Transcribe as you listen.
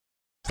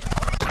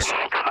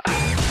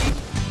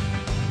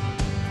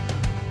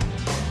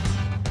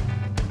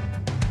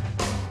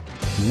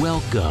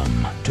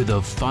Welcome to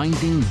the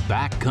Finding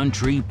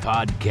Backcountry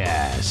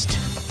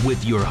Podcast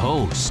with your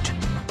host,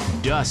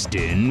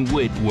 Dustin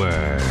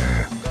Whitwer.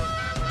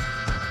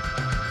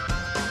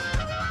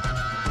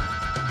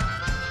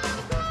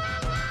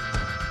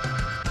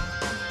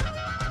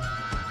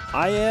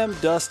 I am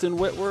Dustin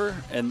Whitwer,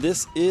 and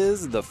this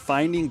is the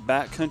Finding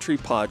Backcountry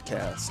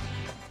Podcast.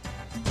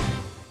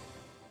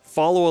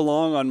 Follow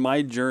along on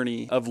my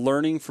journey of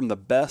learning from the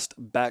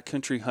best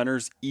backcountry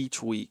hunters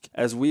each week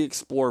as we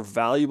explore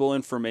valuable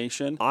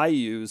information I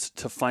use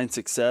to find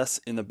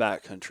success in the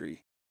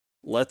backcountry.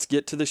 Let's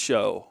get to the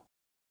show.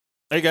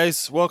 Hey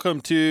guys,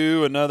 welcome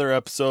to another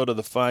episode of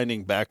the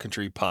Finding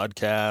Backcountry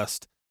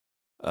Podcast.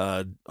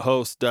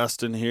 Host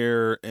Dustin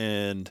here,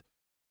 and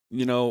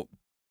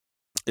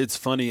it's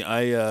funny.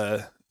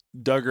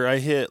 Duggar, I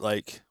hit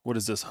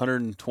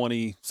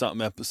 120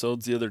 something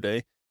episodes the other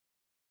day.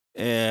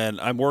 And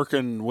I'm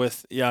working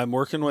with a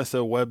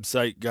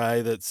website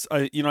guy that's,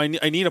 I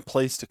need a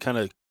place to kind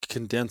of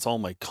condense all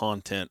my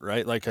content,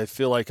 right? Like, I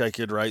feel like I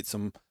could write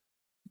some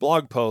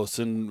blog posts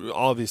and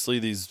obviously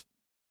these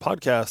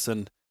podcasts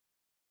and,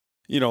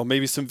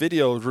 maybe some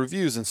video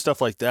reviews and stuff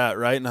like that,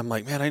 right? And I'm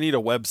like, man, I need a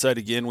website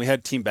again. We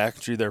had Team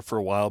Backcountry there for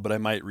a while, but I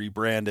might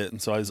rebrand it.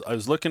 And so I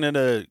was looking at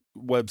a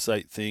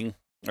website thing,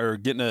 or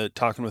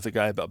talking with a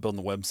guy about building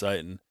a website,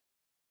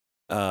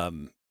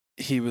 and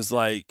he was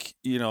like,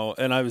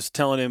 and I was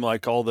telling him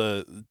like all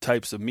the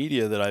types of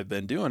media that I've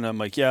been doing. I'm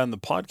like, yeah, and the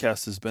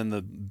podcast has been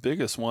the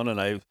biggest one.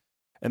 And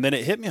then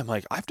it hit me. I'm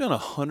like, I've done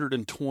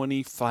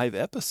 125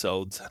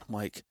 episodes. And I'm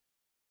like,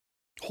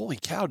 holy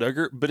cow,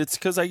 Duggar. But it's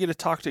because I get to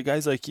talk to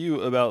guys like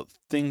you about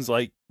things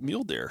like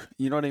mule deer.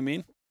 You know what I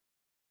mean?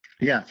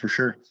 Yeah, for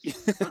sure.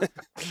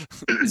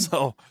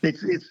 So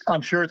it's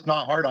I'm sure it's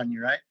not hard on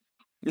you, right?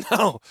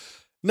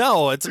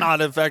 No, it's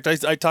not. In fact,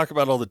 I talk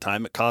about it all the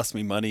time. It costs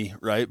me money,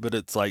 right? But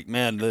it's like,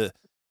 man,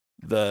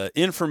 the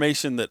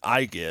information that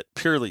I get,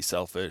 purely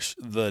selfish,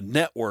 the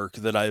network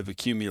that I've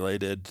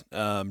accumulated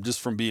just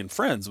from being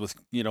friends with,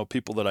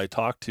 people that I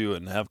talk to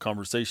and have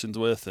conversations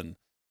with, and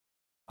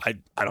I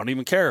don't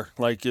even care.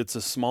 Like, it's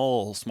a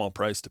small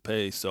price to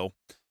pay. So,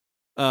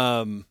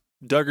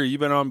 Duggar, you've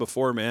been on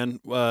before, man.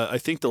 I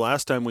think the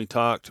last time we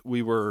talked,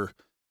 we were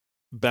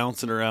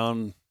bouncing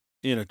around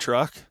in a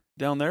truck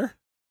down there.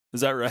 Is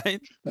that right?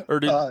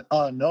 Or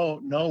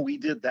No, we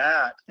did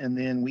that, and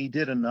then we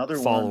did another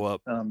follow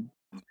up.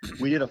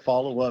 We did a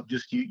follow up.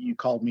 Just you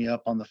called me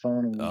up on the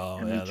phone, and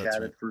we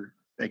chatted right. for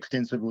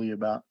extensively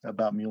about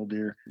mule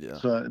deer. Yeah.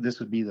 So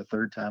this would be the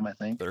third time, I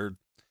think. Third.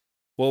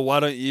 Well, why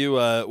don't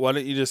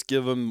you just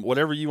give them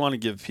whatever you want to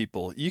give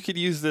people? You could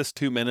use this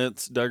 2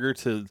 minutes, Duggar,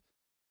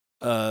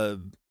 to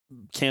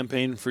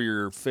campaign for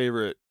your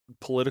favorite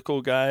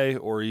political guy,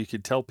 or you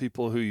could tell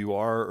people who you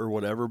are or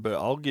whatever, but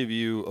I'll give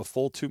you a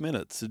full 2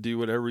 minutes to do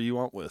whatever you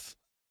want with.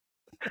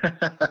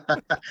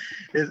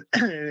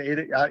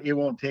 It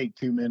won't take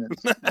 2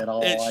 minutes at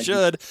all. It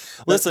should.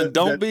 Listen,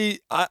 don't be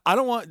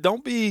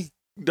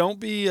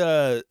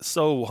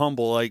so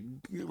humble.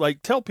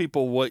 Like tell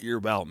people what you're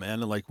about,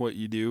 man, and like what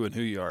you do and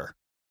who you are.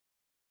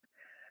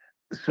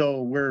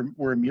 So where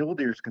mule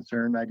deer is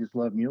concerned, I just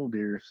love mule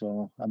deer.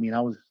 So, I mean,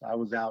 I was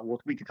out. Well,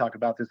 we could talk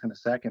about this in a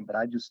second, but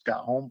I just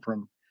got home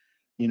from,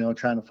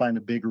 trying to find a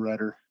big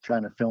rudder,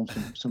 trying to film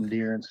some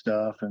deer and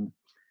stuff. And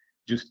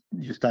just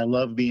I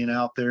love being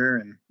out there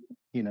and,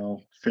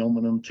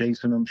 filming them,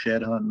 chasing them,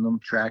 shed hunting them,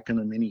 tracking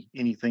them,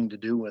 anything to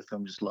do with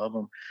them. Just love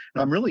them.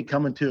 And I'm really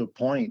coming to a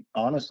point,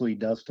 honestly,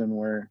 Dustin,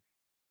 where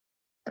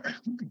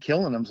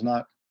killing them's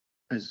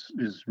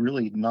is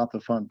really not the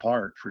fun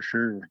part, for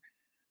sure.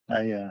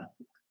 I'd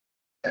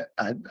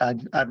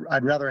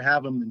rather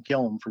have them than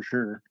kill them, for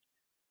sure.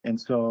 And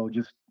so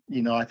just,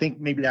 I think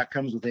maybe that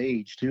comes with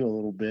age too, a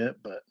little bit,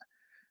 but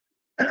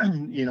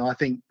I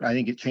think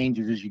it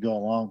changes as you go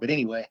along. But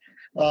anyway,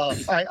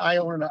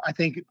 I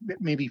think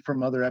maybe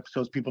from other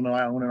episodes, people know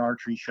I own an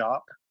archery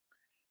shop.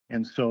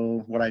 And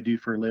so what I do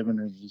for a living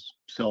is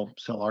sell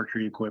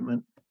archery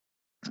equipment,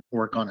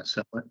 work on it,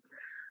 sell it.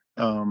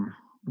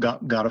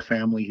 Got a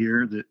family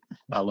here that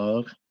I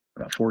love.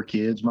 Got 4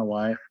 kids, my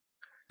wife.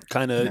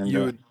 Kind of,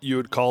 you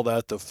would call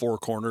that the Four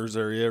Corners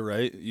area,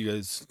 right? You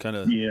guys kind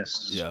of.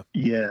 Yes. Yeah.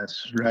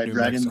 Yes. Right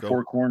in the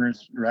Four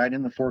Corners. Right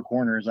in the Four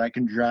Corners. I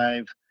can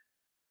drive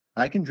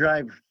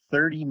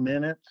 30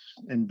 minutes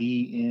and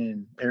be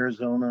in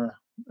Arizona,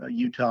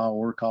 Utah,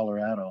 or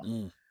Colorado.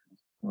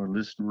 Or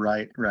just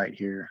right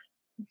here.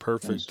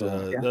 Perfect.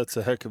 So, that's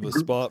a heck of a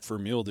spot for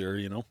mule deer,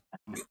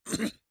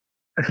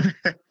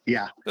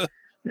 Yeah.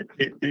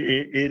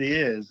 It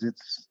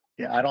is.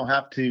 I don't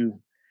have to.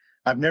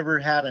 I've never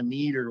had a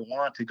need or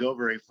want to go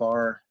very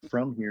far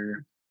from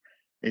here.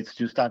 It's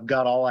just I've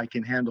got all I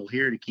can handle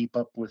here to keep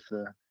up with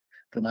the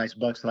nice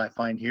bucks that I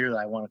find here that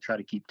I want to try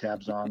to keep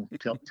tabs on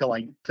till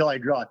I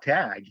draw a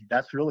tag.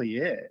 That's really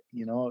it.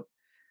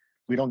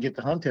 We don't get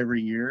to hunt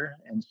every year,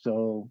 and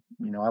so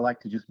I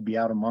like to just be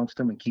out amongst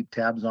them and keep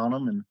tabs on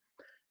them,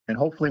 and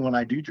hopefully when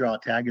I do draw a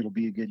tag, it'll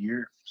be a good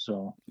year.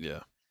 So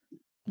yeah.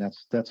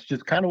 That's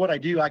just kind of what I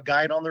do. I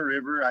guide on the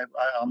river.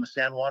 On the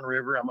San Juan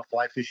River. I'm a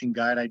fly fishing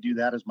guide. I do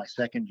that as my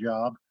second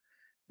job,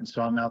 and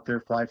so I'm out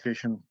there fly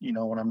fishing.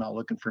 When I'm not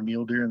looking for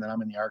mule deer, and then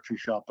I'm in the archery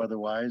shop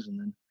otherwise, and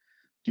then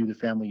do the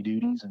family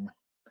duties and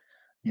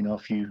a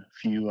few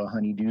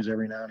honeydews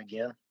every now and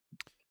again.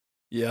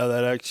 Yeah,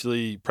 that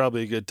actually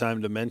probably a good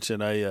time to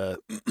mention. I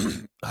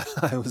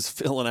I was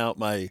filling out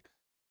my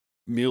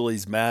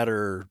Muley's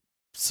Matter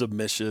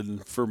submission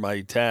for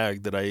my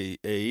tag that I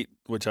ate,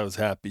 which I was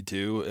happy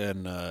to,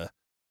 and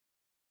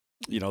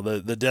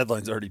the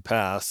deadline's already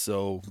passed,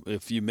 so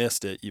if you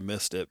missed it, you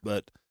missed it.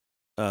 But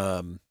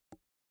um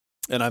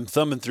and I'm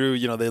thumbing through,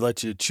 they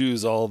let you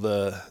choose all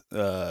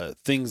the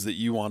things that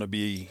you want to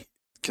be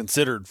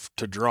considered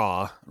to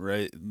draw,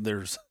 right?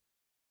 There's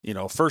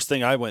first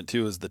thing I went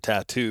to is the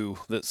tattoo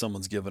that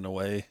someone's given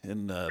away,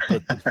 and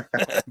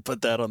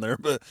put that on there.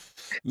 But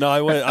no,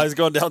 I was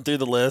going down through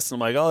the list, and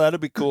I'm like, oh, that'd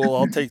be cool.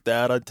 I'll take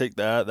that. I'd take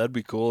that. That'd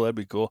be cool. That'd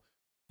be cool.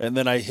 And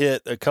then I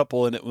hit a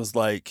couple, and it was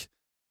like,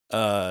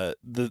 the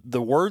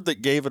word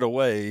that gave it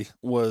away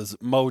was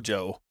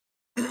mojo,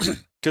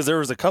 because there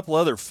was a couple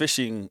other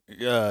fishing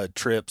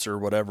trips or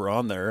whatever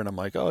on there, and I'm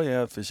like, oh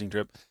yeah, fishing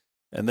trip.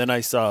 And then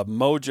I saw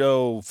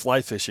Mojo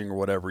Fly Fishing or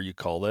whatever you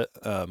called it.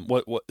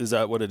 What is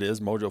that? What it is?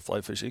 Mojo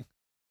Fly Fishing?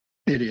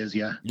 It is,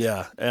 yeah.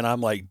 Yeah, and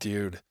I'm like,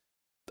 dude,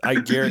 I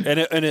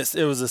guarantee,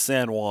 it was a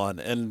San Juan,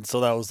 and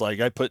so that was like,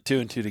 I put two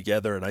and two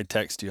together, and I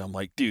text you, I'm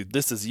like, dude,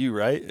 this is you,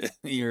 right? And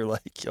you're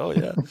like, oh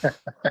yeah,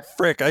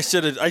 frick, I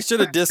should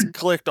have just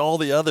clicked all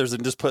the others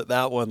and just put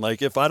that one.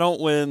 Like, if I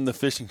don't win the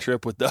fishing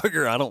trip with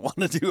Duggar, I don't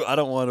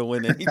want to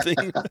win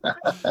anything.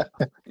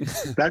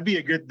 That'd be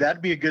a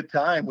good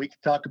time. We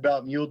could talk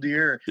about mule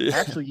deer. Yeah.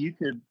 Actually,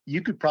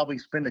 you could probably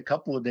spend a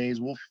couple of days.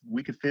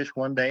 We could fish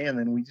one day, and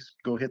then we just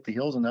go hit the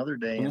hills another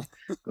day and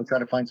go try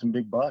to find some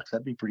big bucks.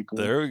 That'd be pretty cool.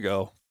 There we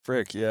go.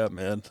 Frick, yeah,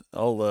 man.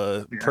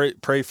 I'll Yeah.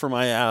 pray for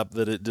my app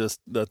that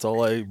that's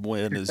all I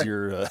win is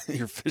your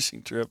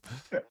fishing trip.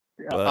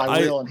 Yeah, I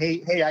will. And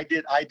hey, I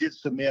did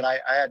submit. I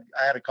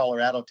had a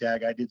Colorado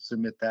tag. I did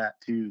submit that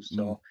too.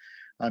 So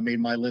I made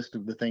my list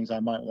of the things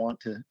I might want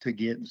to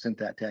get and sent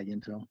that tag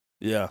into them.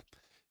 Yeah.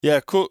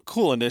 Yeah,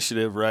 cool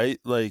initiative, right?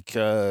 Like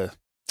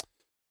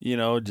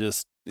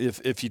just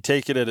if you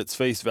take it at its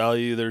face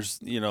value, there's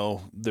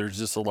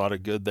just a lot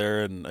of good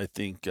there, and I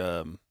think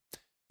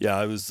yeah,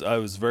 I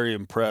was very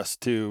impressed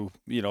too,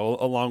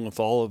 along with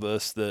all of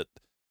us that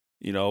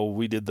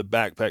we did the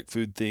backpack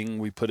food thing.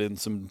 We put in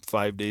some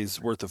 5 days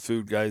worth of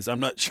food, guys. I'm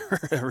not sure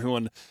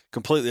everyone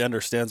completely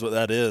understands what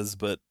that is,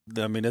 but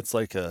I mean, it's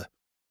like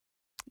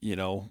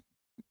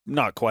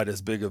not quite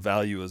as big a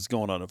value as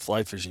going on a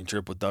fly fishing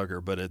trip with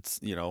Duggar, but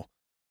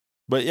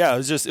but yeah,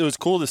 it was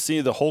cool to see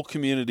the whole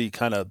community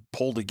kind of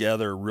pull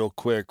together real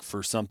quick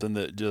for something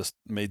that just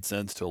made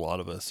sense to a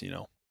lot of us.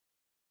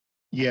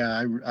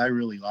 Yeah, I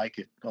really like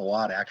it a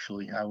lot.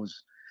 Actually, I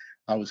was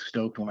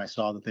stoked when I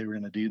saw that they were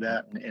going to do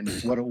that, and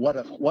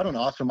what an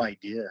awesome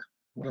idea!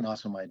 What an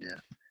awesome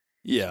idea!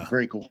 Yeah,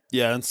 Very cool.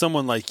 Yeah, and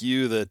someone like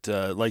you that,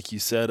 like you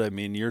said, I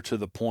mean, you're to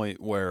the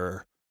point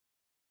where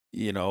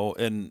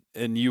and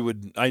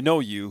I know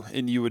you,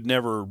 and you would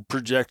never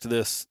project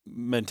this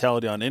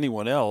mentality on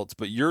anyone else,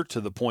 but you're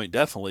to the point,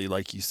 definitely,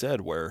 like you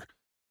said, where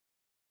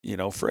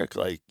frick,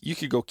 like you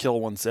could go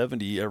kill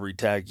 170 every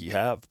tag you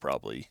have,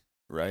 probably,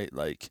 right?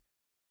 Like.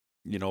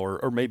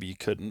 Or maybe you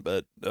couldn't,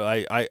 but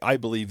I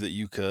believe that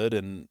you could,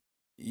 and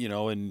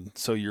and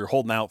so you're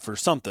holding out for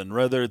something,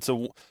 whether it's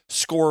a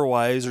score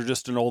wise or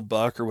just an old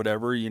buck or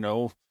whatever.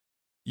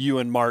 You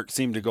and Mark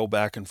seem to go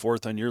back and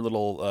forth on your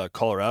little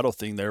Colorado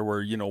thing there,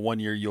 where 1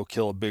 year you'll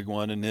kill a big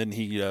one, and then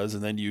he does,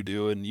 and then you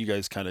do, and you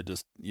guys kind of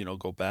just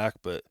go back,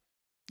 but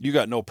you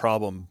got no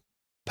problem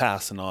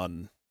passing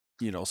on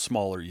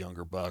smaller,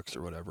 younger bucks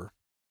or whatever.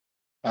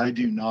 I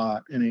do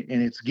not, and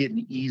it's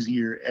getting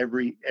easier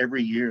every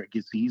year. It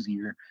gets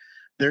easier.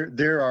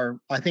 There are,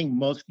 I think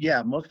most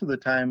of the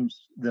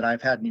times that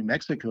I've had New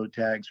Mexico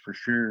tags, for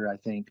sure, I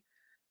think,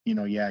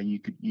 yeah, you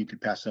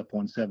could pass up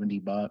 170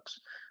 bucks.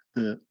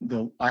 The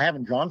I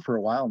haven't drawn for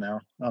a while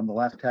now. The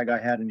last tag I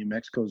had in New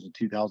Mexico was in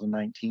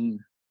 2019.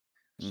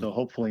 So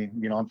hopefully,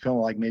 I'm feeling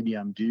like maybe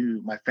I'm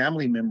due. My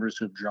family members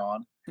have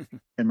drawn,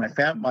 and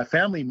my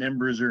family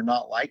members are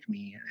not like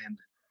me, and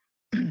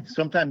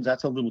sometimes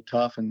that's a little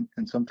tough, and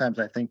sometimes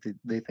I think that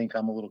they think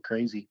I'm a little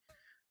crazy,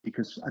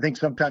 because I think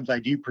sometimes I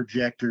do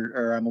project,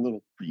 or I'm a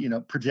little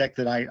project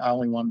that I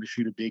only wanted to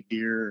shoot a big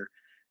deer, or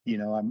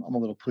I'm a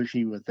little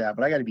pushy with that,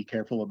 but I got to be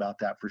careful about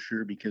that for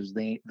sure, because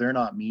they're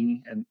not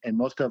me, and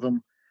most of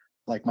them,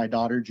 like my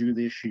daughter drew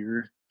this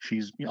year.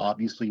 She's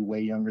obviously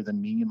way younger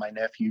than me, and my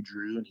nephew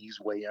drew, and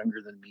he's way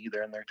younger than me.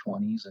 They're in their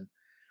 20s, and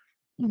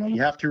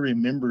you have to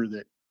remember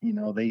that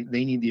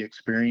they need the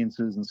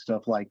experiences and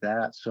stuff like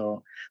that.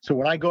 So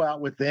when I go out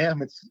with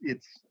them, it's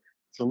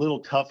a little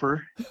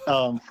tougher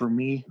for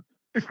me,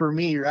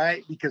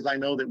 right? Because I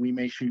know that we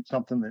may shoot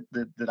something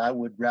that I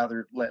would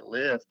rather let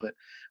live, but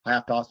I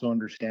have to also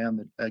understand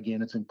that,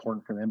 again, it's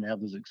important for them to have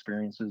those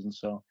experiences. And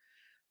so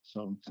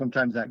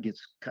sometimes that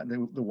gets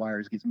the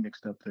wires gets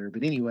mixed up there.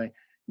 But anyway,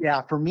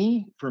 Yeah, for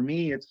me,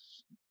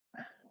 it's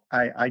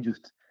I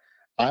just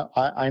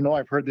I know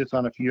I've heard this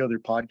on a few other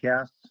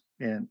podcasts,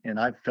 and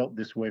I've felt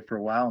this way for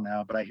a while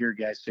now. But I hear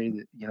guys say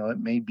that it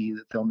may be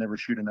that they'll never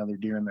shoot another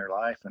deer in their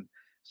life, and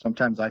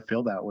sometimes I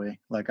feel that way.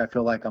 Like I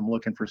feel like I'm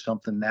looking for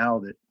something now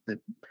that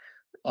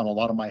on a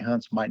lot of my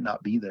hunts might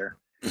not be there.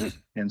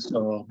 And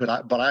so,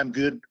 I'm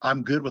good.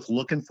 I'm good with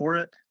looking for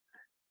it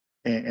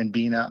and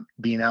being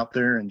out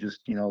there and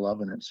just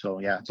loving it. So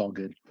yeah, it's all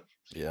good.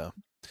 Yeah.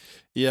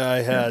 Yeah, I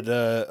Yeah. had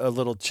a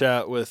little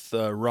chat with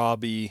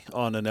Robbie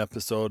on an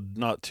episode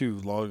not too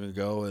long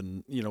ago,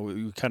 and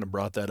we kind of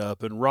brought that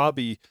up. And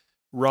Robbie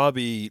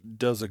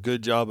does a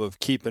good job of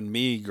keeping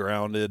me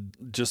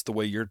grounded, just the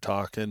way you're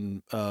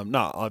talking.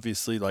 Not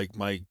obviously like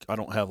I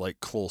don't have like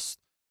close,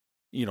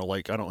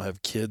 like I don't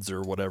have kids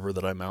or whatever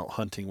that I'm out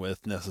hunting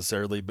with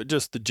necessarily, but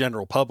just the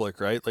general public,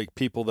 right? Like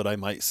people that I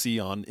might see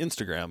on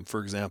Instagram,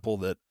 for example,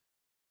 that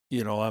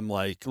I'm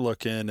like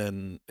looking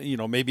and,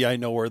 maybe I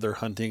know where they're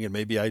hunting and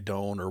maybe I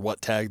don't or what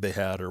tag they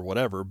had or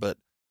whatever, but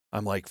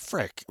I'm like,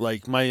 frick,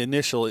 like my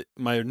initial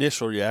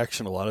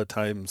reaction a lot of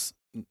times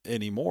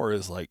anymore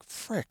is like,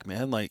 frick,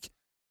 man, like,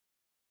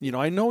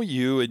 I know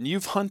you and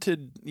you've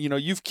hunted,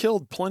 you've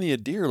killed plenty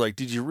of deer. Like,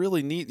 did you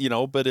really need,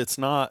 but it's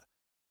not,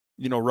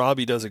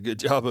 Robbie does a good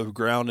job of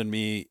grounding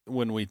me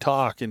when we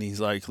talk and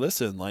he's like,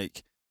 listen,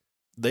 like,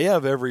 they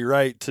have every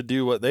right to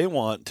do what they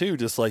want too,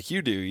 just like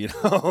you do,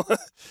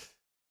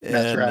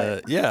 That's And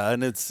right. yeah,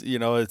 and it's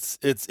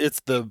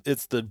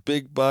the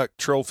big buck,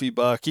 trophy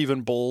buck,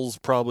 even bulls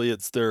probably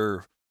it's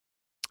their,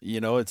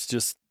 it's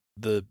just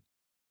the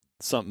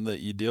something that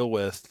you deal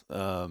with.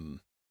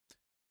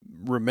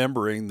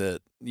 Remembering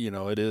that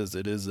it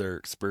is their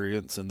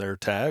experience and their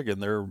tag,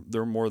 and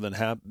they're more than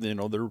happy.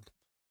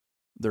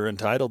 They're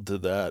entitled to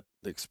that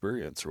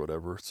experience or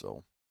whatever.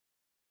 So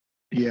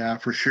Yeah,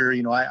 for sure.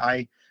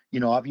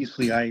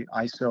 Obviously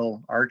I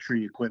sell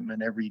archery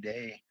equipment every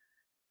day,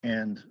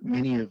 and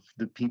many of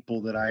the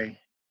people that I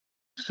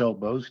sell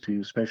bows to,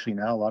 especially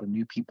now, a lot of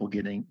new people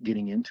getting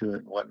into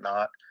it and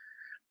whatnot,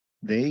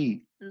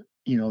 they,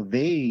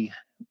 they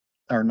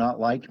are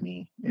not like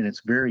me, and it's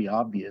very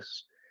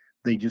obvious.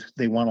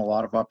 They want a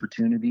lot of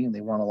opportunity and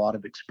they want a lot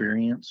of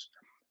experience.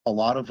 A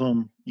lot of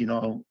them,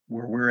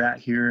 where we're at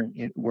here,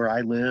 where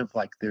I live,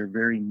 like they're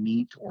very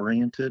meat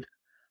oriented,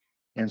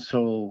 and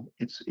so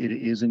it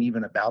isn't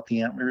even about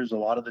the antlers. A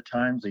lot of the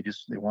times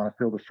they want to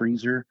fill the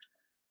freezer.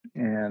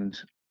 And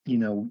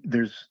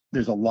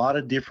there's a lot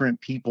of different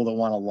people that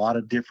want a lot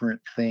of different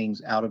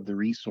things out of the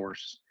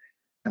resource,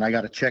 and I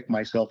got to check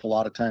myself a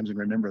lot of times and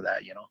remember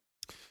that.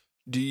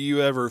 do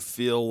you ever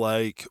feel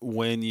like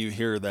when you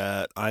hear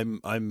that I'm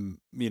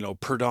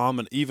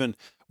predominant, even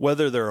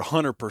whether they're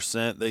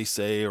 100% they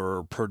say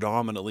or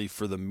predominantly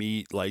for the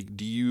meat, like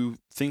do you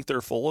think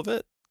they're full of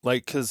it?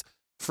 Like cuz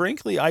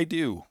frankly I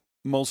do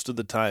most of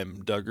the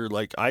time, Duggar.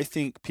 Like I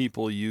think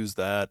people use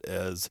that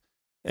as,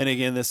 and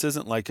again, this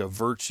isn't like a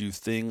virtue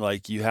thing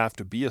like you have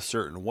to be a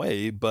certain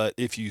way, but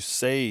if you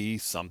say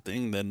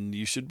something then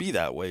you should be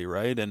that way,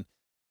 right? And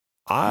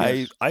I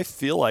Yes. I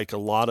feel like a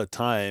lot of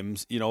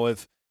times,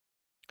 if,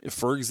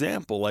 for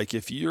example, like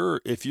if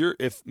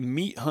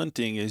meat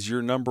hunting is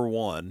your number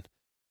one,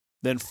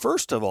 then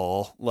first of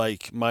all,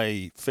 like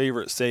my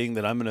favorite saying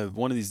that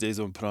one of these days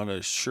I'm gonna put on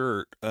a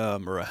shirt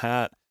or a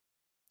hat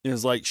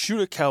is like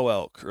shoot a cow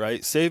elk,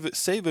 right?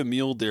 Save a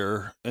mule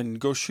deer and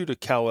go shoot a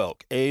cow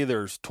elk. A,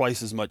 there's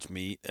twice as much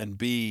meat, and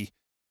B,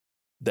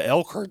 the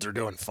elk herds are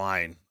doing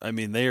fine. I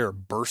mean, they are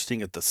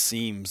bursting at the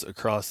seams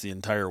across the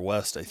entire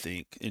West, I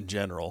think, in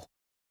general.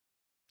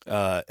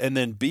 And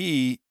then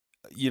B,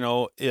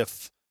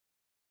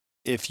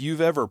 if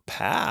you've ever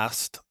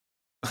passed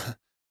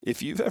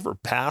if you've ever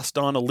passed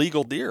on a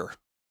legal deer,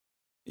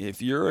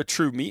 if you're a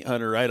true meat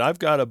hunter, right? I've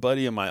got a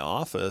buddy in my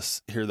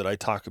office here that I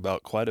talk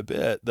about quite a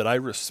bit that I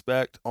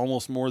respect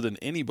almost more than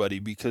anybody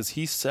because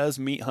he says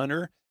meat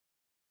hunter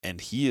and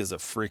he is a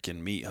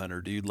freaking meat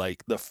hunter, dude.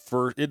 Like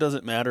it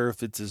doesn't matter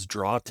if it's his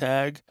draw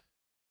tag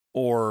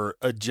or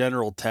a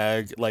general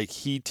tag. Like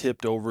he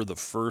tipped over the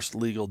first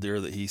legal deer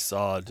that he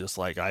saw, just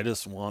like, I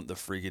just want the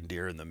freaking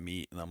deer and the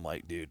meat. And I'm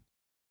like, dude,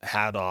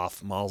 hat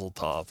off, mazel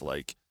tov.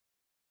 Like,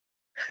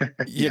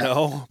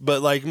 Yeah.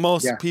 but like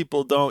most Yeah.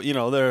 people don't,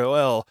 they're,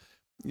 well,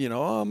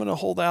 I'm going to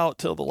hold out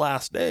till the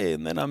last day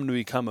and then I'm going to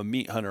become a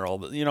meat hunter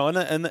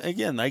and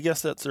again, I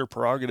guess that's their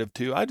prerogative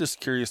too. I just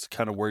curious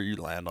kind of where you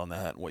land on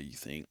that and what you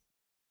think.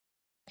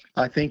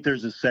 I think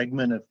there's a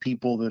segment of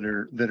people that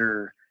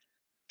are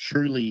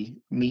truly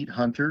meat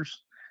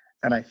hunters,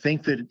 and I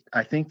think that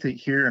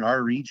here in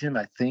our region,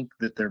 I think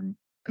that they're,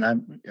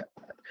 and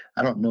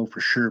I don't know for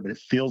sure, but it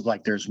feels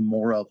like there's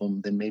more of them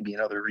than maybe in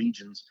other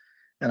regions.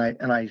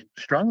 And I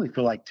strongly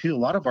feel like too, a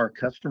lot of our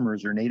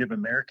customers are Native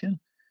American.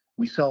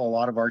 We sell a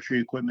lot of archery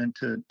equipment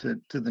to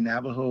the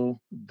Navajo,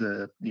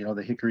 the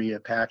Hickory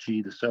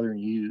Apache, the Southern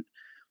Ute.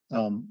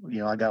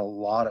 I got a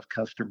lot of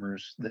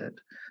customers that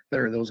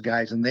are those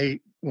guys, and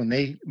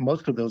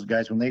most of those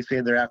guys, when they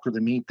say they're after the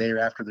meat, they're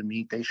after the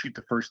meat. They shoot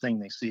the first thing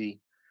they see.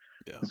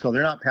 Yeah. And so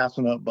they're not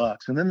passing up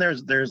bucks. And then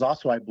there's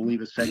also, I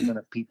believe, a segment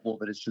of people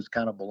that it's just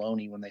kind of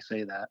baloney when they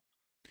say that.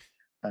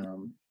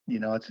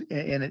 It's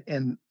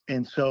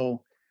and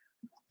so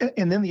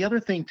and then the other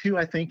thing too,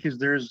 I think, is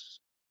there's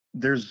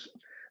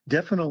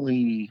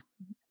definitely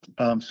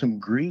some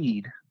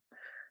greed.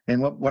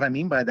 And what I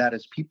mean by that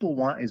is people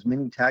want as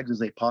many tags as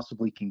they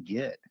possibly can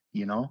get,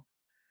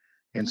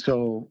 and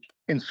so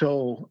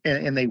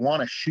and they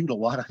want to shoot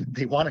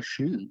they want to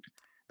shoot.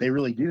 They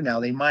really do. Now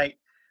they might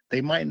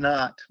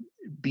not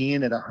be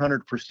in at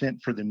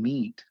 100% for the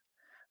meat,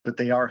 but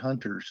they are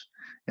hunters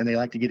and they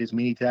like to get as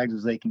many tags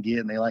as they can get,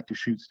 and they like to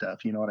shoot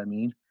stuff. You know what I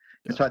mean?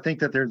 Yeah. And so I think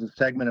that there's a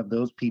segment of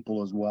those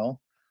people as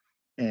well.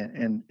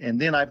 And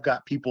then I've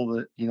got people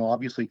that,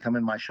 obviously come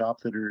in my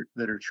shop that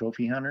are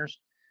trophy hunters,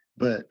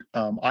 but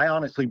I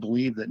honestly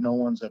believe that no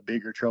one's a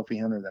bigger trophy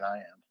hunter than I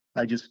am.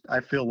 I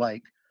feel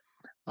like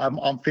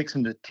I'm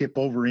fixing to tip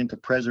over into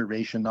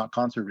preservation, not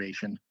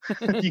conservation.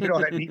 You know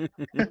what I mean?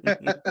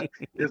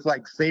 It's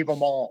like save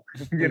them all,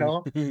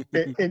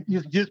 and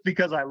just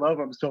because I love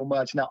them so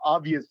much. Now,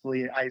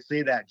 obviously, I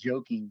say that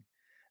joking.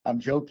 I'm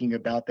joking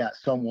about that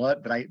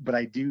somewhat, but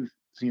I do,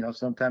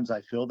 sometimes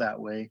I feel that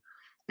way,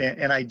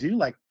 and I do,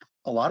 like,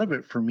 a lot of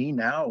it for me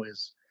now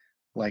is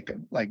like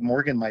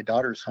Morgan, my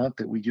daughter's hunt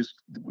that we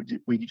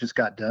just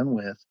got done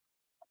with.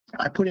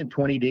 I put in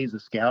 20 days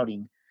of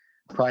scouting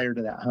prior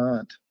to that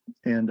hunt,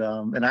 and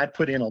I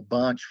put in a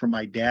bunch for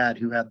my dad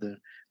who had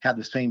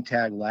the same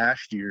tag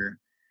last year,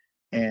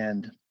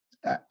 and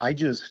I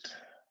just,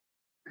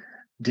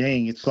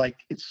 dang, it's like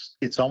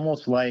it's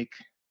almost like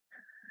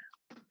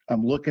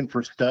I'm looking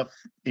for stuff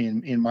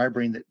in my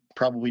brain that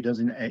probably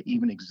doesn't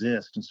even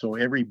exist. And so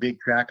every big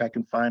track I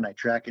can find, I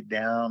track it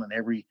down, and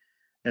every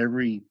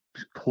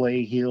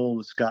clay hill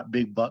that's got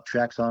big buck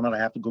tracks on it, I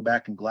have to go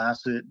back and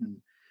glass it, and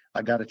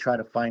I got to try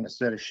to find a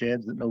set of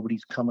sheds that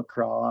nobody's come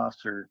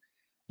across, or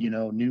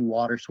new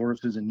water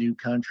sources in new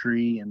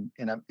country, and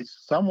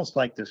it's almost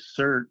like the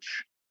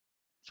search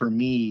for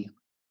me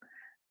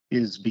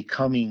is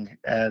becoming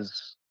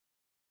as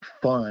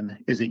fun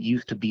as it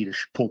used to be to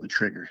pull the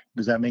trigger.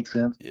 Does that make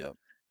sense? Yeah.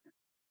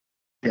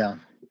 Yeah.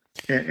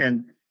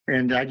 And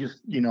I just,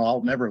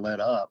 I'll never let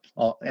up.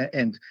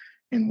 And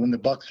when the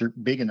bucks are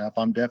big enough,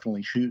 I'm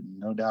definitely shooting,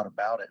 no doubt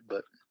about it.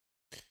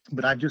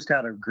 But I've just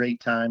had a great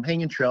time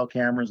hanging trail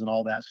cameras and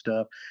all that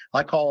stuff.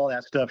 I call all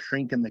that stuff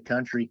shrinking the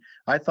country.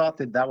 I thought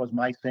that was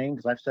my thing,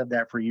 because I've said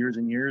that for years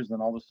and years.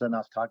 Then all of a sudden I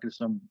was talking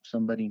to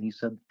somebody, and he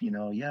said,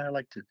 yeah, I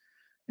like to,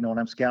 when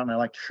I'm scouting, I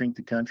like to shrink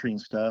the country and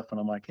stuff. And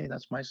I'm like, hey,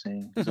 that's my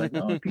saying. He's like,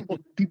 no,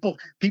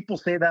 people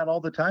say that all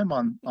the time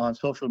on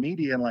social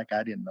media. And like,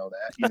 I didn't know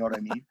that. You know what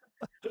I mean?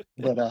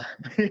 But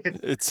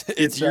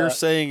it's your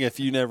saying. If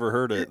you never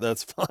heard it,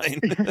 that's fine.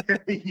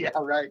 Yeah,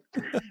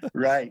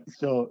 right.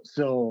 So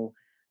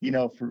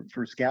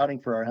for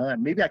scouting for our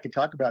hunt, maybe I could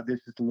talk about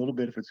this just a little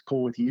bit if it's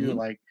cool with you. Mm-hmm.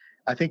 Like,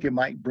 I think it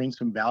might bring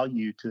some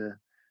value to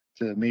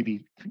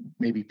maybe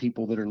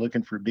people that are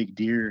looking for big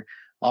deer.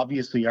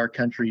 Obviously, our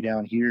country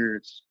down here,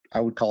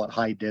 I would call it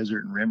high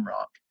desert and rim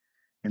rock.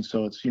 And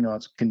so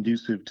it's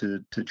conducive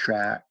to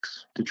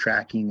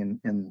tracking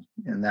and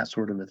that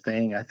sort of a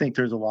thing. I think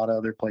there's a lot of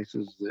other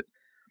places that,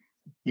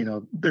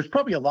 there's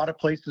probably a lot of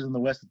places in the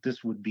West that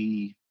this would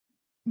be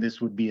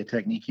a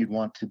technique you'd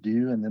want to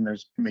do. And then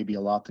there's maybe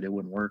a lot that it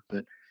wouldn't work,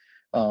 but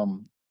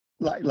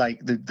like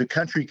the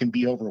country can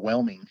be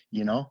overwhelming,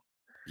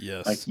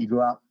 Yes. Like you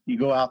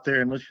go out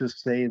there, and let's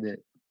just say that,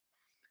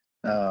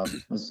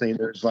 let's say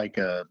there's like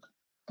a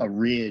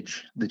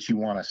ridge that you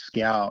want to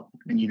scout,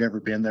 and you've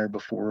never been there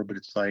before, but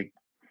it's like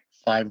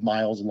 5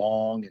 miles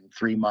long and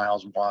 3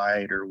 miles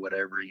wide or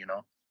whatever,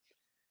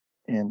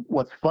 And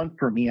what's fun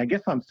for me, I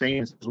guess I'm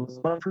saying, what's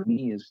fun for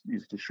me is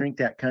to shrink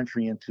that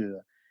country into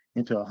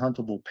a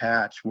huntable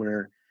patch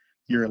where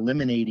you're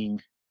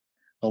eliminating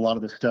a lot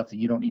of the stuff that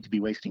you don't need to be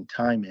wasting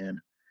time in.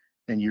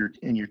 And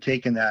you're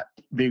taking that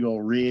big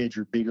old ridge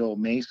or big old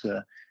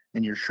mesa,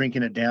 and you're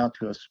shrinking it down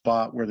to a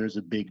spot where there's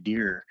a big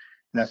deer.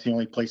 And that's the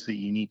only place that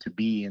you need to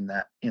be in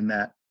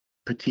that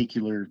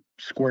particular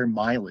square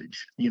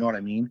mileage. You know what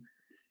I mean?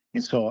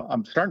 And so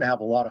I'm starting to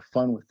have a lot of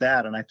fun with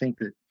that. And I think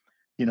that,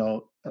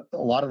 a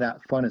lot of that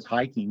fun is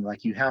hiking.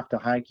 Like, you have to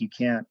hike. You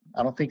can't,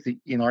 I don't think that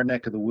in our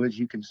neck of the woods,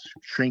 you can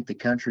shrink the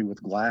country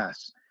with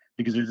glass,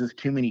 because there's just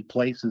too many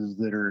places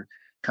that are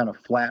kind of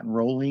flat and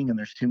rolling, and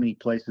there's too many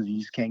places you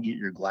just can't get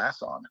your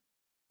glass on.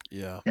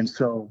 Yeah. And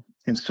so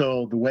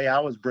the way I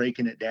was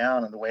breaking it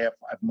down, and the way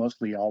I've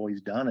mostly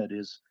always done it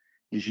is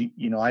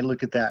I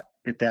look at that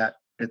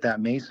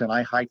mesa, and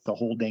I hike the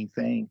whole dang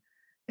thing.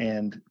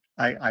 And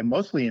I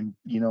mostly am,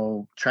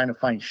 trying to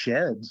find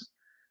sheds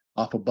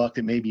off a buck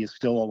that maybe is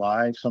still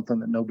alive, something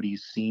that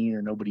nobody's seen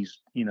or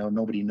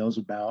nobody knows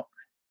about.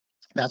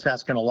 That's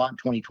asking a lot in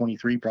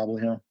 2023,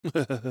 probably, huh?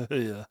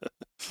 Yeah.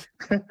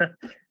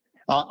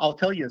 I'll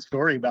tell you a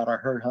story about our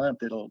herd hunt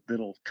that'll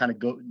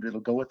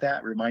go with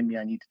that. Remind me,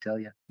 I need to tell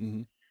you.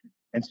 Mm-hmm.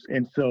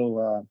 And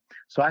so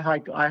I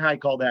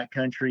hike all that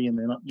country, and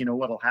then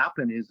what'll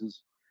happen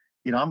is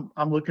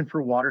I'm looking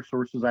for water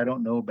sources I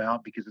don't know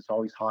about because it's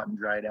always hot and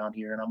dry down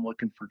here, and I'm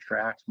looking for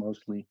tracks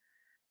mostly.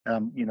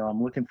 I'm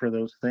looking for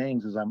those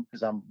things as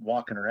I'm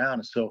walking around.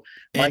 And so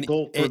my And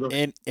goal for the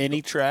and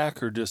any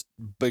track or just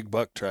big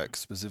buck tracks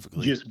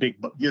specifically? just big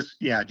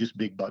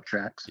buck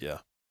tracks. Yeah.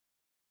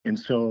 And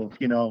so,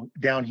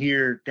 down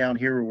here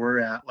where we're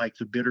at, like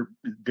the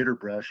bitter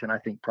brush, and I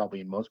think probably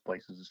in most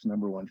places it's the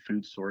number one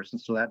food source.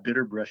 And so that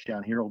bitter brush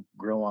down here will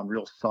grow on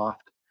real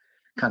soft,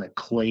 kind of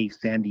clay,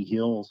 sandy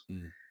hills.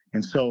 Mm.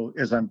 And so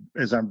as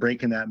I'm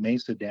breaking that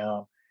mesa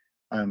down,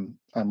 I'm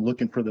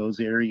looking for those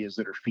areas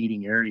that are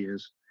feeding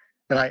areas.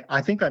 And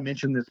I think I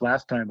mentioned this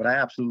last time, but I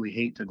absolutely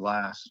hate to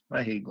glass.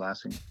 I hate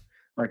glassing.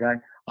 Like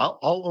I'll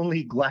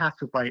only glass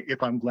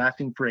if I'm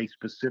glassing for a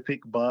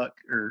specific buck,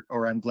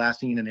 or I'm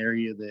glassing in an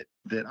area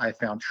that I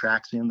found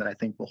tracks in that I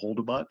think will hold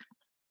a buck.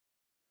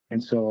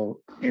 And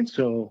so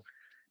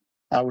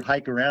I would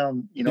hike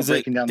around,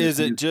 breaking down this.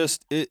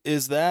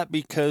 Is that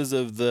because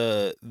of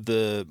the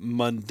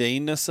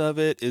mundaneness of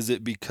it? Is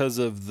it because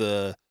of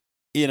the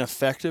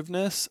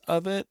ineffectiveness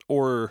of it?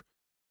 Or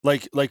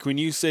like when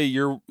you say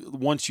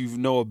once you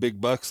know a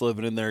big buck's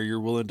living in there, you're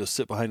willing to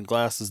sit behind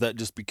glass, is that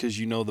just because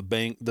you know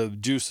the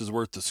juice is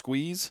worth the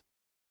squeeze?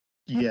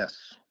 Yes.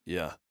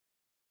 Yeah.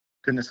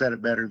 Couldn't have said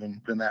it better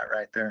than that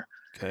right there.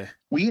 Okay.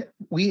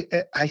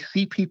 I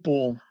see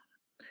people,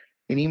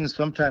 and even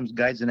sometimes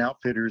guides and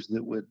outfitters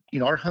that would,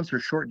 our hunts are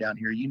short down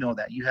here. You know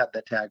that. You had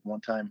that tag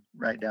one time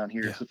right down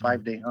here. Yeah. It's a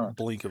 5-day hunt.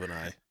 Blink of an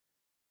eye.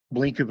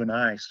 Blink of an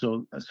eye.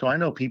 So I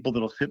know people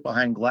that'll sit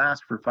behind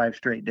glass for 5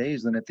 straight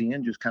days, and at the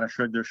end just kind of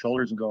shrug their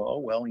shoulders and go, "Oh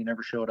well, you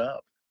never showed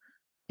up."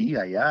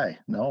 Yeah,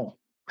 no,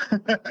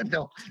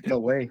 no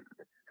way.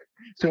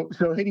 So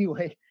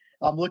anyway,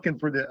 I'm looking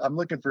for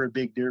a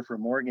big deer for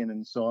Morgan,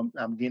 and so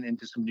I'm getting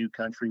into some new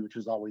country, which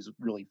is always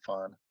really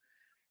fun.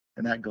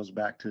 And that goes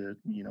back to,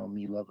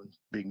 me loving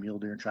big mule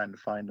deer and trying to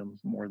find them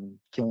more than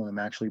killing them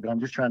actually. But I'm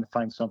just trying to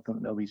find something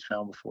that nobody's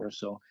found before.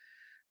 So,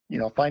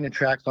 finding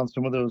tracks on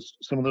some of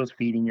those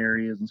feeding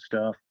areas and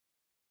stuff.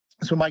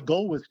 So my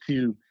goal was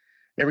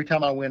every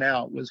time I went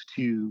out, was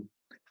to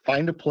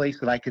find a place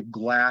that I could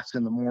glass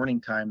in the morning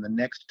time, the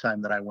next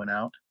time that I went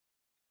out.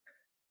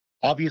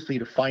 Obviously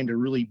to find a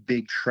really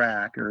big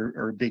track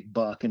or a big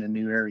buck in a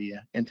new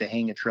area, and to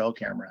hang a trail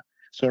camera.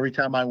 So every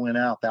time I went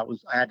out,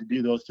 I had to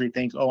do those 3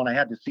 things. Oh, and I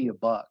had to see a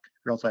buck,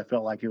 or else I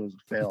felt like it was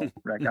a fail.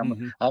 Right?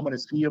 I'm going to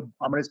see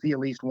at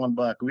least one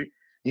buck.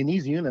 In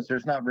these units,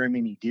 there's not very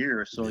many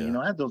deer, so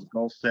I had those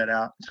goals set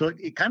out. So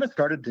it kind of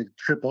started to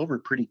trip over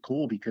pretty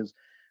cool, because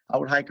I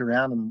would hike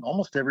around, and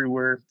almost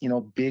everywhere,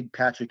 big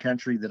patch of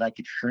country that I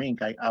could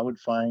shrink, I would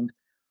find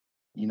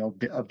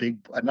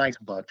a nice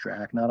buck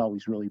track, not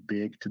always really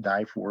big to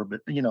die for, but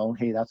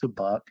hey, that's a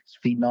buck. It's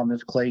feeding on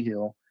this clay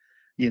hill.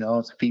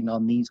 It's feeding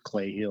on these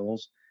clay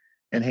hills.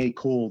 And hey,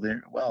 cool.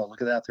 There, well,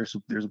 look at that.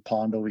 There's a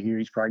pond over here.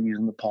 He's probably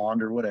using the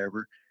pond or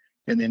whatever.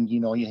 And then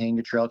you hang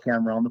a trail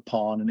camera on the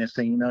pond, and next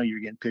thing you know, you're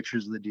getting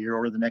pictures of the deer.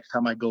 Or the next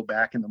time I go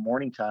back in the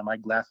morning time, I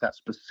glass that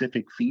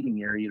specific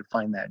feeding area to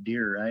find that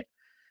deer, right?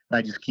 And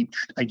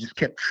I just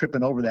kept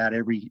tripping over that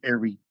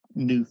every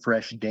new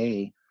fresh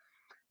day.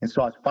 And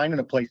so I was finding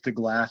a place to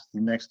glass the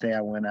next day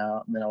I went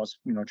out, and then I was,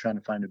 trying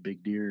to find a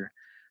big deer.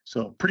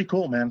 So pretty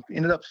cool, man.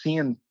 Ended up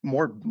seeing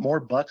more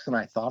bucks than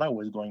I thought I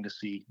was going to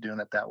see doing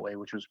it that way,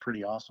 which was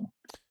pretty awesome.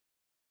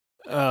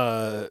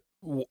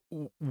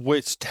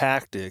 Which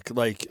tactic?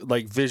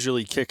 Like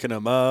visually kicking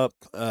them up,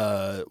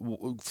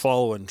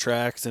 following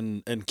tracks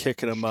and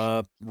kicking them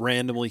up,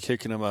 randomly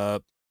kicking them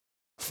up,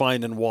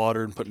 finding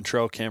water and putting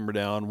trail camera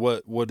down.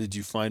 What did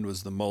you find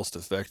was the most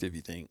effective,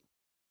 you think?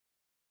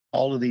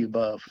 All of the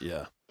above.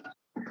 Yeah.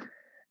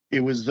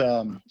 It was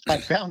I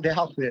found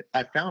out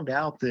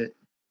that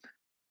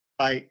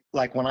I,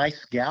 like, when I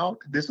scout,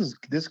 this is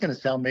going to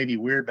sound maybe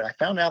weird, but I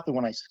found out that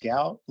when I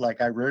scout, like,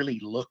 I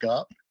rarely look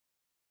up.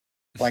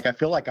 Like, I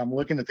feel like I'm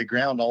looking at the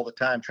ground all the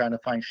time, trying to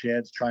find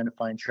sheds, trying to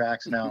find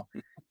tracks. Now,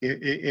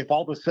 if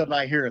all of a sudden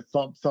I hear a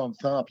thump, thump,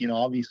 thump,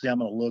 obviously I'm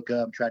going to look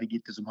up, try to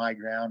get to some high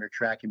ground or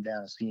track him down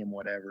and see him,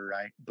 whatever,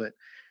 right? But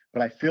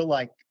I feel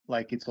like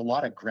it's a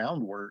lot of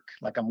groundwork.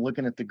 Like, I'm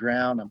looking at the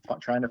ground, I'm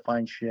trying to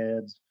find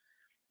sheds,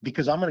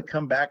 because I'm going to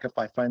come back. If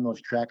I find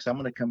those tracks, I'm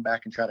going to come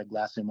back and try to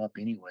glass him up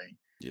anyway.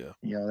 Yeah.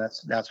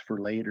 That's for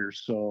later.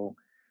 So,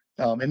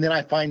 and then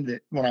I find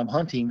that when I'm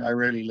hunting, I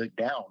rarely look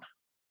down.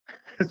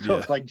 So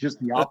it's like just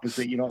the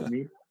opposite, you know what I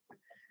mean?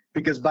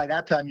 Because by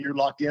that time you're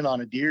locked in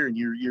on a deer and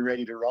you're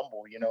ready to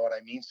rumble, you know what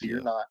I mean? So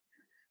you're not,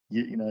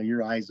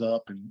 your eyes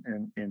up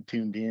and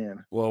tuned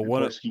in. Well,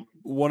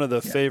 one of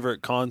the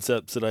favorite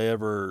concepts that I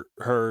ever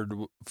heard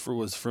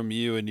was from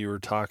you, and you were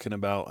talking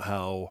about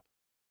how,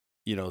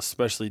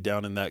 especially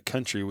down in that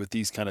country with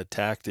these kind of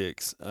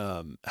tactics,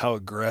 how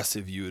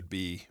aggressive you would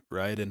be,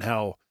 right? And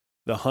how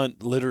the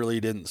hunt literally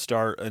didn't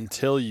start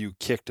until you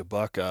kicked a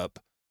buck up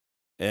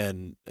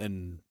and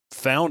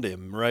found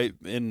him, right?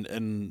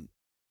 And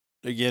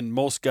again,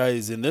 most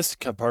guys in this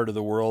part of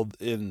the world,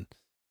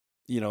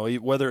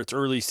 whether it's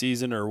early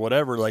season or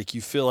whatever, like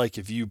you feel like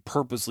if you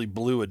purposely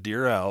blew a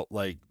deer out,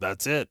 like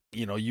that's it.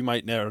 You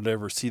might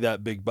never see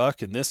that big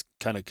buck in this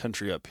kind of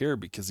country up here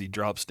because he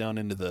drops down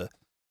into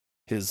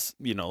his,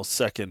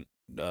 second,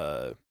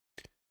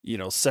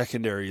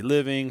 secondary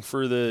living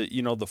for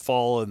the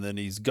fall, and then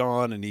he's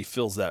gone and he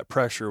feels that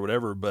pressure or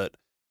whatever. But,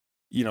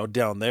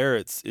 down there,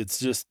 it's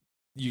just,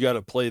 you got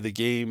to play the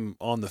game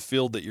on the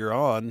field that you're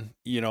on,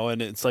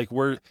 and it's like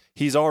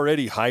he's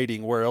already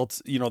hiding where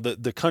else,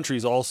 the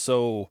country's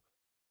also,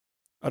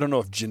 I don't know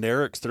if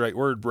generic's the right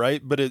word,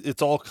 right? But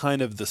it's all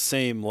kind of the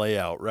same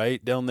layout,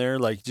 right? Down there,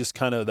 like just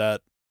kind of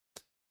that,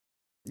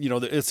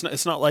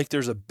 it's not like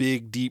there's a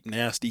big, deep,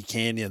 nasty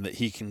canyon that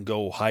he can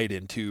go hide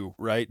into,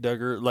 right,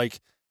 Duggar?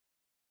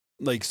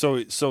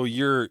 So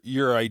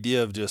your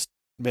idea of just,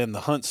 man,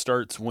 the hunt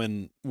starts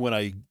when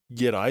I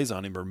get eyes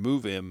on him or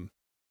move him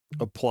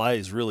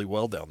applies really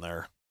well down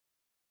there.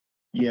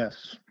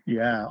 Yes.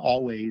 Yeah,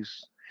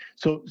 always.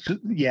 So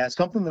yeah,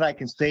 something that I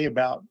can say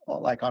about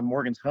like on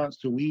Morgan's hunt.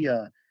 So we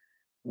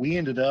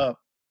ended up,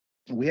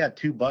 we had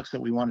 2 bucks that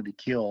we wanted to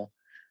kill,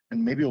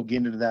 and maybe we'll get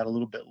into that a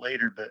little bit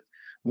later. But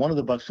one of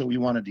the bucks that we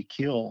wanted to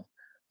kill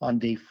on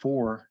day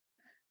 4,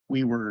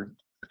 we were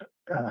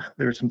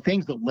there were some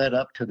things that led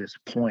up to this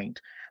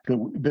point,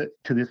 to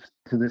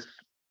this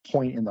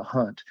point in the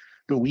hunt.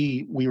 But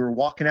we were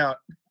walking out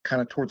kind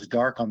of towards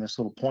dark on this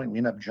little point. We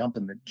ended up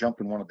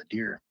jumping one of the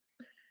deer,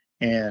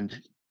 and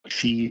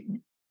she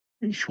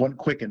wasn't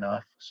quick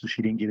enough, so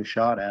she didn't get a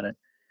shot at it.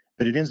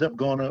 But it ends up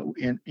going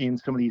in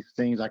some of these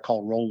things I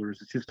call rollers.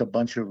 It's just a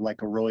bunch of like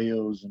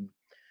arroyos and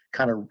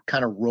kind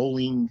of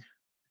rolling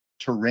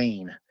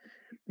terrain.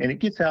 And it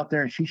gets out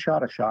there, and she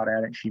shot a shot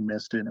at it, and she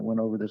missed it, and it went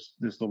over this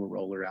little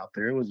roller out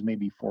there. It was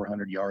maybe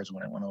 400 yards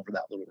when it went over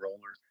that little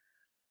roller.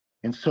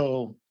 And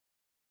so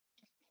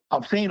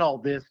I'm saying all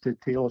this to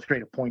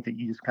illustrate a point that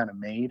you just kind of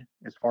made,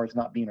 as far as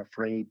not being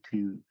afraid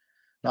to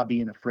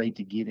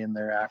get in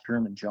there after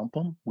him and jump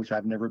him, which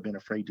I've never been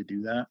afraid to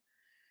do that.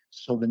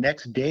 So the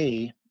next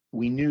day,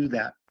 we knew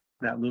that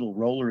little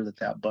roller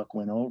that buck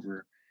went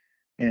over,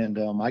 and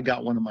I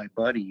got one of my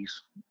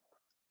buddies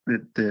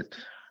that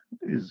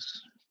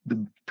is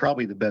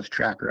probably the best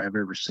tracker I've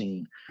ever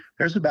seen.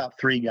 There's about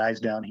 3 guys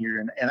down here,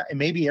 and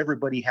maybe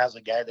everybody has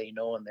a guy they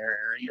know in their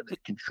area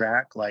that can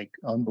track like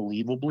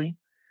unbelievably,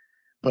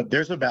 but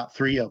there's about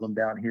 3 of them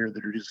down here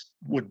that are just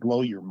would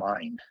blow your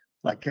mind,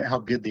 like how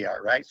good they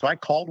are, right? So I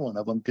called one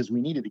of them because we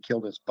needed to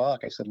kill this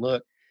buck. I said,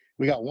 look,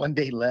 we got 1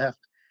 day left.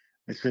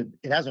 I said,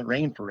 it hasn't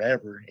rained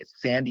forever.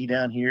 It's sandy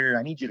down here.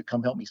 I need you to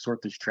come help me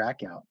sort this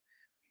track out.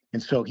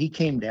 And so he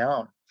came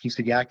down. He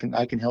said, yeah,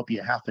 I can help you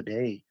a half a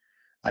day.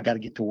 I got to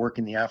get to work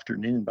in the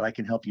afternoon, but I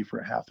can help you for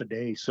a half a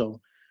day. So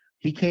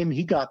he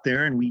got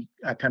there, and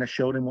I kind of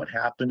showed him what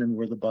happened and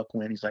where the buck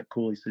went. He's like,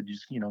 cool. He said,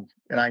 just,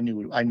 and I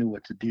knew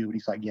what to do. And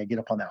he's like, yeah, get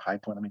up on that high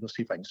point. Let me go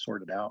see if I can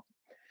sort it out.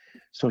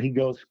 So he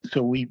goes,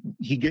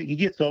 he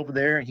gets over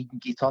there, and he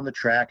gets on the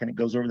track, and it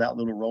goes over that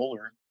little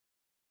roller,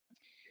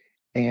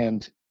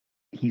 and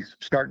he's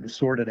starting to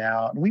sort it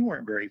out. And we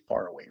weren't very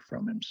far away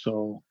from him.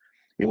 So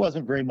it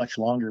wasn't very much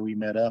longer. We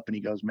met up, and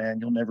he goes, man,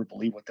 you'll never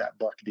believe what that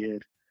buck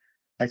did.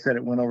 I said,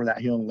 it went over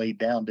that hill and laid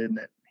down, didn't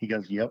it? He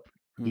goes, yep.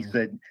 He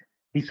said,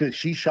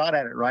 she shot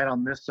at it right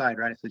on this side,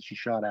 right? I said, she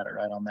shot at it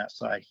right on that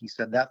side. He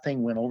said, that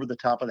thing went over the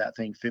top of that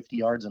thing 50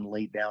 yards and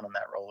laid down in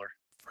that roller.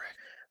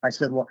 I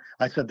said,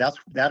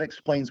 that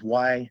explains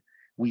why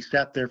we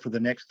sat there for the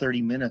next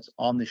 30 minutes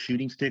on the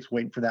shooting sticks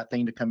waiting for that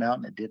thing to come out,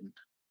 and it didn't.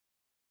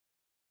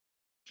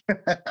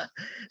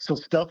 So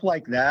stuff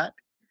like that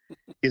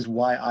is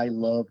why I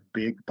love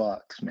big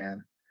bucks,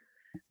 man.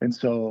 And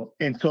so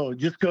it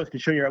just goes to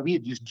show you, we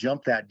had just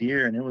jumped that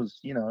deer, and it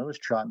was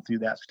trotting through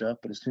that stuff.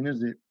 But as soon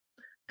as it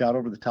got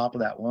over the top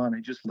of that one,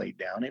 it just laid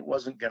down. It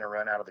wasn't going to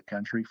run out of the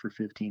country for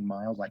 15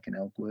 miles like an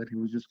elk would. It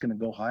was just going to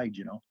go hide,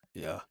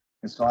 Yeah.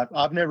 And so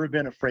I've never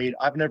been afraid.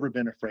 I've never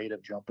been afraid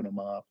of jumping them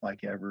up,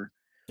 like, ever.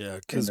 Yeah,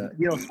 because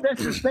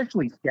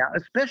especially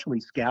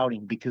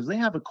scouting, because they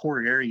have a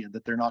core area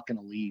that they're not going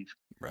to leave.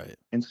 Right.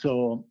 And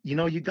so you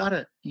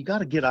gotta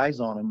get eyes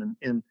on them,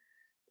 and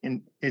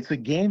it's a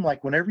game.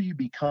 Like, whenever you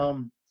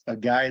become a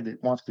guy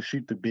that wants to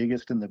shoot the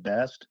biggest and the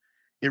best,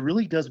 it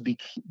really does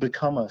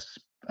become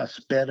a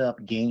sped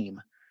up game.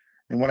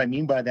 And what I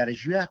mean by that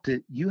is you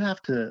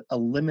have to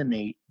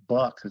eliminate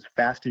bucks as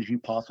fast as you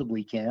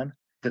possibly can,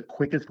 the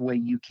quickest way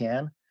you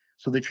can,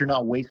 so that you're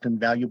not wasting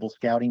valuable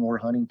scouting or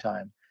hunting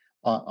time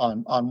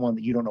on one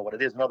that you don't know what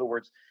it is. In other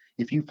words,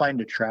 if you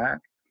find a track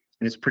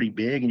and it's pretty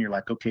big, and you're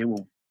like, okay,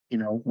 well,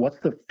 what's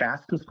the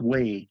fastest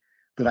way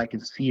that I can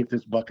see if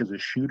this buck is a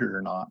shooter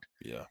or not?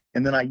 Yeah.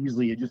 And then I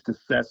usually just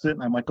assess it,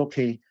 and I'm like,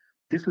 okay,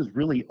 this is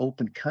really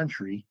open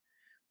country.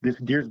 This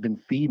deer's been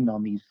feeding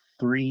on these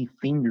 3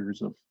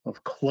 fingers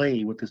of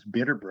clay with this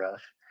bitter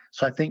brush.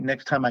 So I think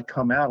next time I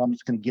come out, I'm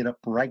just going to get up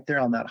right there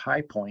on that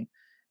high point,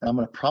 and I'm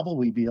going to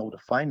probably be able to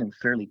find him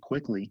fairly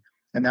quickly.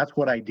 And that's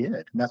what I did.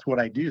 And that's what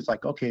I do. It's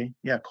like, okay,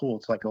 yeah, cool.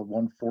 It's like a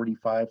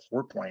 145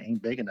 4-point.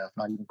 Ain't big enough,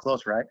 not even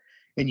close, right?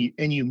 and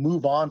you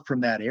move on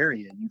from that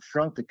area. You've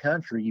shrunk the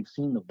country. You've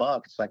seen the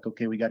buck. It's like,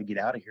 okay, we got to get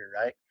out of here,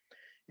 right?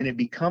 And it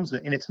becomes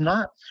and it's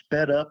not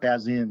sped up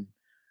as in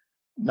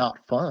not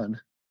fun.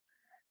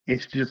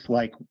 It's just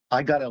like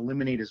I got to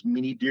eliminate as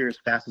many deer as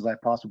fast as I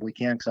possibly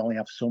can because I only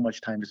have so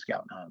much time to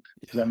scout and hunt.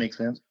 Does that make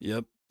sense?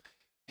 Yep.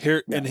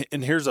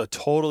 And here's a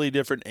totally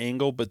different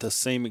angle, but the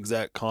same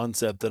exact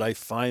concept that I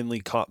finally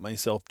caught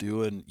myself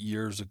doing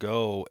years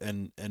ago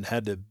and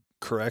had to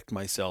correct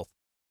myself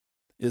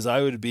is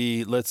I would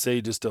be, let's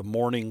say, just a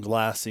morning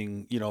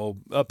glassing,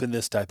 up in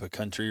this type of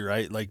country,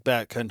 right? Like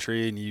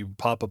backcountry, and you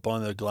pop up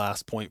on the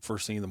glass point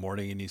first thing in the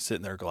morning and you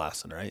sitting there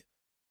glassing, right?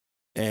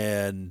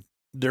 And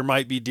there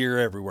might be deer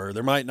everywhere.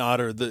 There might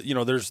not, or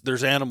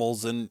there's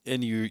animals and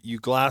you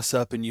glass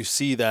up and you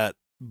see that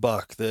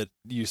buck that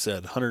you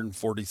said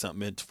 140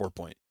 something inch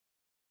 4-point.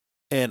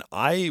 And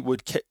I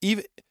would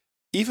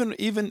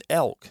even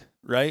elk,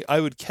 right? I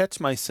would catch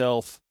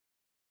myself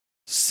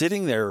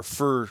sitting there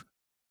for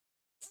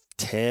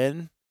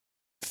 10,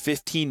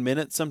 15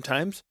 minutes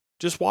sometimes,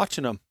 just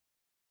watching them.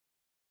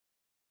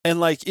 And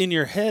like in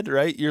your head,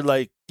 right? You're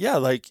like, yeah,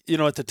 like,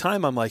 at the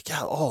time I'm like,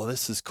 yeah, oh,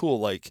 this is cool.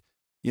 Like,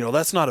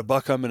 that's not a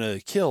buck I'm going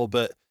to kill,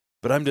 but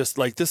I'm just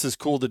like, this is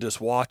cool to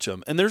just watch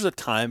them. And there's a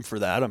time for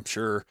that, I'm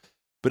sure.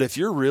 But if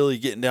you're really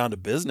getting down to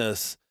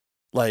business,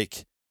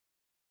 like,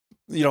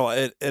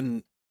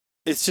 and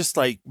it's just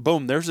like,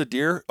 boom, there's a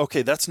deer.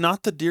 Okay, that's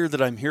not the deer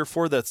that I'm here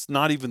for. That's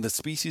not even the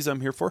species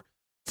I'm here for.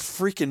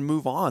 Freaking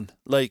move on.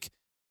 Like,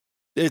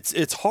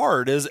 it's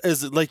hard as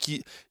like,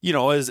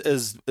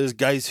 as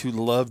guys who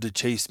love to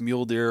chase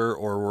mule deer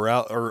or we're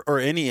out or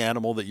any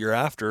animal that you're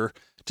after,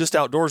 just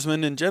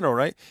outdoorsmen in general,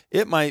 right?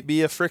 It might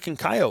be a freaking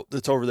coyote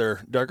that's over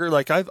there, Duggar.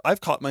 Like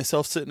I've caught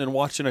myself sitting and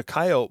watching a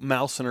coyote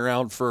mousing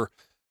around for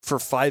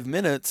 5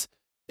 minutes,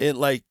 it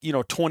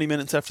 20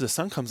 minutes after the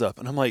sun comes up.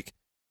 And I'm like,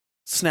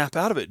 snap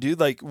out of it, dude.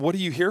 Like, what are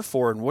you here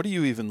for? And what are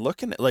you even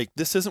looking at? Like,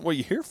 this isn't what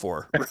you're here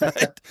for,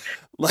 right?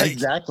 Like,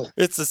 exactly.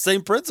 It's the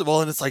same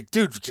principle. And it's like,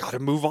 dude, you got to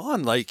move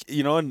on. Like,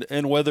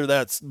 and whether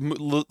that's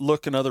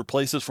looking other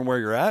places from where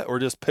you're at or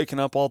just picking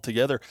up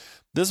altogether.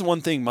 This is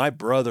one thing my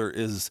brother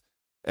is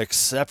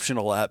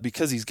exceptional at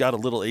because he's got a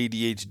little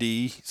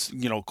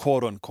ADHD,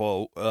 quote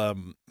unquote.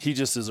 He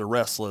just is a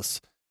restless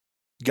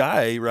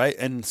guy, right?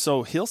 And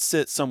so he'll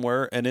sit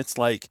somewhere and it's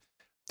like,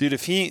 dude,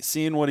 if he ain't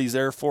seeing what he's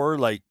there for,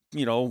 like,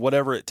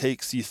 whatever it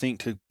takes you think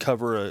to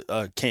cover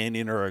a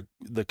canyon or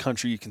the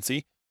country you can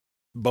see,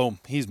 boom,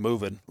 he's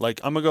moving. Like,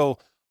 I'm gonna go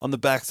on the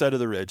backside of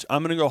the ridge.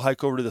 I'm gonna go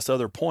hike over to this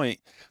other point,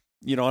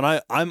 and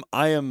I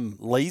am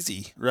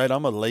lazy, right?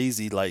 I'm a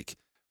lazy, like,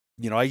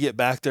 I get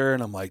back there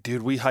and I'm like,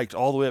 dude, we hiked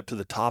all the way up to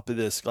the top of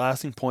this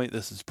glassing point.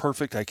 This is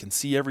perfect. I can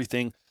see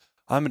everything.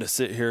 I'm going to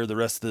sit here the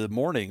rest of the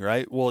morning,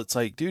 right? Well, it's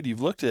like, dude,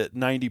 you've looked at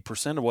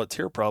 90% of what's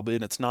here probably,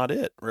 and it's not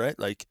it, right?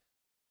 Like,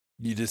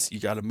 you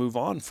got to move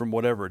on from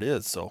whatever it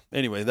is. So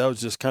anyway, that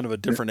was just kind of a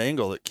different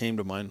angle that came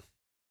to mind.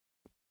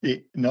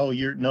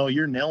 You're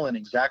nailing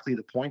exactly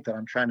the point that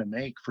I'm trying to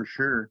make for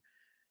sure.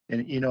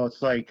 And,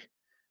 it's like,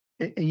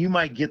 and you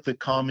might get the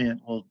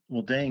comment,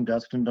 well, dang,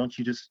 Dustin, don't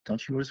you just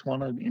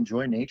want to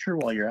enjoy nature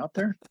while you're out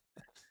there?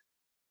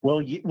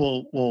 Well,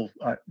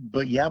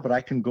 but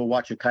I can go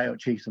watch a coyote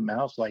chase a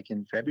mouse like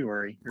in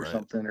February or Right.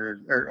 something,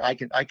 or I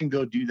can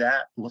go do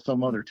that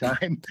some other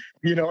time.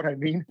 You know what I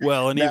mean?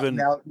 Well, and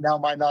now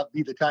might not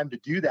be the time to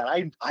do that.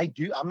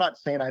 I'm not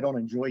saying I don't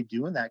enjoy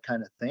doing that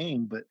kind of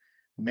thing, but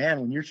man,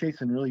 when you're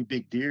chasing really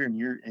big deer and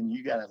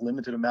you got a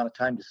limited amount of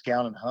time to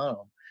scout and hunt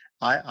them,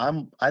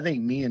 I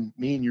think me and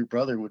your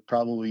brother would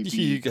probably be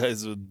you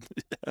guys would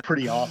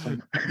pretty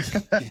awesome.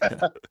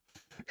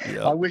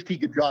 Yeah. I wish he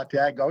could draw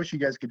tags. I wish you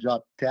guys could draw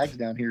tags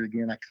down here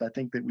again because I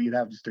think that we'd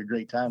have just a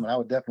great time. And I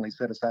would definitely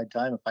set aside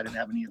time if I didn't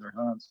have any other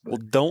hunts. Well,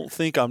 don't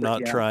think I'm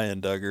not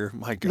trying, Duggar.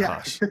 My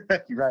gosh. Yeah.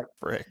 You're right.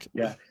 Frick.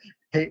 Yeah.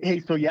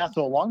 Hey, so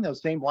along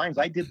those same lines,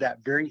 I did that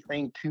very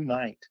thing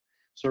tonight.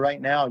 So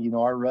right now,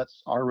 our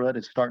rut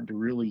is starting to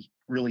really,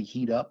 really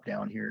heat up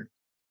down here.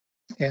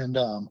 And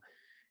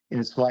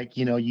it's like,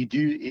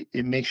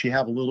 it makes you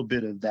have a little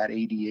bit of that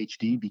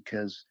ADHD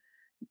because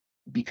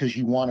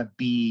you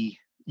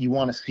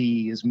want to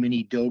see as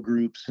many doe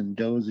groups and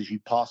does as you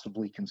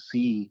possibly can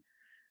see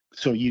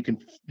so you can,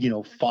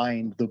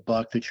 find the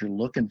buck that you're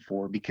looking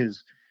for,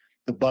 because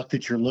the buck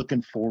that you're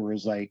looking for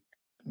is like,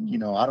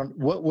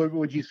 what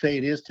would you say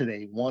it is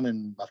today? 1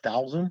 in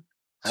 1,000?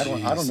 I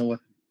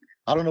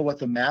don't know what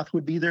the math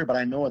would be there, but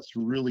I know it's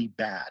really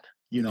bad,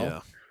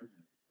 Yeah.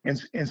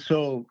 And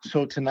so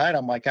tonight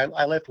I'm like,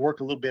 I left work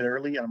a little bit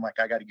early and I'm like,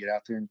 I got to get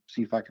out there and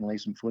see if I can lay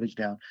some footage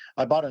down.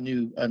 I bought a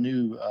new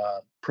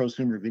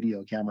prosumer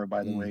video camera,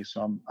 by the way.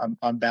 So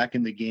I'm back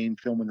in the game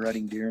filming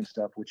rutting deer and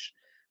stuff, which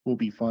will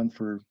be fun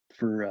for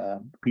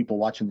people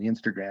watching the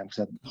Instagram,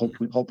 because I'm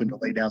hoping to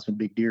lay down some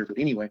big deer. But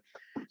anyway,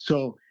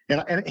 so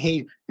and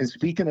hey, and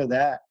speaking of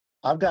that,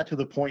 I've got to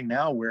the point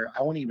now where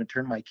I won't even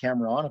turn my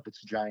camera on if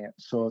it's giant.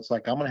 So it's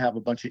like I'm going to have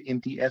a bunch of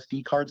empty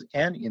SD cards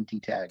and empty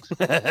tags.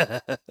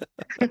 Because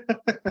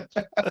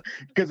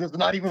it's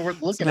not even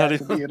worth looking at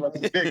to me unless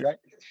it's big, right?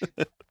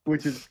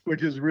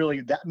 which is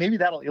really that. Maybe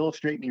that'll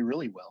illustrate me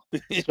really well.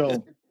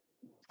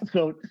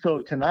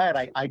 So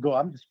tonight I go.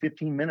 I'm just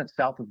 15 minutes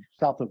south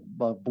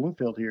of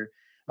Bloomfield here.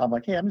 I'm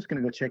like, hey, I'm just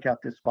gonna go check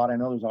out this spot. I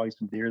know there's always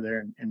some deer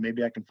there, and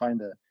maybe I can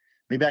find a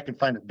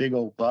big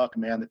old buck,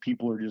 man, that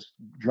people are just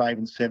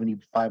driving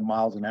 75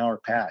 miles an hour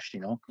past,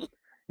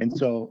 And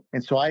so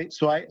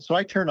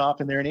I turn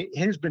off in there, and it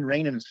has been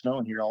raining and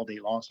snowing here all day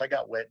long, so I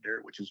got wet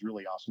dirt, which is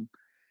really awesome.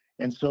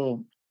 And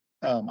so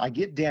I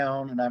get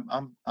down, and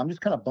I'm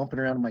just kind of bumping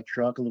around in my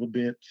truck a little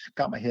bit, just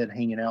got my head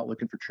hanging out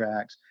looking for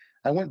tracks.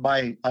 I went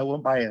by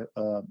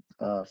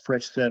a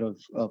fresh set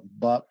of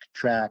buck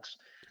tracks,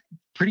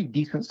 pretty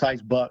decent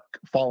sized buck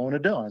following a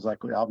doe. I was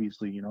like, well,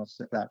 obviously,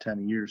 it's that time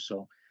of year,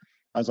 so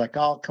I was like,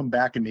 I'll come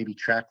back and maybe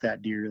track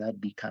that deer.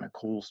 That'd be kind of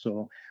cool.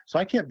 So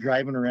I kept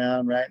driving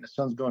around, right? And the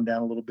sun's going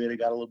down a little bit. It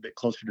got a little bit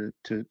closer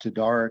to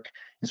dark.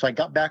 And so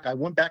I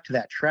went back to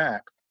that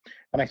track,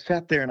 and I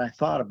sat there and I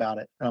thought about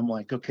it. And I'm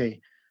like, okay,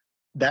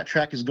 that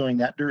track is going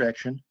that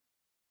direction.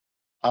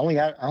 I only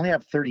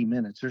have 30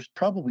 minutes. There's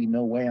probably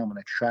no way I'm going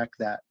to track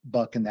that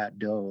buck and that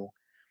doe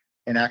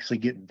and actually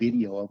get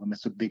video of them.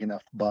 It's a big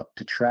enough buck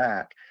to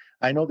track.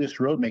 I know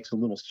this road makes a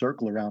little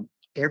circle around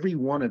every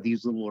one of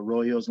these little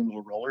arroyos and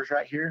little rollers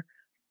right here.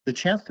 The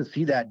chance to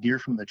see that deer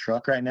from the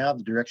truck right now,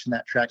 the direction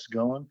that track's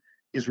going,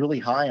 is really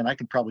high, and I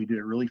could probably do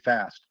it really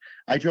fast.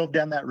 I drove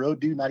down that road,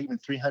 dude, not even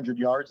 300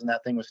 yards, and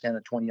that thing was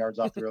standing 20 yards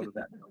off the road with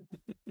that road.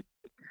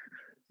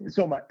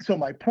 So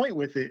my point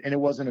with it, and it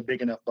wasn't a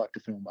big enough buck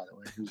to film, by the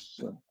way, it was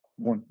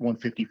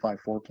 155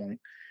 4-point.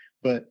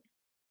 But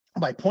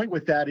my point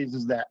with that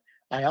is that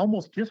I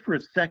almost, just for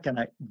a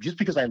second, just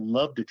because I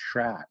love to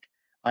track,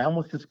 I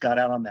almost just got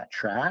out on that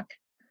track.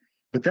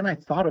 But then I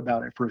thought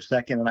about it for a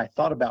second, and I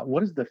thought about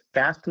what is the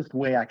fastest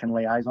way I can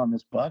lay eyes on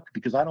this buck,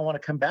 because I don't want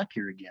to come back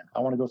here again. I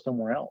want to go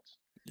somewhere else.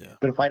 Yeah.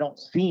 But if I don't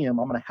see him,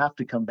 I'm going to have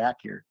to come back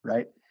here,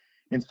 right?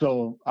 And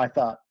so I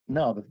thought,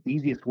 no, the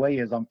easiest way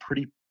is I'm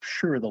pretty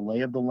sure the lay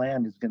of the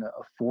land is going to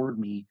afford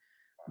me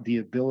the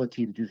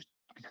ability to just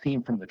see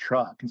him from the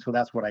truck. And so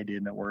that's what I did,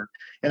 and it worked.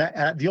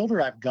 And the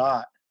older I've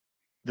got,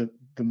 the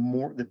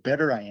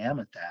better I am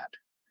at that,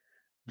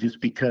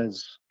 just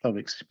because of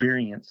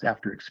experience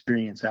after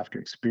experience after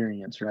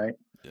experience, right?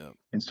 Yeah.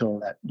 And so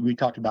that we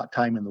talked about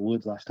time in the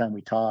woods last time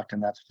we talked,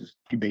 and that's just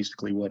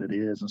basically what it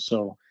is. And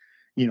so,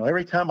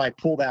 every time I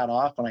pull that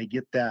off and I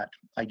get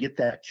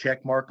that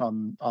check mark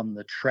on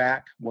the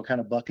track, what kind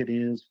of buck it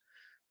is,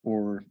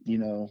 or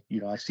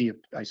I see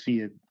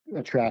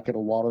a track at a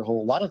water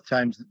hole. A lot of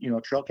times,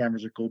 trail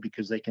cameras are cool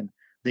because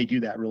they do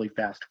that really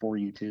fast for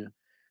you too.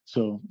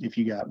 So if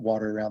you got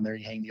water around there,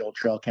 you hang the old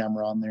trail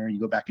camera on there, you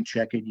go back and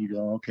check it, and you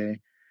go, okay,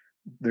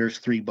 there's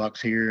 3 bucks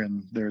here,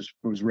 and there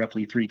was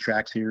roughly 3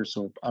 tracks here,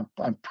 so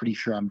I'm pretty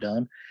sure I'm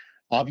done.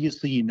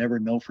 Obviously, you never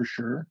know for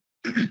sure.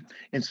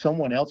 And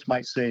someone else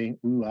might say,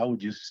 ooh, I would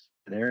just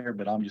there,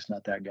 but I'm just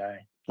not that guy.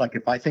 Like,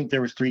 if I think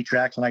there was 3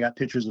 tracks and I got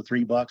pictures of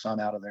 3 bucks, I'm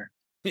out of there.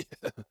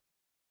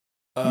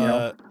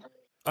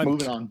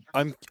 Moving on.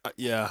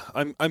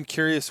 I'm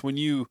curious, when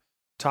you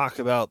talk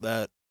about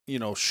that,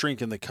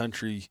 shrinking the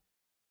country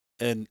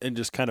and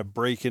just kind of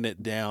breaking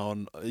it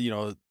down,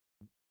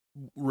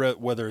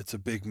 whether it's a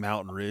big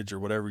mountain ridge or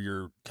whatever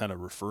you're kind of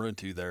referring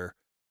to there,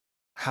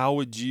 how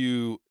would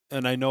you,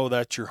 and I know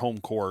that's your home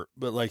court,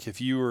 but like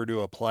if you were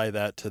to apply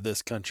that to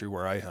this country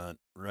where I hunt,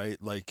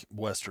 right? Like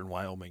Western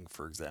Wyoming,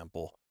 for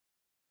example,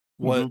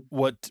 how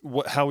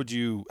would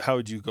you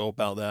go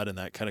about that in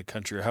that kind of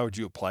country? Or how would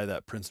you apply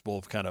that principle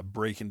of kind of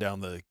breaking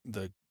down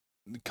the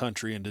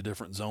country into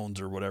different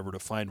zones or whatever to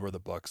find where the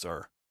bucks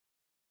are?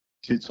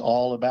 It's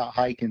all about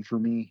hiking for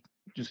me.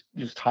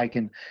 Just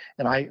hiking.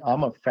 And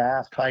I'm a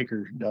fast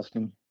hiker,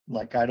 Dustin.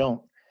 Like, I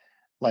don't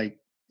like,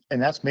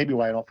 and that's maybe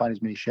why I don't find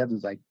as many sheds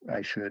as I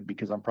should,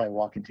 because I'm probably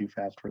walking too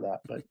fast for that.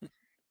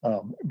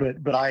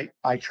 But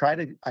I try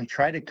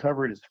to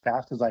cover it as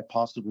fast as I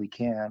possibly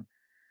can.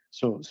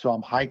 So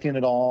I'm hiking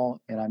it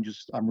all, and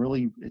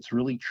it's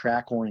really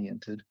track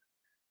oriented.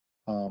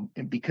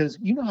 And because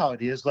you know how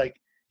it is, like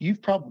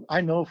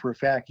I know for a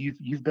fact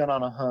you've been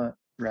on a hunt,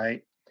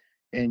 right?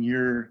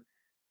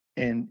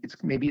 And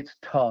it's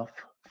tough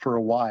for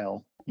a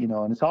while,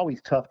 and it's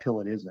always tough till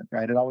it isn't,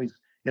 right? It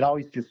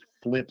always just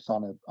flips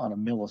on a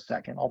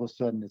millisecond. All of a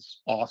sudden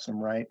it's awesome,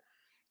 right?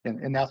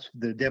 And that's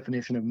the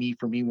definition of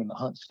for me when the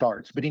hunt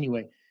starts. But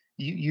anyway,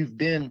 you've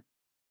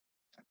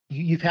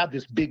had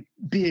this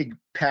big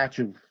patch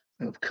of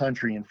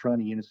country in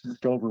front of you, and it's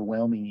just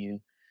overwhelming you,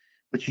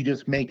 but you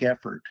just make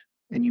effort,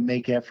 and you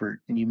make effort,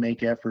 and you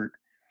make effort.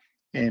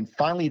 And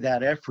finally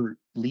that effort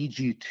leads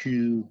you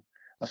to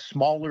a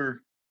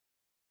smaller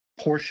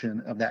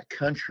portion of that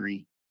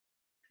country,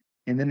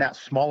 and then that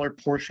smaller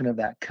portion of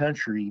that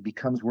country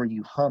becomes where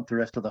you hunt the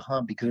rest of the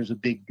hunt, because there's a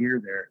big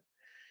deer there.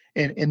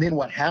 And then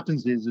what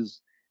happens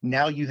is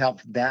now you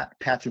have that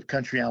patch of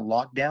country on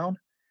lockdown,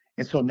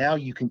 and so now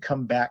you can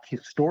come back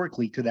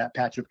historically to that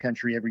patch of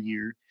country every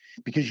year,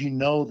 because you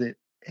know that,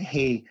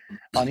 hey,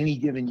 on any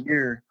given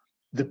year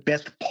the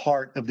best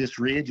part of this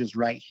ridge is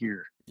right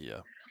here. Yeah.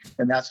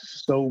 And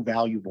that's so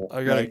valuable.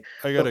 I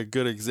got a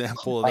good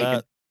example of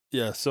that.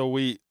 Yeah. So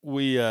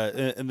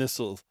and this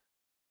will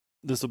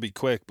be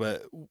quick,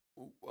 but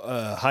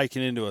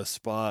hiking into a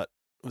spot,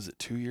 was it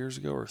 2 years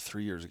ago or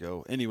 3 years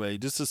ago? Anyway,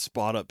 just a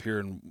spot up here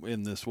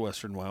in this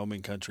Western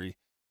Wyoming country.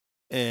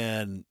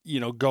 And,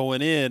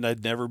 going in,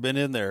 I'd never been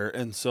in there.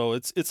 And so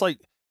it's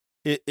like,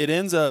 it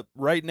ends up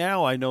right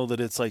now. I know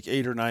that it's like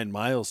 8 or 9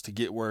 miles to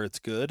get where it's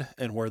good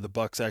and where the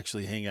bucks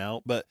actually hang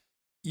out. But,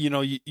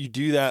 you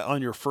do that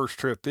on your first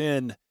trip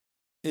in.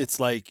 It's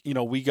like,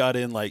 we got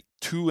in like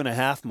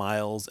 2.5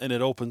 miles and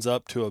it opens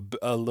up to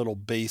a little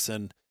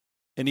basin.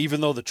 And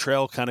even though the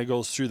trail kind of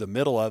goes through the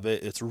middle of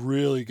it, it's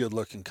really good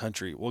looking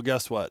country. Well,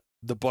 guess what?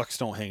 The bucks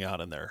don't hang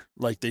out in there.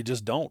 Like they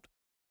just don't.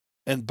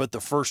 But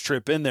the first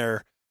trip in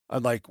there,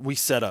 I'm like, we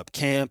set up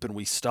camp and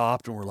we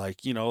stopped and we're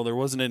like, there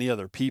wasn't any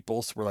other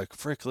people. So we're like,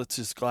 frick, let's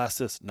just glass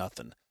this.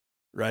 Nothing.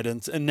 Right.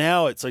 And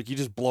now it's like you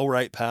just blow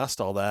right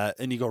past all that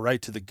and you go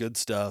right to the good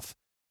stuff.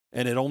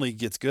 And it only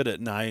gets good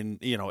at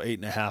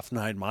 8.5,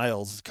 9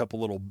 miles, a couple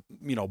little,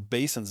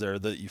 basins there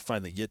that you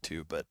finally get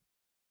to. But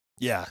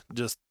yeah,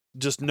 just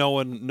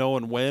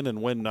knowing when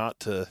and when not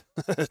to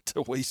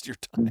to waste your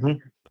time.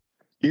 Mm-hmm.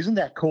 Isn't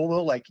that cool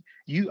though? Like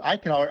I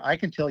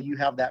can tell you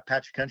have that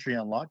patch of country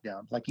on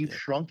lockdown. Like you've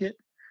shrunk it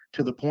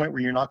to the point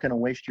where you're not going to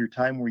waste your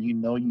time where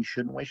you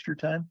shouldn't waste your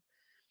time.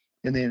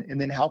 And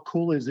then how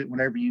cool is it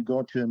whenever you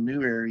go to a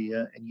new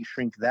area and you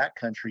shrink that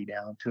country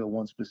down to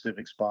one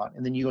specific spot,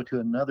 and then you go to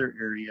another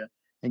area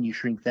and you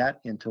shrink that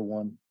into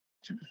one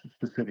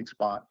specific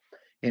spot.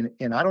 And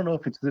I don't know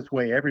if it's this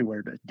way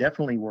everywhere, but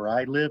definitely where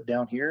I live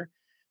down here,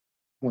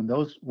 when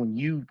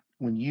you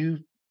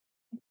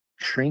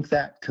shrink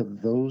that to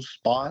those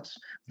spots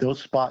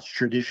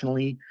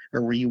traditionally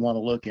are where you want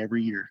to look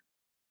every year.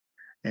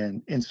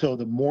 And so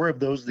the more of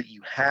those that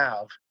you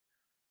have,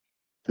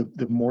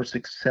 the more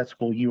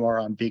successful you are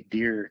on big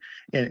deer.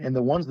 And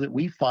the ones that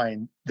we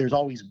find, there's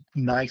always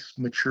nice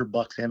mature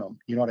bucks in them.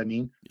 You know what I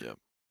mean? Yeah.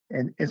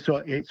 And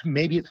so it's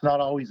not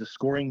always a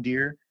scoring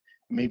deer.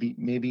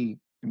 Maybe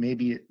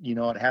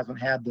it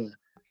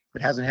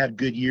hasn't had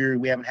good year.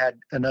 We haven't had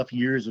enough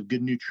years of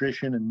good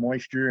nutrition and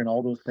moisture and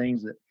all those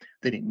things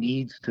that it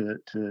needs to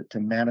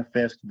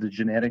manifest the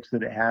genetics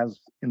that it has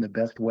in the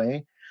best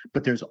way.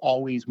 But there's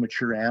always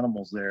mature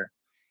animals there.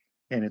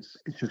 And it's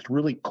just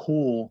really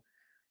cool.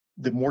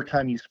 The more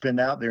time you spend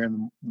out there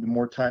and the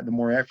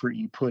more effort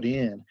you put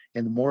in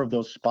and the more of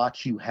those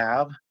spots you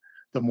have,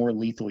 the more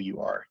lethal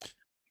you are.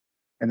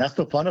 And that's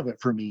the fun of it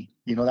for me.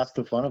 That's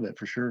the fun of it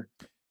for sure.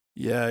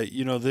 Yeah,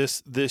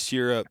 this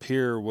year up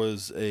here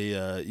was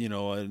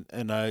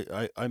and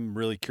I'm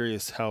really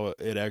curious how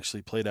it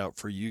actually played out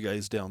for you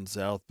guys down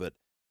south, but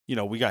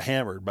we got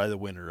hammered by the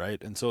winter,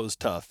 right? And so it was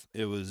tough.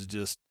 It was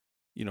just,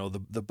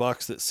 the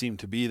bucks that seemed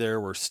to be there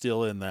were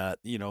still in that,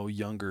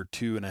 younger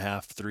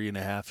 2.5,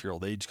 3.5 year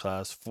old age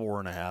class,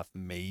 4.5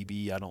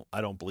 maybe. I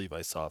don't believe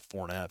I saw a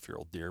 4.5 year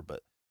old deer,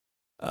 but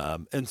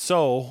and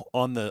so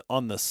on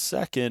the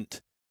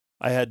second,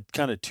 I had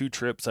kind of two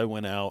trips I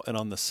went out, and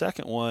on the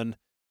second one,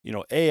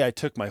 I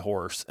took my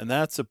horse, and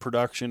that's a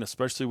production,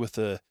 especially with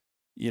a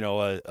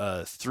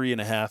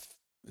 3.5.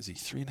 Is he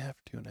 3.5,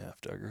 2.5,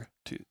 Duggar?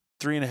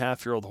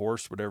 3.5 year old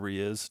horse, whatever he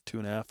is,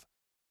 2.5.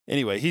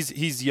 Anyway,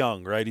 he's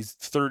young, right? He's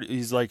 30.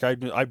 He's like,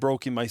 I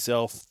broke him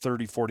myself,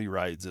 30, 40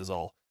 rides is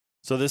all.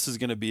 So this is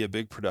going to be a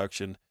big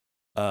production.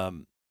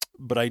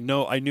 But I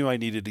knew I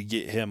needed to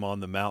get him on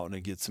the mountain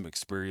and get some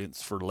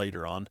experience for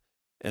later on.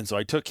 And so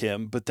I took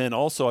him, but then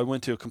also I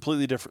went to a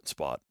completely different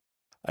spot.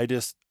 I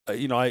just,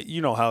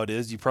 how it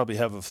is. You probably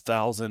have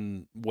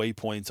 1,000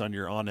 waypoints on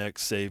your OnX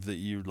save that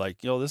you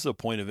like, this is a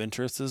point of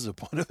interest. This is a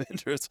point of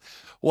interest.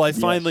 Well, I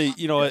finally,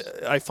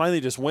 I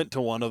finally just went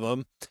to one of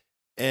them.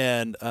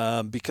 And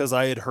because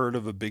I had heard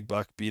of a big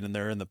buck being in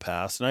there in the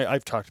past, and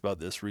I've talked about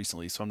this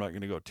recently, so I'm not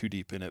going to go too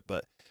deep in it,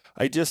 but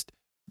I just,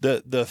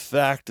 the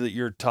fact that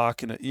you're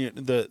talking,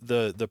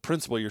 the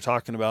principle you're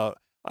talking about,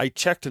 I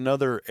checked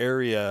another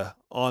area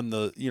on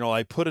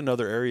I put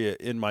another area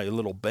in my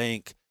little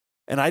bank,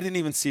 and I didn't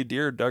even see a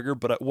deer, Duggar,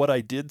 but what I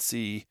did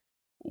see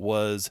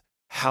was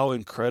how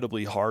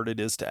incredibly hard it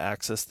is to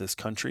access this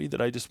country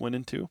that I just went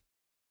into.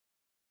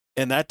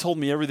 And that told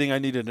me everything I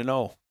needed to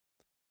know.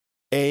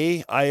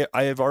 I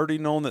have already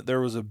known that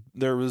there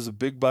was a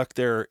big buck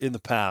there in the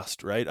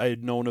past, right? I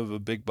had known of a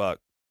big buck.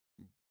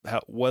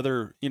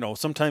 Whether,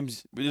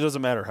 sometimes it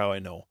doesn't matter how I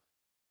know,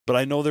 but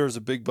I know there was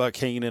a big buck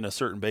hanging in a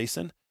certain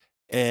basin.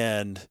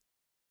 And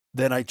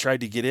then I tried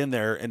to get in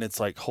there and it's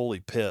like, holy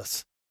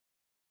piss.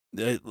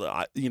 Maybe a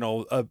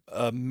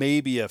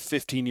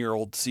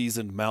 15-year-old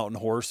seasoned mountain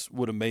horse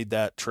would have made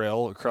that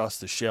trail across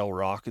the shale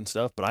rock and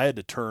stuff, but I had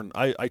to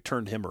I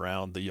turned him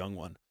around, the young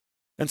one.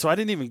 And so I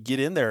didn't even get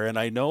in there. And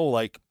I know,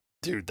 like,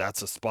 dude,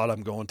 that's a spot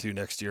I'm going to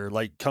next year.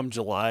 Like, come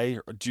July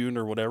or June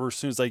or whatever, as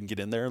soon as I can get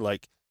in there,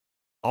 like,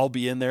 I'll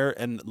be in there.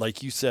 And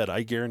like you said,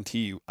 I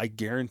guarantee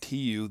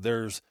you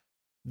there's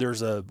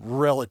a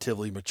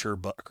relatively mature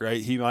buck,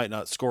 right? He might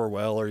not score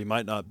well, or he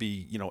might not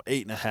be,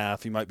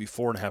 8.5, he might be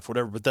 4.5,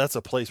 whatever, but that's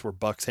a place where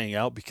bucks hang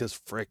out because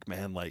frick,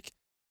 man, like,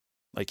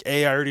 Like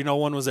A, I already know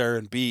one was there,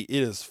 and B,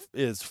 it is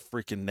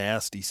freaking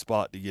nasty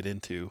spot to get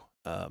into.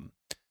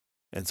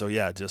 And so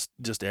yeah,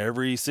 just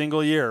every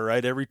single year,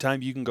 right? Every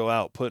time you can go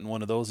out, putting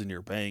one of those in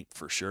your bank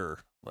for sure.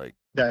 Like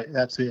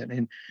That's it.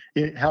 And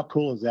how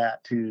cool is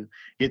that too?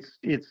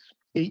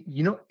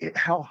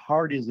 How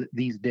hard is it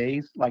these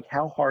days? Like,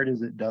 how hard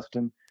is it,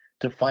 Dustin,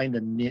 to find a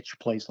niche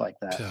place like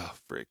that? oh,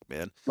 frick,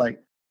 man.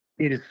 Like,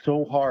 it is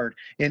so hard.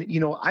 And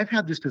I've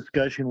had this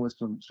discussion with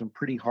some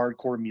pretty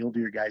hardcore mule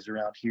deer guys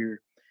around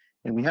here,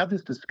 and we have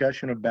this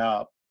discussion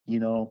about,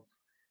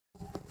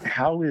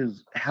 how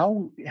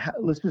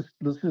let's just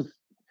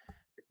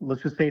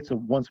say it's a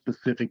one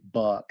specific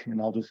buck, and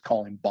I'll just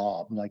call him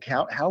Bob. Like,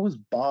 how is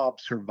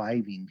Bob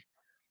surviving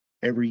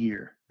every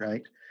year,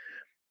 right?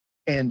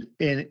 And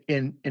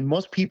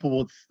most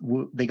people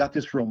they got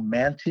this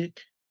romantic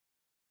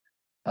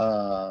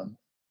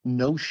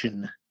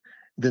notion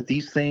that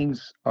these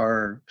things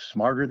are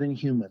smarter than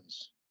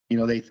humans.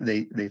 They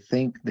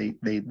think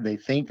they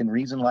think and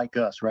reason like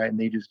us, right? And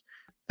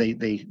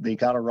they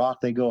got a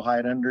rock they go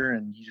hide under,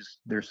 and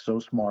they're so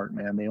smart,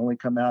 man. They only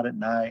come out at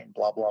night and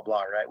blah blah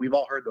blah, right? We've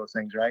all heard those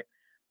things, right?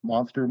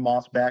 Monster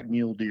mossback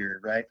mule deer,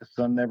 right? The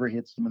sun never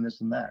hits them and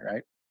this and that,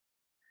 right?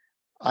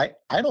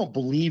 I don't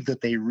believe that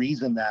they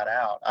reason that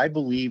out. I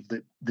believe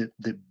that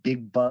the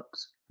big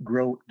bucks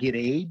get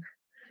age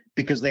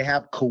because they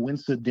have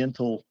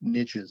coincidental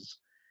niches.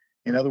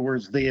 In other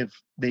words, they're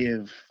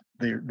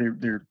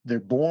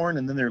born,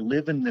 and then they're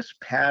living this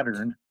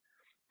pattern.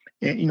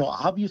 And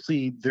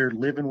obviously they're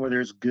living where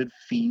there's good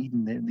feed,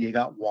 and they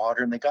got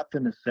water, and they got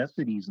the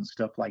necessities and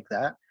stuff like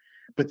that.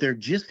 But they're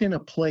just in a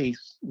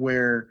place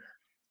where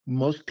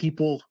most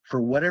people,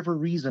 for whatever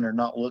reason, are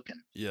not looking.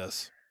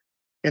 Yes.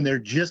 And they're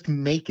just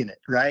making it,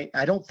 right?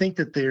 I don't think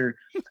that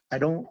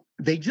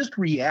they just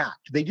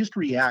react. They just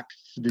react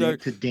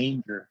to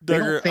danger. They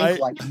don't think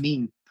like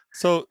me.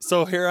 So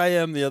here I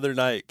am the other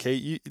night,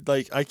 Kate.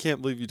 I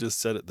can't believe you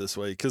just said it this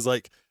way, because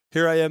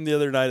here I am the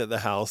other night at the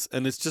house,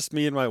 and it's just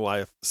me and my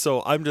wife.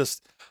 So I'm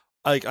just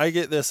like, I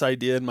get this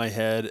idea in my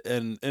head,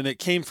 and it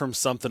came from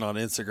something on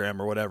Instagram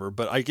or whatever.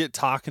 But I get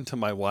talking to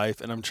my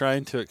wife, and I'm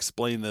trying to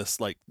explain this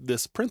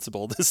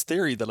principle, this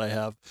theory that I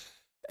have,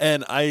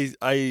 and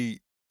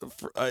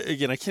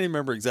again, I can't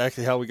remember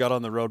exactly how we got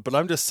on the road, but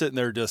I'm just sitting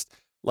there just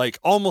like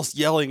almost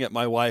yelling at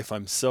my wife.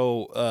 I'm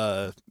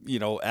so,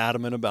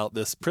 adamant about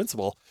this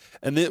principle.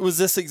 And it was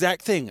this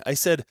exact thing. I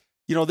said,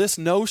 this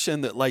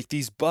notion that like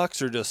these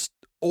bucks are just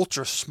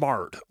ultra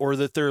smart, or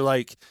that they're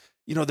like,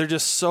 they're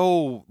just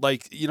so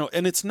like,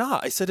 and it's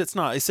not. I said, it's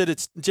not. I said,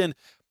 it's Jen,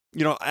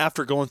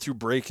 after going through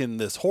breaking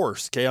this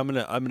horse, okay, I'm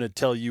going to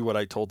tell you what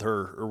I told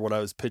her, or what I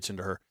was pitching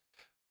to her.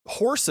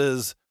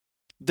 Horses,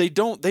 they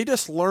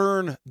just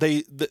learn.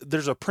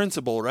 There's a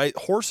principle, right?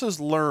 Horses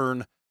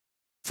learn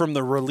from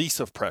the release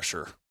of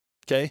pressure.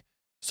 Okay.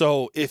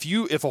 So if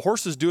a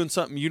horse is doing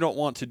something you don't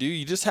want to do,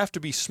 you just have to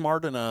be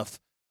smart enough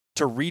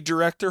to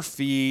redirect their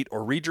feet,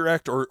 or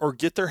redirect or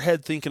get their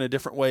head thinking a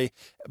different way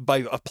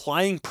by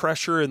applying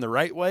pressure in the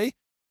right way,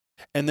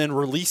 and then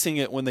releasing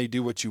it when they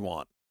do what you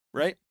want.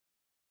 Right.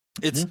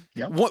 It's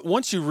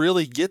once you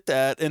really get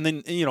that, and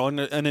then,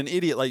 and an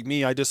idiot like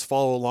me, I just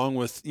follow along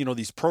with,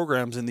 these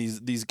programs and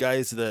these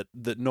guys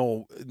that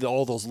know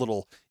all those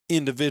little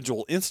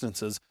individual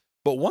instances.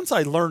 But once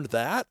I learned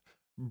that,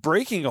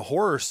 breaking a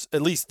horse,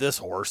 at least this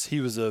horse,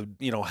 he was a,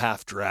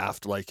 half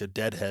draft, like a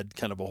deadhead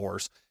kind of a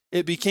horse.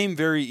 It became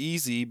very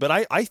easy, but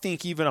I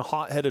think even a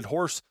hot-headed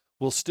horse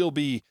will still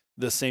be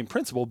the same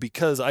principle,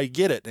 because I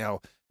get it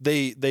now.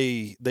 They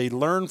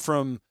learn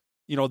from,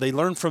 they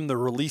learn from the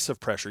release of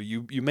pressure.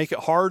 You make it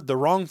hard, the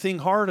wrong thing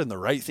hard, and the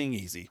right thing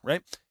easy,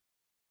 right?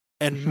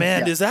 And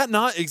man, is that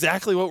not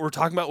exactly what we're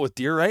talking about with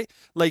deer, right?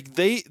 Like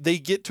they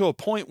get to a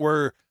point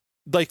where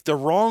like the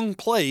wrong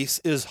place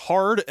is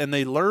hard, and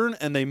they learn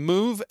and they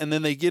move, and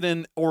then they get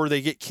in, or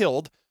they get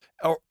killed.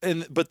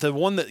 But the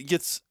one that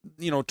gets,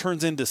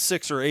 turns into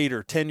 6 or 8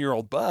 or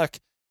 10-year-old buck,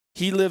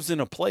 he lives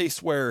in a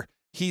place where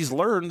he's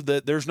learned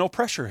that there's no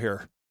pressure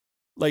here.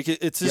 Like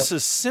it's just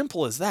as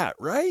simple as that,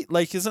 right?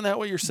 Like, isn't that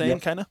what you're saying?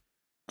 Kind of.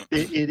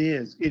 It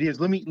is.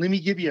 Let me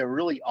give you a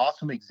really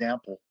awesome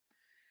example.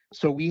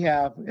 So we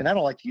have, and I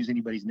don't like to use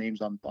anybody's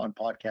names on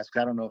podcasts, because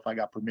I don't know if I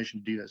got permission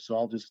to do this. So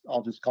I'll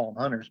just call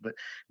them hunters. But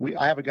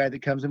I have a guy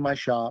that comes in my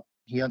shop.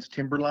 He hunts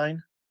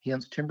timberline. He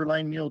hunts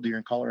timberline mule deer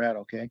in Colorado.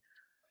 Okay.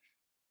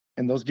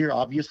 And those deer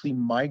obviously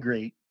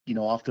migrate,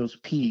 off those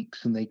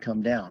peaks, and they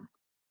come down.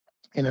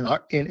 And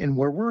in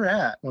where we're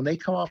at, when they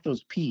come off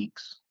those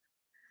peaks,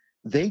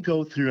 they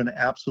go through an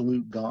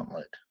absolute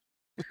gauntlet.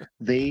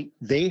 They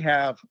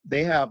have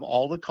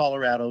all the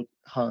Colorado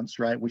hunts,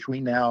 right, which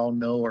we now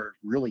know are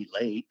really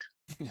late,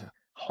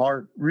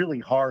 really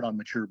hard on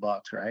mature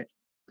bucks, right?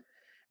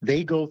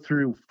 They go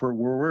through, for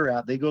where we're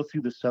at, they go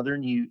through the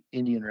Southern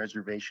Indian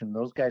Reservation.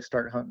 Those guys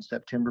start hunting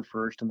September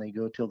 1st, and they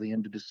go till the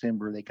end of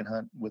December. They can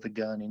hunt with a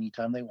gun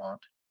anytime they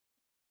want.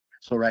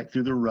 So right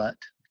through the rut,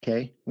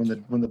 okay, when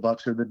the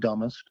bucks are the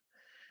dumbest,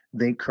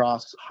 they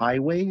cross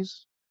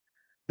highways.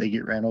 They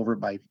get ran over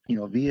by,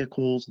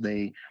 vehicles.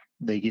 They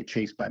they get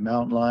chased by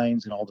mountain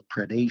lions and all the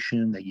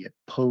predation. They get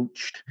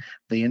poached.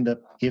 They end up,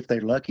 if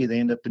they're lucky, they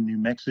end up in New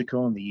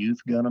Mexico and the youth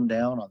gun them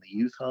down on the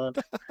youth hunt,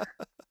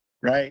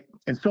 right?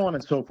 And so on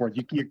and so forth.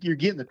 You're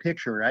getting the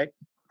picture, right?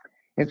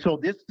 And so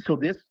this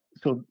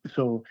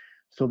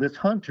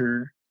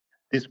hunter,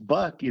 this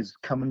buck is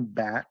coming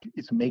back.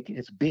 It's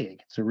big.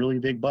 It's a really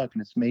big buck,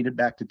 and it's made it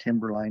back to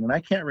Timberline. And I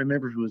can't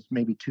remember if it was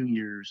maybe 2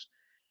 years.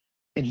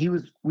 And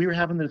we were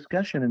having the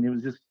discussion, and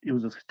it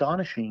was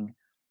astonishing,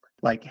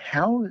 like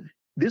how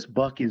this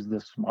buck is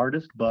the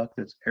smartest buck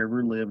that's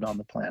ever lived on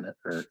the planet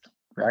Earth,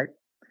 right?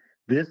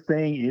 This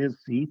thing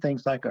he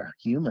thinks like a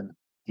human.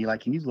 He's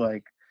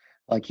like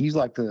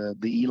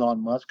the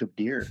Elon Musk of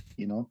deer,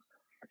 you know?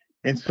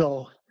 And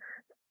so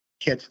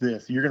catch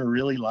this, you're going to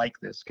really like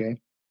this. Okay.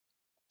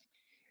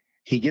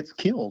 He gets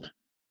killed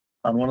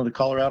on one of the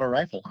Colorado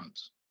rifle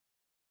hunts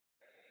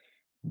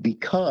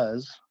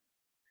because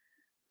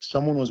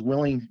someone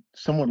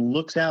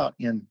looks out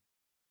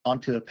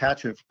onto a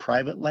patch of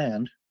private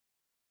land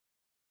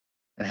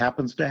and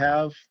happens to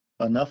have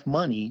enough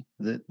money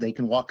that they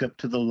can walk up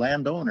to the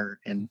landowner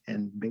and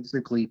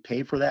basically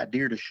pay for that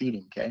deer to shoot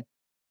him. Okay.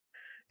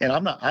 And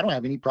I don't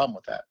have any problem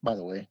with that, by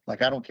the way.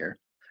 Like, I don't care.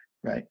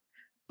 Right.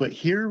 But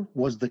here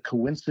was the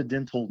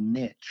coincidental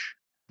niche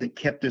that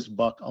kept this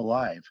buck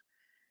alive.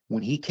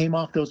 When he came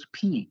off those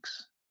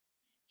peaks,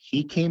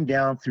 he came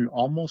down through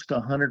almost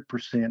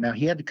 100%. Now,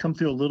 he had to come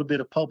through a little bit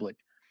of public,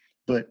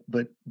 but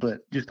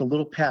just a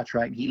little patch,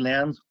 right? He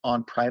lands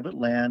on private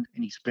land,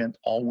 and he spent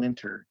all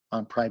winter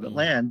on private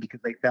land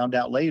because they found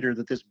out later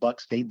that this buck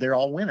stayed there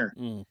all winter.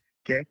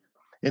 Okay.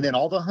 And then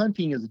all the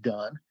hunting is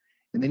done.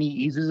 And then he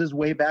eases his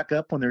way back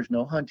up when there's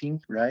no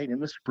hunting, right? In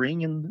the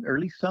spring and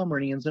early summer,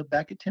 and he ends up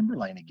back at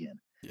Timberline again.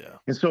 Yeah.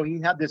 And so he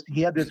had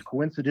this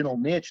coincidental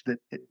niche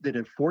that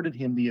afforded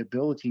him the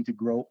ability to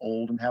grow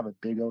old and have a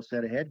big old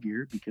set of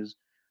headgear because,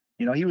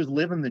 you know, he was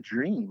living the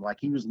dream. Like,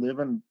 he was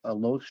living a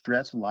low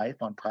stress life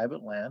on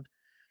private land,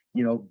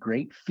 you know,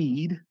 great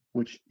feed,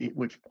 which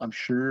I'm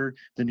sure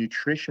the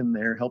nutrition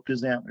there helped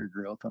his antler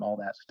growth and all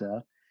that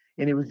stuff.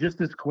 And it was just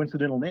this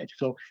coincidental niche.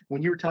 So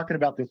when you were talking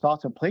about this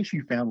awesome place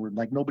you found where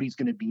like nobody's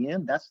going to be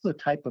in, that's the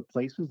type of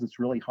places that's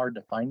really hard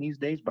to find these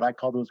days. But I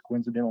call those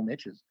coincidental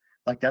niches.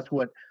 Like, that's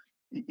what,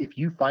 if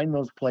you find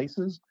those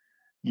places,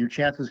 your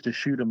chances to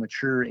shoot a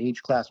mature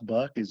age class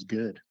buck is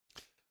good.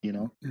 You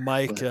know,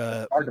 Mike,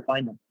 it's hard to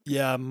find them.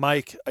 Yeah,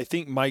 Mike. I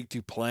think Mike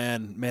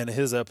Duplan, man,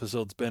 his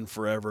episode's been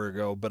forever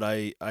ago, but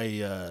I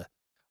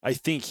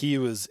think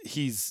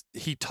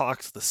he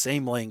talks the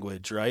same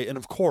language, right? And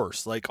of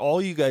course, like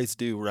all you guys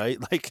do, right?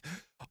 Like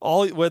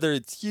whether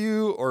it's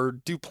you or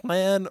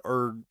Duplan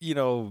or, you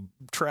know,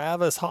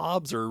 Travis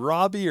Hobbs or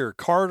Robbie or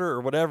Carter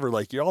or whatever,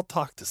 like you all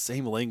talk the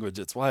same language.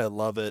 It's why I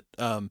love it.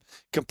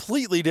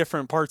 Completely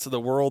different parts of the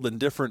world and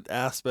different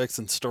aspects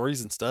and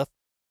stories and stuff.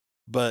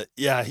 But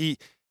yeah, he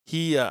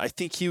I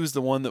think he was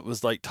the one that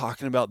was like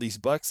talking about these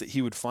bucks that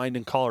he would find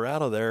in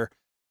Colorado there,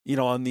 you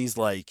know, on these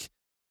like,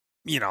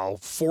 you know,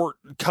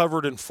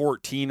 covered in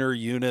 14er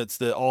units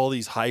that all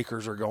these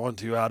hikers are going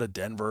to out of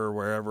Denver or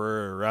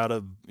wherever, or out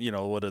of, you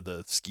know, what are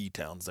the ski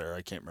towns there?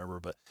 I can't remember,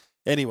 but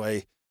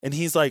anyway. And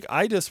he's like,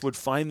 I just would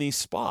find these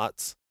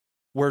spots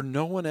where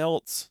no one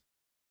else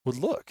would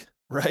look.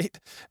 Right.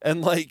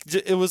 And like,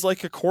 it was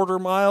like a quarter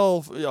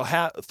mile, you know,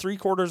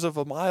 3/4 of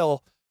a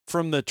mile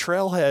from the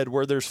trailhead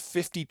where there's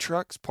 50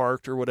 trucks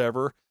parked or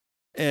whatever.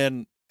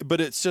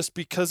 But it's just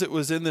because it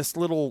was in this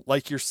little,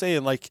 like you're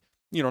saying, like,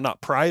 you know,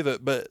 not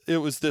private, but it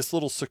was this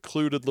little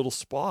secluded little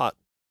spot.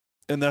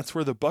 And that's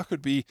where the buck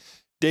would be.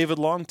 David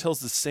Long tells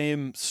the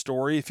same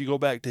story. If you go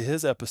back to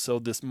his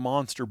episode, this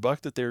monster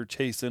buck that they were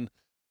chasing,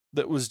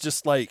 that was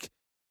just like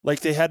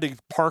they had to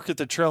park at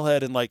the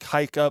trailhead and like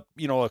hike up,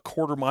 you know, a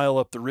quarter mile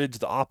up the ridge,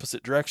 the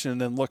opposite direction,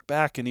 and then look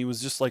back. And he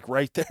was just like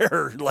right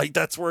there. Like,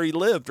 that's where he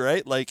lived,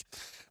 right? Like,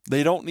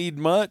 they don't need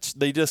much.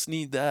 They just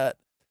need that.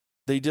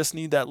 They just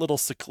need that little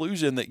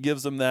seclusion that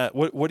gives them that.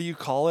 What do you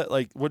call it?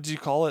 Like, what did you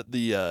call it?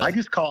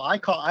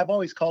 I've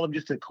always called them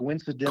just a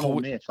coincidental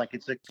niche. Like,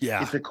 it's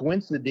a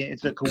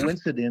coincidence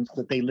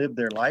that they live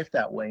their life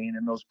that way and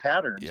in those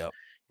patterns. Yep.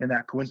 And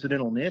that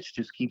coincidental niche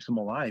just keeps them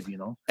alive, you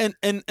know?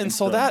 And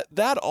so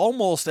that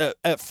almost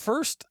at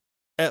first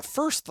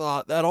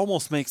thought, that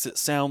almost makes it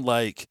sound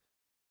like,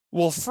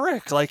 well,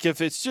 frick, like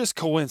if it's just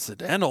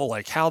coincidental,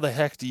 like how the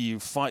heck do you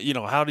find, you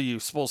know, how do you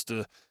supposed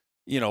to,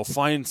 you know,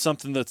 find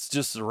something that's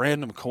just a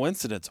random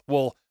coincidence?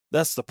 Well,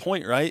 that's the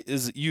point, right?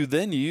 Is you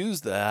then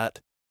use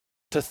that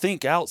to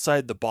think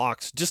outside the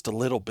box just a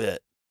little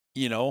bit,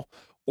 you know,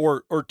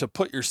 or to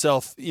put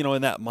yourself, you know,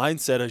 in that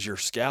mindset as you're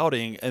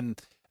scouting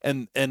and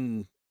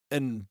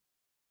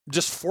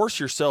just force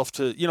yourself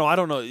to, you know, I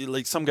don't know,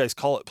 like some guys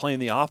call it playing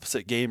the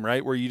opposite game,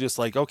 right? Where you just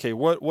like, okay,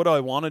 what do I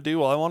want to do?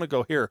 Well, I want to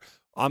go here.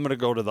 I'm going to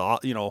go to the,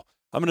 you know,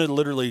 I'm going to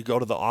literally go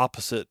to the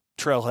opposite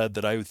trailhead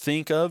that I would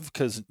think of,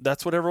 because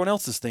that's what everyone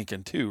else is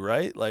thinking too,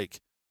 right? Like,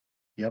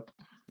 yep.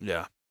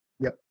 Yeah.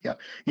 Yep. Yeah.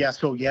 Yeah.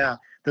 So yeah,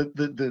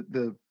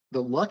 the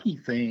lucky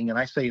thing, and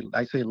I say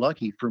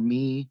lucky for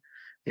me,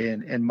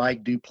 and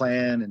Mike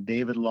Duplan and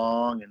David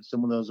Long and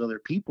some of those other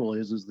people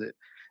is that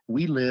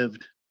we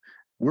lived.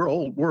 We're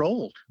old.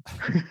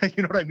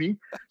 You know what I mean?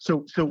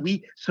 So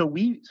we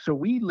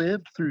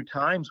lived through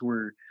times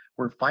where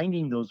we're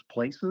finding those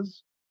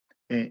places,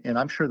 and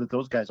I'm sure that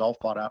those guys all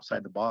fought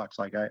outside the box.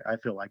 Like I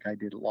feel like I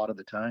did a lot of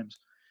the times,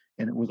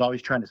 and it was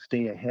always trying to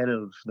stay ahead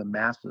of the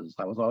masses.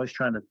 I was always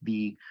trying to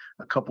be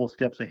a couple of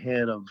steps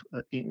ahead of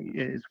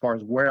as far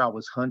as where I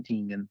was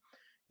hunting, and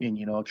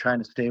trying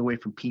to stay away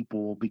from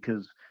people,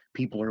 because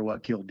people are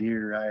what kill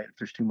deer, right? If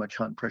there's too much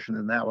hunt pressure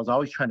than that, I was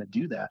always trying to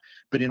do that.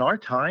 But in our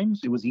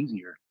times, it was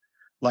easier.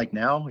 Like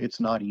now,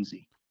 it's not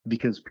easy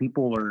because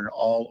people are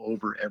all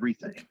over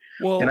everything.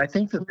 And I Well,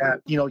 think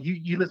that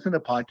you listen to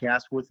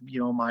podcasts with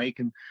Mike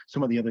and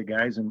some of the other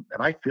guys, and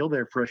I feel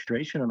their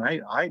frustration, and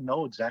I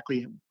know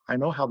exactly, I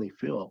know how they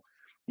feel.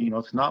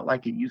 It's not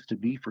like it used to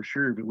be, for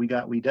sure, but we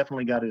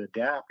definitely got to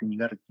adapt, and you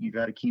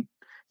got to keep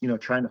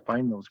trying to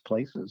find those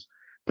places,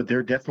 but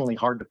they're definitely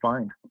hard to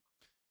find.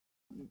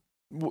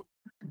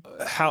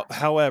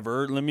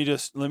 however, let me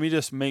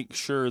just make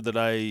sure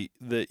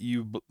that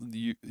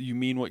you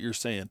mean what you're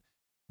saying.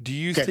 Do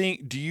you Okay.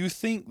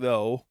 think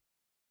though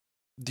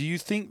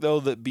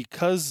that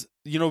because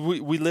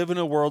we live in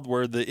a world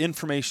where the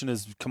information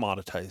is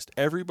commoditized,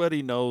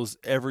 everybody knows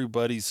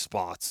everybody's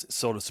spots,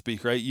 so to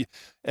speak, right?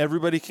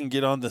 Everybody can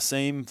get on the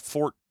same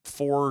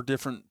four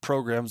different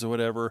programs or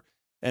whatever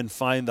and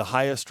find the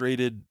highest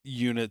rated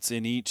units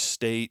in each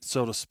state,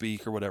 so to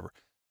speak, or whatever.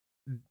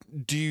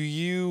 Do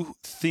you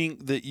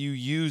think that you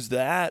use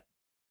that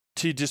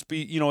to just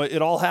be,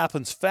 it all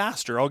happens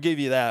faster? I'll give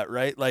you that,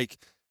 right? Like,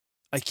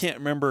 I can't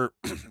remember,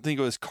 I think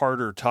it was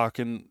Carter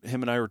talking,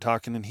 him and I were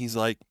talking, and he's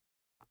like,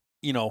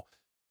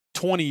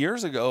 20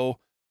 years ago,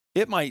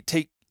 it might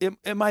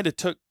have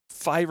took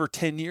 5 or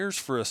 10 years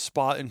for a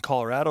spot in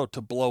Colorado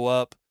to blow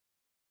up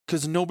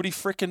because nobody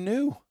freaking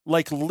knew.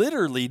 Like,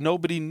 literally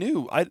nobody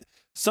knew.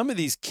 Some of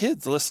these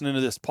kids listening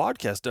to this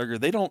podcast, Duggar,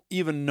 they don't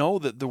even know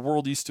that the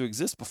world used to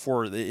exist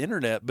before the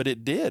internet, but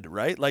it did,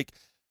 right? Like,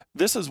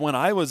 this is when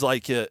I was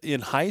like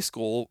in high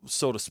school,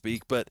 so to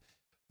speak, but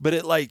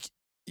it, like,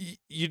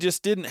 you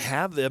just didn't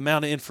have the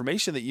amount of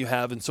information that you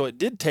have, and so it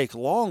did take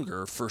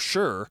longer for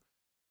sure.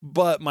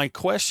 But my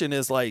question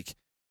is, like,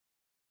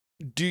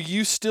 do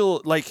you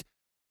still, like,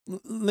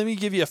 let me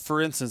give you a for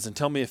instance and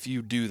tell me if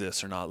you do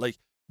this or not. Like,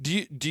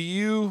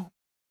 you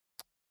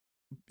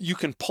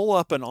can pull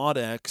up an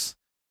Odex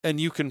and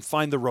you can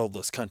find the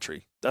roadless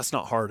country. That's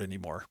not hard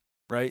anymore,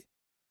 right?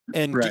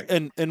 And Right.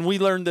 and we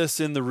learned this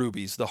in the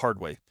rubies the hard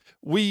way.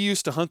 We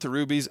used to hunt the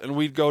rubies, and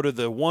we'd go to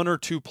the one or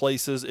two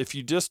places. If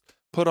you just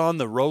put on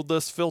the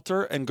roadless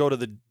filter and go to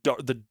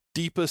the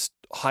deepest,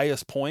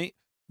 highest point,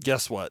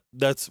 guess what?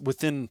 That's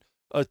within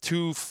a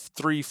 2,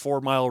 3,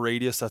 4 mile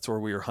radius. That's where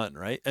we were hunting,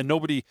 right? And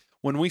nobody,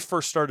 when we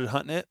first started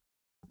hunting it,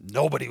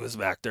 nobody was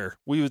back there.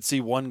 We would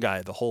see one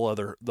guy the whole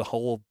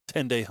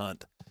 10-day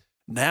hunt.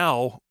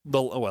 Now,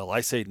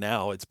 I say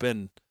now, it's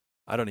been,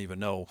 I don't even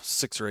know,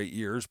 6 or 8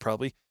 years,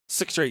 probably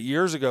 6 or 8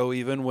 years ago,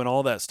 even when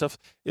all that stuff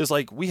is,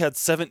 like, we had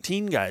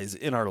 17 guys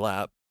in our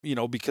lap,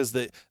 because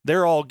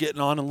they're all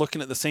getting on and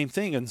looking at the same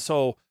thing. And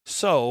so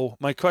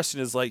my question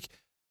is, like,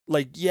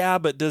 yeah,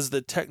 but does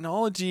the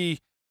technology,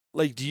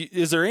 like,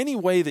 is there any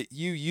way that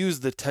you use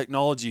the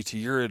technology to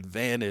your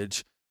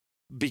advantage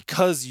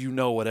because you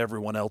know what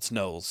everyone else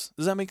knows?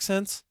 Does that make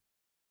sense?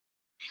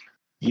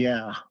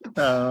 Yeah.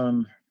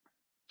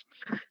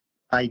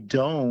 I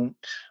don't.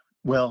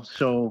 Well,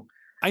 so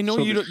I know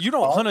so the you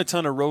don't hunt spot. a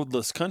ton of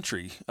roadless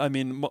country. I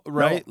mean, No,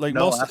 right? Like,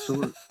 no, most.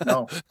 absolutely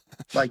no.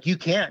 Like, you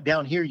can't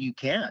down here. You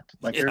can't.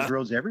 Like, there's Yeah.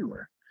 roads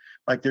everywhere.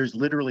 Like, there's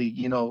literally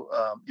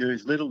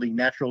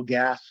natural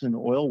gas and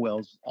oil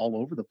wells all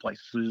over the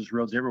place. So there's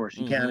roads everywhere.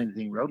 So you can't have Hmm.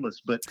 anything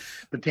roadless. But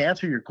to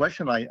answer your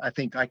question, I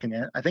think I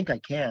can. I think I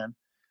can.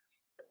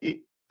 It,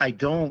 I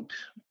don't.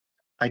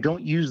 I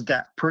don't use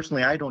that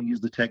personally. I don't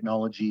use the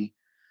technology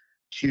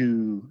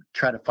to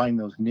try to find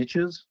those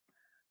niches.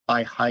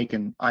 I hike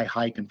and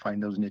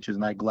find those niches,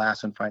 and I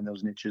glass and find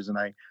those niches,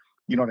 and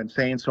you know what I'm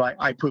saying? So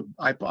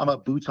I'm a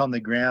boots on the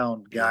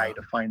ground guy Yeah.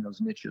 to find those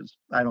niches.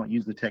 I don't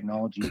use the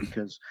technology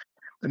because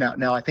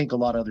now I think a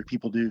lot of other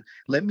people do.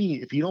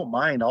 If you don't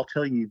mind, I'll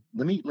tell you.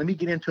 Let me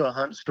get into a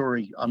hunt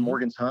story on Hmm.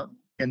 Morgan's hunt,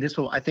 and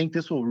I think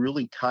this will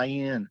really tie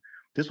in.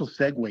 This will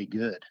segue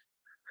good.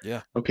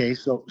 Yeah. Okay,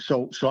 so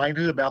I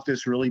knew about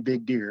this really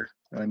big deer.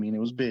 I mean, it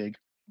was big,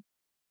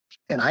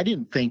 and I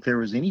didn't think there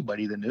was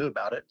anybody that knew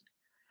about it.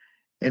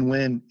 And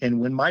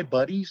when my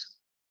buddies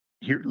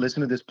here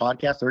listen to this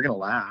podcast, they're gonna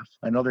laugh.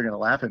 I know they're gonna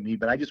laugh at me,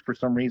 but I just, for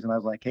some reason, I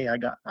was like, hey, I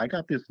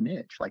got this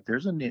niche. Like,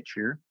 there's a niche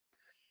here.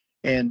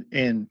 And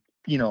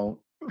you know,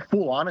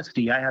 full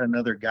honesty, I had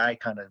another guy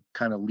kind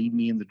of lead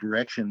me in the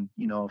direction,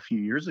 a few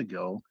years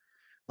ago.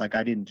 Like,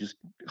 I didn't just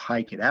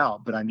hike it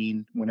out, but I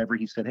mean, whenever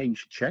he said, hey, you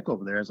should check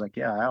over there, I was like,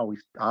 yeah, I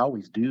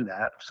always do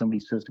that. If somebody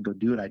says to go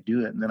do it, I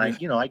do it. And then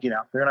Yeah. I get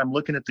out there and I'm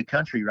looking at the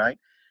country, right?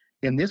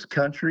 And this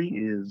country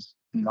is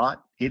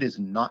not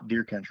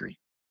deer country.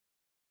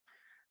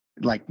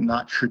 Like,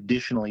 not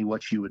traditionally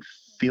what you would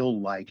feel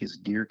like is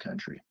deer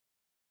country.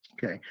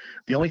 Okay.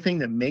 The only thing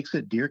that makes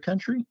it deer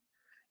country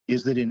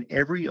is that in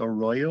every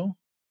arroyo,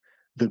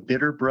 the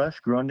bitter brush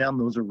growing down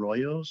those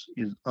arroyos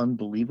is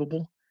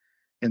unbelievable.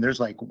 And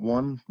there's like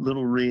one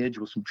little ridge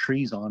with some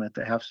trees on it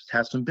that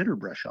has some bitter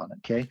brush on it.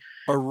 Okay.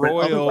 But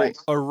otherwise,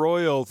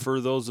 Arroyo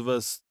for those of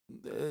us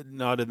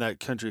not in that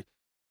country,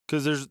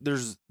 because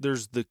there's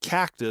the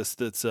cactus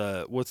that's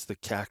what's the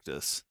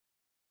cactus?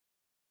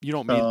 You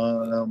don't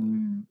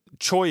mean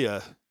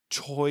cholla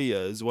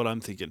is what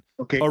I'm thinking.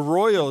 okay.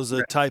 Arroyo is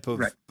a type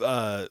Right.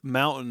 of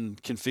mountain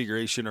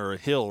configuration or a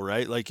hill,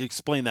 right? Like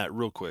explain that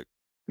real quick.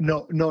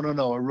 No.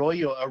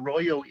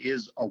 Arroyo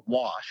is a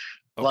wash.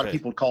 A lot of Okay.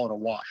 people call it a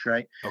wash,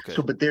 right? Okay.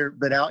 So,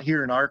 but out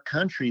here in our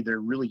country,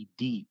 they're really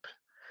deep,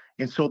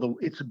 and so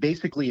it's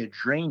basically a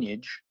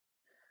drainage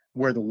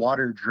where the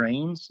water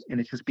drains,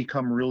 and it's just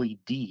become really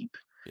deep.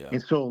 Yeah.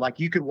 And so, like,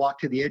 you could walk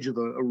to the edge of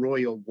the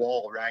arroyo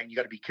wall, right? And you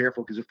got to be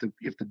careful because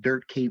if the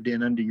dirt caved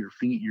in under your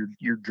feet,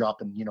 you're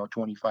dropping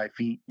 25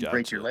 feet, you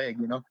break your Gotcha. leg,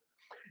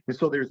 And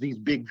so there's these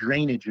big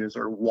drainages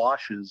or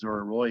washes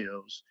or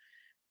arroyos.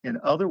 And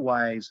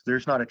otherwise,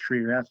 there's not a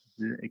tree around. It's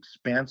an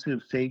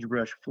expansive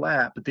sagebrush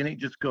flat, but then it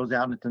just goes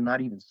out into not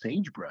even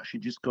sagebrush.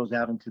 It just goes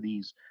out into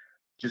these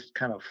just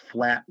kind of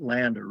flat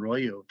land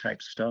arroyo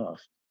type stuff.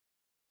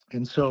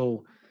 And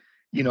so,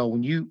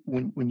 when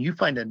you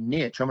find a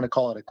niche, I'm going to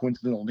call it a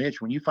coincidental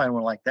niche. When you find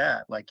one like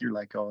that, like you're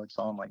like, oh, it's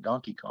on like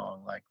Donkey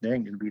Kong. Like there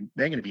ain't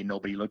gonna be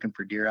nobody looking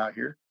for deer out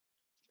here.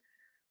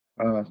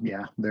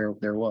 Yeah, there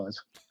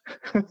was.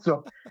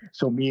 so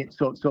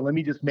let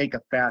me just make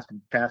a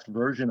fast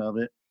version of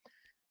it.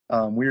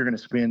 We were going to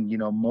spend,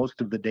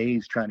 most of the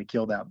days trying to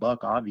kill that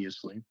buck,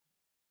 obviously.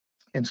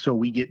 And so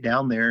we get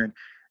down there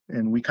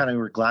and we kind of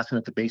were glassing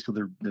at the base of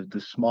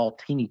the small,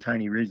 teeny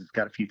tiny ridge that's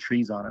got a few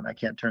trees on it. And I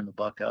can't turn the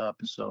buck up.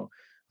 And so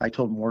I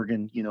told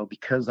Morgan,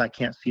 because I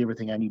can't see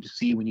everything I need to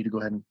see, we need to go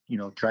ahead and,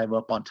 drive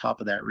up on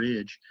top of that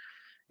ridge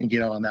and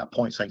get out on that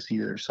point so I can see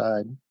the other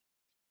side.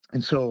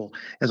 And so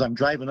as I'm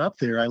driving up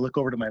there, I look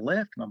over to my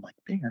left and I'm like,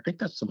 dang, I think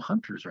that's some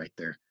hunters right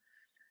there.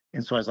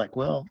 And so I was like,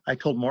 well, I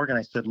told Morgan,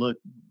 I said, look,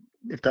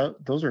 if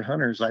those are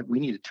hunters, we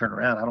need to turn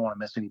around. I don't want to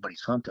mess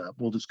anybody's hunt up.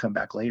 We'll just come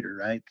back later,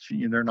 right?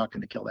 They're not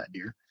going to kill that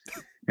deer.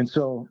 And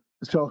so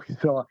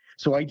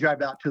I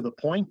drive out to the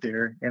point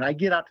there, and I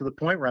get out to the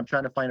point where I'm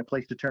trying to find a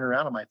place to turn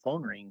around, and my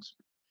phone rings,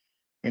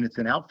 and it's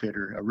an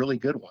outfitter, a really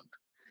good one.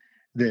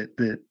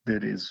 That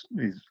is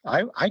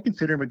I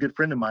consider him a good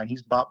friend of mine.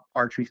 He's bought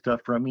archery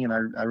stuff from me, and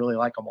I really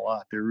like them a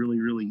lot. They're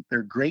really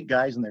they're great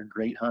guys, and they're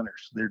great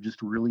hunters. They're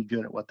just really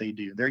good at what they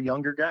do. They're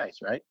younger guys,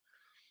 right?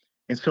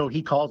 And so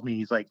he calls me.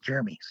 He's like,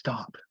 Jeremy,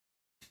 stop.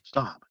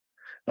 And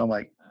I'm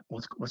like,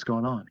 what's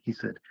going on? He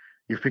said,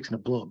 you're fixing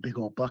to blow a big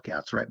old buck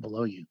out. It's right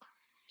below you.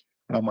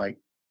 And I'm like,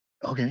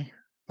 okay.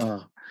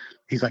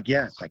 He's like,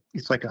 yeah,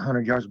 it's like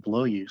 100 yards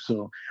below you.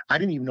 So I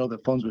didn't even know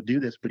that phones would do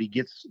this, but he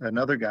gets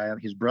another guy,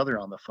 his brother,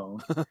 on the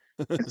phone.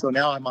 And so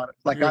now I'm on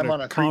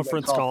a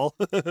conference call.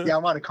 Yeah,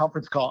 I'm on a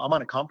conference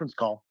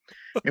call.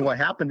 And what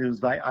happened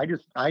is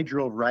I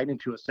drove right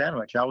into a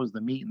sandwich. I was the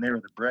meat and they were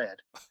the bread.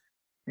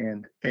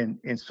 And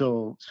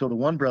so the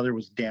one brother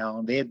was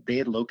down. They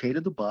had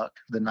located the buck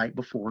the night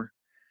before,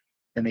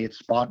 and they had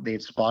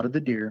spotted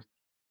the deer.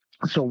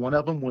 So one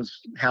of them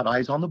had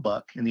eyes on the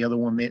buck, and the other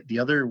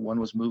one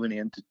was moving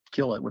in to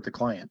kill it with the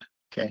client.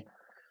 Okay.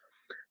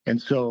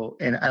 And so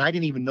and I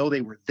didn't even know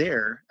they were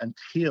there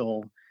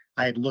until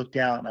I had looked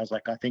out, and I was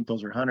like, I think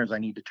those are hunters. I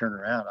need to turn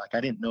around. Like, I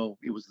didn't know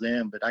it was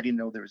them, but I didn't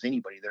know there was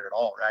anybody there at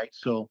all. Right.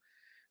 So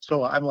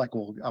I'm like,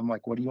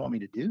 what do you want me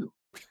to do?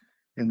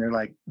 And they're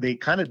like, they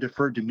kind of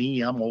deferred to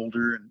me. I'm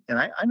older, and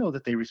I know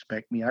that they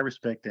respect me. I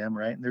respect them,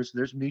 right? And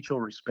there's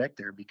mutual respect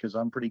there because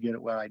I'm pretty good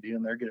at what I do,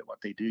 and they're good at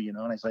what they do, And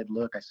I said,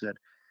 look,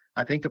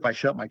 I think if I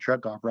shut my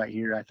truck off right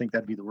here, I think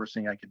that'd be the worst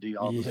thing I could do.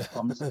 I'm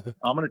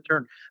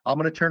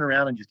gonna turn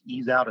around and just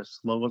ease out as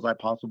slow as I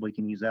possibly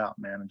can ease out,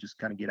 man, and just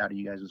kind of get out of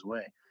you guys'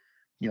 way.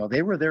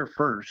 They were there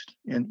first,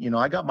 and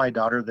I got my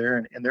daughter there,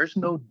 and there's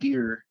no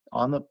deer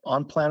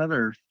on planet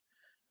Earth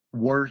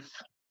worth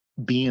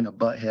being a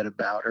butthead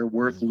about or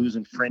worth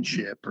losing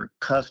friendship or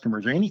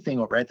customers or anything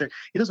right there.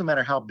 It doesn't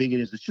matter how big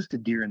it is. It's just a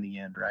deer in the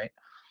end, right?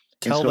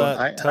 Tell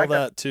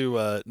that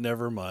to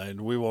never mind.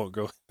 We won't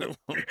go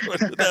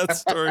into that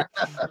story.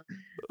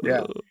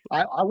 Yeah,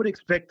 I would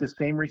expect the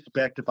same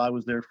respect if I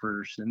was there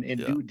first. And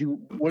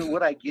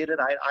would I get it?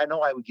 I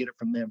know I would get it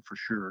from them for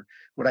sure.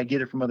 Would I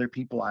get it from other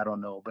people? I don't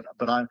know. But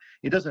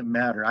it doesn't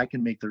matter. I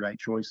can make the right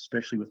choice,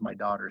 especially with my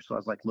daughter. So I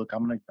was like, look,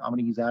 I'm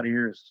gonna ease out of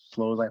here as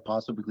slow as I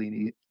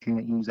possibly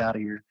can ease out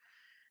of here.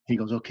 He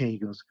goes, okay. He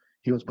goes,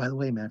 by the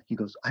way, man, he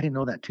goes, I didn't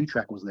know that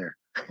 2-track was there,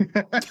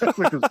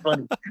 which was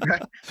funny.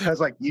 Right? I was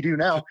like, you do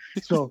now.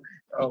 So,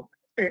 so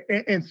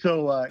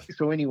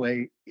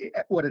anyway,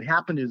 what had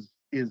happened is,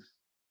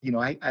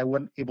 I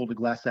wasn't able to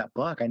glass that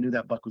buck. I knew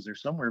that buck was there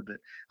somewhere, but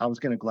I was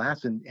going to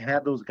glass, and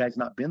had those guys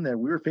not been there,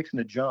 we were fixing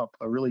to jump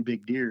a really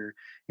big deer,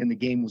 and the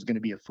game was going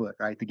to be afoot,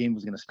 right? The game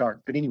was going to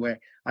start. But anyway,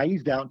 I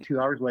eased out. 2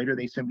 hours later,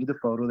 they sent me the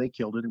photo. They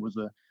killed it. It was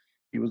a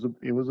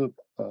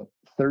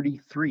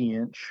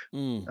 33-inch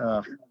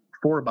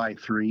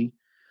 4x3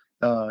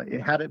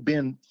 It had it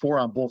been 4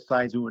 on both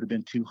sides, it would have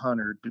been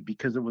 200, but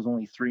because it was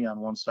only 3 on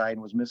one side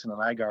and was missing an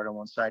eye guard on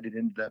one side, it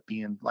ended up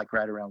being like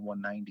right around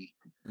 190.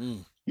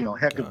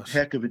 Gosh.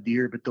 Heck of a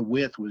deer, but the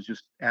width was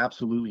just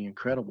absolutely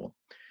incredible.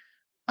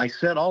 I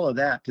said all of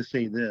that to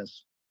say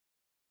this.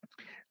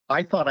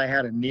 I thought I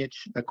had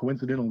a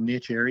coincidental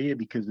niche area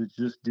because it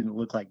just didn't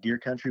look like deer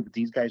country, but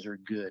these guys are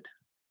good.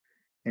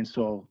 And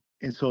so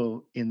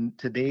in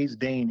today's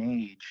day and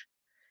age,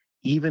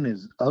 even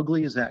as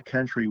ugly as that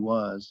country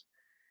was,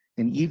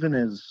 and even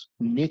as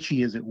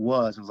nichey as it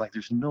was like,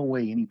 there's no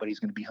way anybody's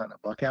going to be hunting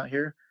a buck out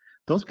here.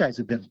 Those guys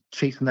have been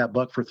chasing that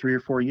buck for 3 or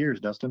 4 years,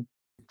 Dustin.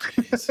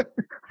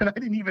 And I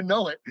didn't even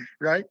know it,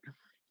 right?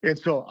 And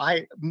so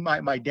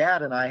my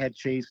dad and I had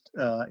chased,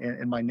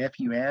 and my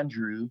nephew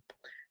Andrew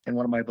and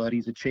one of my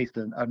buddies had chased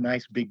a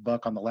nice big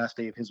buck on the last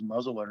day of his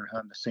muzzleloader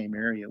hunt in the same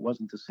area. It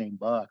wasn't the same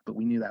buck, but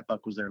we knew that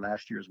buck was there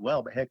last year as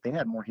well. But heck, they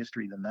had more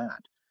history than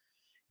that.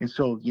 And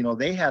so,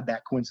 they had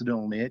that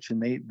coincidental niche,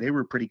 and they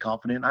were pretty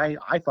confident. I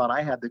thought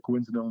I had the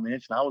coincidental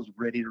niche, and I was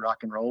ready to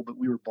rock and roll, but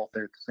we were both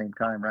there at the same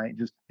time, right?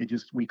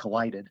 We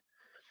collided.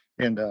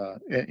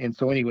 And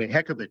so anyway,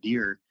 heck of a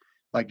deer,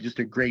 like just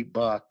a great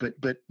buck.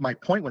 But my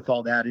point with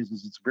all that is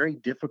it's very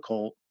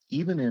difficult,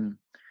 even in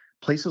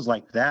places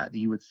like that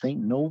you would think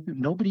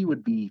nobody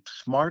would be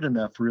smart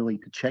enough really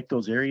to check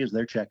those areas.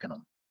 They're checking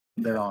them.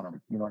 They're on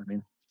them. You know what I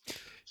mean?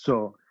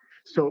 So,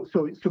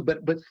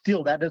 but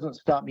still, that doesn't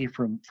stop me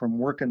from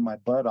working my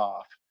butt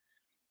off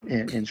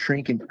and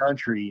shrinking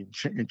country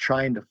and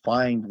trying to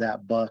find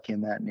that buck in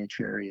that niche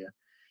area.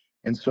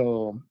 And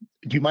so,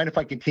 do you mind if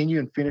I continue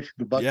and finish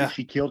the buck that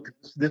she killed?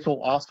 This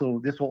will also,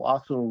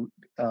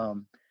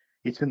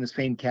 it's in the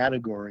same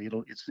category.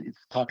 It's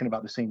talking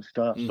about the same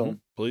stuff. So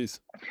please.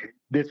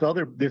 This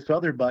other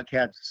buck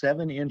had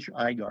 7-inch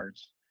eye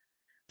guards.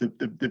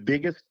 The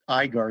biggest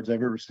eye guards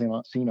I've ever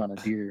seen on a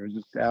deer. It was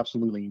just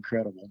absolutely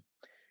incredible.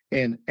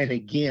 And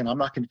again, I'm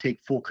not going to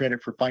take full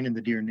credit for finding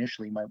the deer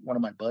initially. One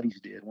of my buddies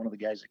did. One of the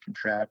guys that can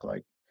track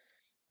like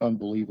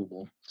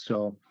unbelievable.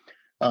 So,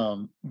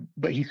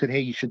 but he said, "Hey,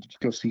 you should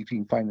go see if you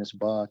can find this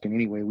buck." And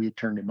anyway, we had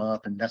turned him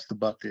up, and that's the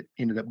buck that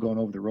ended up going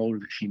over the roller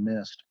that she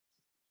missed.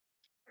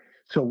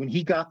 So when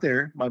he got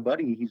there, my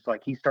buddy, he's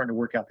starting to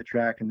work out the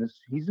track, and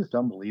he's just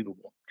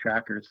unbelievable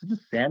tracker. It's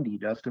just sandy,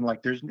 Dustin.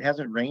 Like it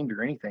hasn't rained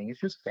or anything.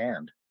 It's just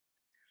sand.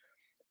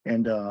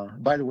 And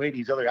by the way,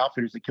 these other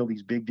outfitters that kill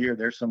these big deer,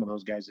 there's some of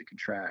those guys that can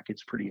track.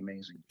 It's pretty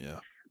amazing. Yeah.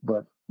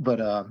 But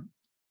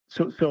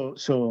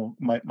so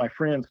my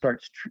friend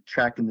starts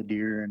tracking the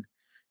deer, and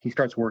he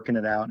starts working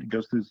it out, and it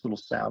goes through this little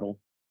saddle,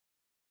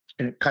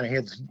 and it kind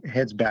of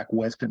heads back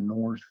west and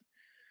north,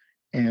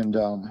 and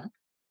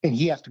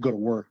he has to go to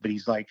work, but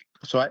he's like,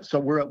 so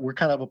we're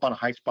kind of up on a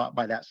high spot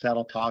by that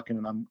saddle talking,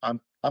 and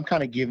I'm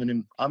kind of giving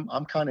him,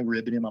 I'm kind of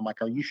ribbing him. I'm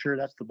like, "Are you sure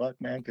that's the buck,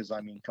 man? Because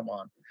I mean, come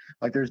on,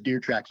 like there's deer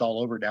tracks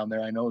all over down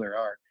there. I know there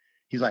are."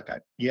 He's like,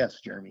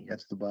 "Yes, Jeremy,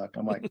 that's the buck."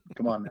 I'm like,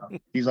 "Come on now."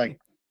 He's like,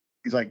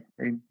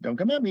 "Hey, don't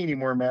come at me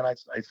anymore, man.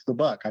 It's the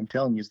buck. I'm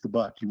telling you, it's the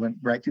buck." He went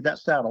right through that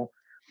saddle.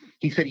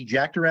 He said he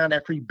jacked around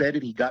after he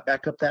bedded. He got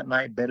back up that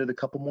night, bedded a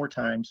couple more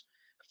times,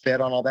 fed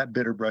on all that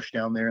bitter brush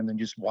down there, and then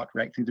just walked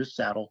right through this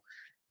saddle.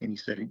 And he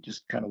said it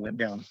just kind of went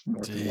down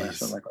north and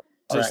west. I'm like,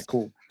 all right,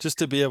 cool. Just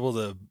to be able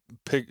to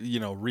pick,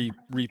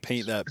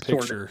 repaint that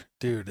picture,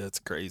 dude, that's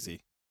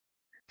crazy.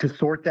 To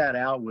sort that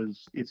out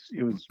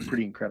it was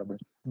pretty incredible.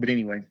 But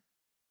anyway,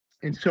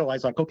 and so I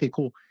was like, okay,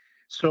 cool.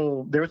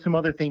 So there were some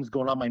other things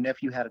going on. My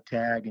nephew had a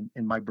tag,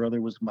 and my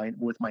brother was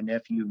with my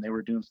nephew, and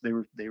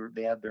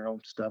they had their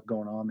own stuff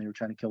going on. They were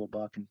trying to kill a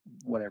buck and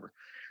whatever.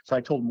 So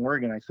I told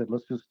Morgan, I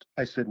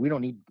said, we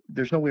don't need,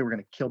 there's no way we're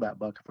going to kill that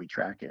buck if we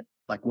track it.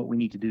 Like what we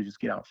need to do is just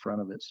get out in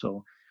front of it.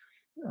 So,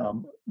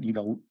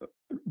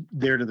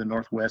 there to the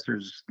northwest,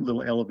 there's a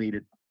little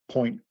elevated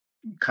point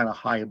kind of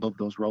high above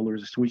those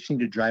rollers. So we just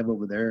need to drive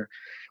over there.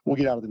 We'll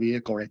get out of the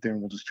vehicle right there,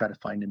 and we'll just try to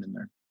find him in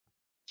there.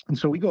 And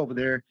so we go over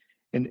there,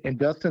 and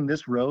Dustin,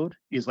 this road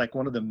is like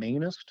one of the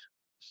mainest,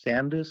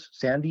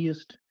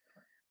 sandiest,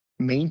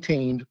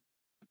 maintained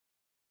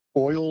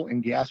oil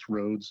and gas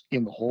roads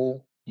in the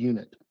whole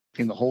unit,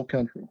 in the whole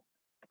country.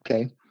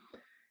 Okay.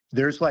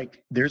 There's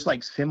there's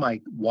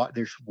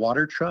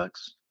water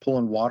trucks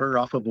pulling water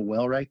off of a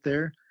well right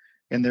there,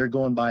 and they're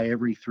going by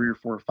every 3 or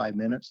 4 or 5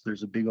 minutes.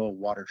 There's a big old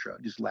water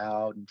truck just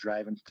loud and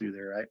driving through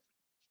there, right?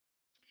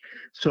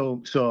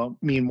 So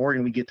me and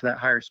Morgan, we get to that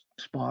higher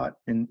spot,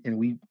 and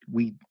we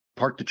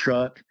park the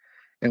truck,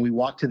 and we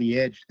walk to the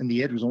edge, and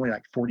the edge was only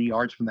like 40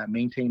 yards from that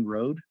maintained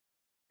road,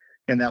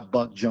 and that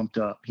buck jumped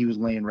up. He was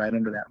laying right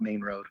under that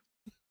main road.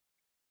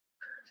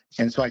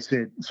 And so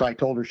I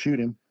told her, shoot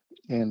him,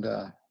 and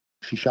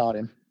she shot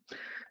him.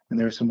 And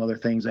there's some other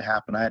things that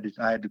happened. I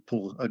had to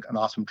pull an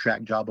awesome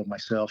track job of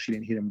myself. She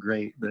didn't hit him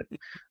great, but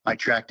I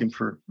tracked him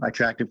for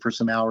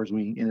some hours.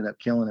 We ended up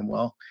killing him.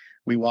 Well,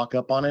 we walk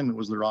up on him. It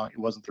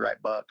wasn't the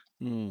right buck.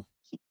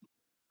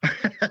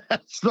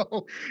 So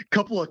a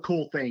couple of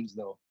cool things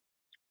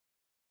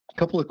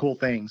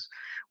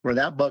where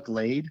that buck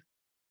laid,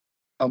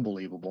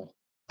 unbelievable.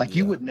 Like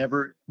you would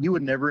never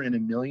in a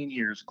million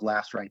years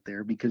glass right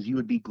there, because you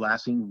would be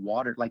glassing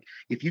water. Like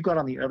if you got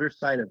on the other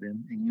side of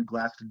him and you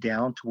glassed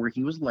down to where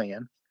he was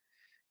laying,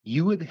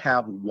 you would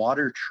have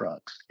water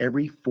trucks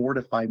every 4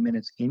 to 5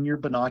 minutes in your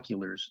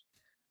binoculars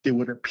that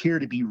would appear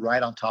to be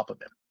right on top of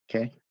him.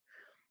 Okay.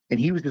 And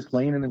he was just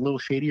laying in a little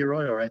shady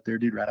arroyo right there,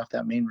 dude, right off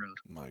that main road.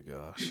 My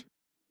gosh.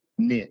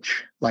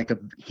 Niche.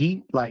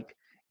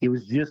 It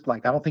was just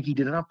like, I don't think he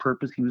did it on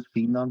purpose. He was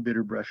feeding on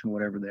bitter brush and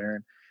whatever there.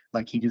 And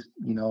like, he just,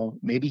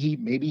 maybe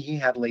he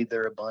had laid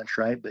there a bunch,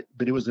 right? But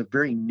it was a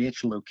very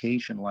niche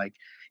location. Like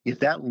if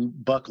that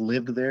buck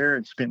lived there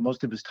and spent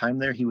most of his time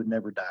there, he would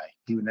never die.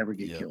 He would never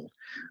get killed.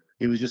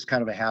 It was just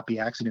kind of a happy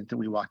accident that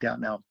we walked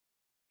out. Now,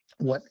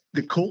 one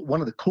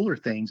of the cooler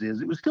things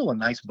is it was still a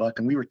nice buck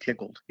and we were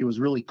tickled. It was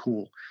really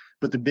cool.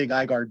 But the big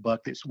eye guard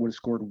buck that would have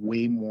scored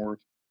way more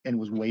and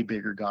was way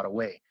bigger got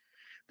away.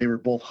 They were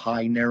both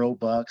high, narrow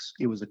bucks.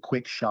 It was a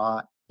quick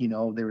shot.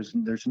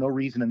 There's no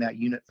reason in that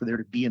unit for there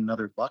to be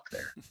another buck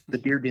there. The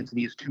deer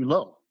density is too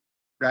low,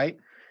 right?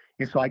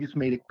 And so I just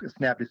made a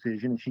snap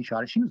decision and she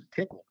shot it. She was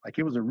tickled. Like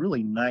it was a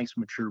really nice,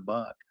 mature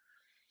buck.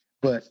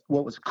 But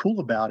what was cool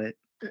about it,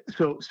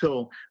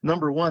 so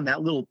number one,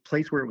 that little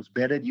place where it was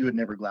bedded, you would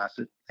never glass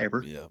it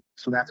ever. Yeah.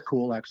 So that's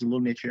cool. That was a little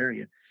niche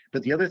area.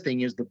 But the other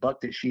thing is the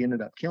buck that she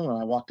ended up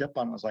killing, I walked up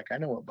on, I was like, I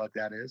know what buck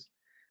that is.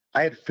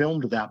 I had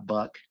filmed that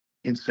buck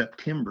in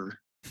September,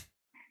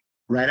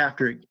 right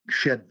after it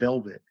shed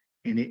velvet.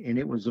 And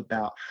it was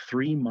about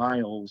 3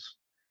 miles.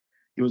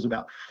 It was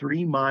about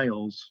 3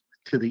 miles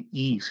to the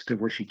east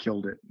of where she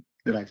killed it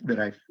that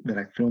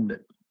I filmed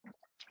it.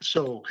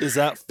 So is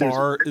that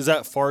far? Is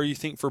that far, you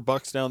think, for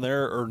bucks down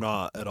there, or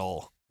not at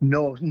all?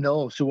 No.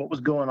 So what was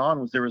going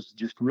on was there was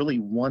just really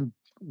one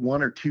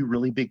or two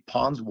really big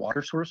ponds,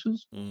 water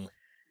sources.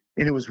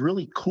 And it was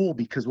really cool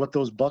because what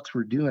those bucks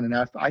were doing, and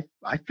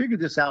I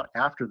figured this out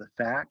after the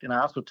fact, and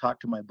I also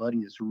talked to my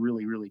buddy that's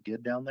really, really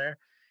good down there,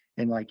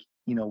 and like,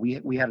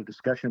 we had a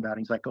discussion about it.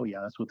 He's like, oh yeah,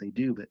 that's what they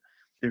do, but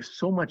there's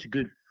so much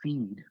good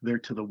feed there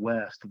to the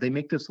west. They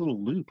make this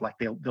little loop, like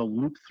they'll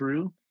loop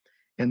through,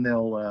 and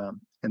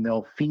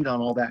they'll feed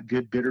on all that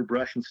good bitter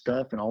brush and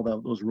stuff and all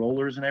those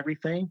rollers and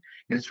everything.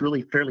 And it's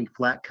really fairly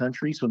flat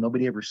country, so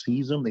nobody ever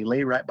sees them. They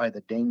lay right by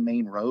the dang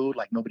main road,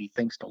 like nobody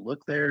thinks to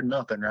look there,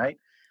 nothing, right?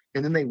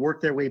 And then they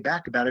work their way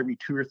back about every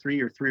 2 or 3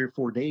 or 3 or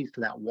 4 days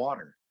to that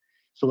water.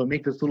 So they'll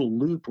make this little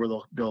loop where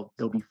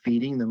they'll be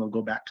feeding, then they'll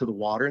go back to the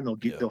water and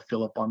they'll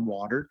fill up on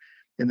water,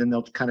 and then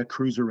they'll kind of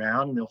cruise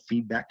around and they'll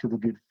feed back to the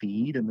good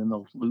feed, and then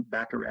they'll loop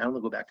back around and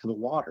they'll go back to the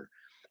water.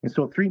 And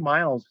so 3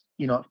 miles,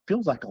 it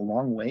feels like a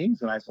long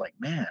ways. And I was like,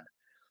 man,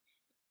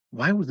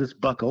 why was this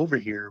buck over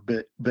here?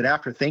 But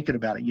after thinking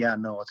about it, yeah,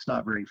 no, it's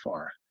not very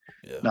far.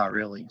 Yeah. Not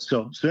really.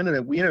 So we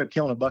ended up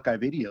killing a buck I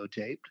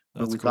videotaped,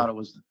 but we thought it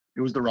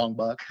was the wrong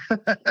buck.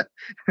 But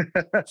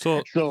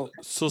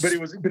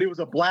it was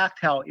a blast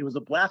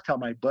how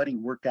my buddy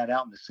worked that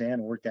out in the sand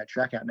and worked that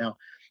track out. Now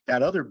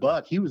that other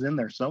buck, he was in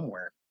there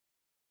somewhere,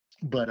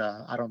 but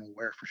I don't know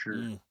where for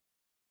sure.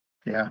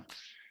 Yeah.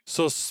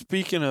 So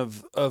speaking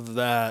of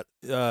that,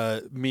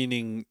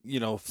 meaning,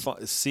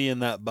 seeing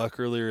that buck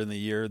earlier in the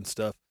year and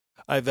stuff,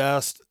 I've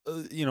asked,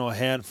 a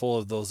handful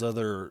of those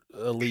other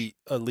elite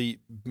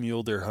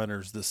mule deer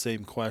hunters the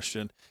same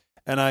question.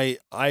 And I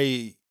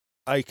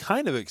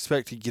kind of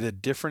expect to get a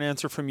different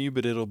answer from you,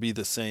 but it'll be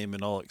the same,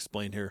 and I'll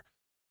explain here.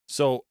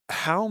 So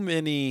how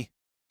many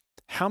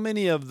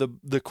of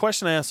the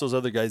question I asked those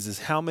other guys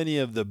is how many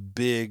of the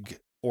big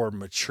or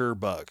mature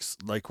bucks,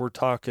 like we're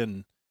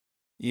talking,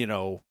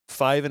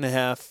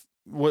 5.5,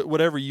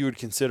 whatever you would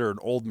consider an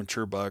old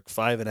mature buck,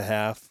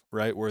 5.5,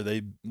 right? Where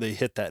they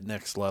hit that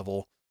next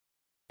level,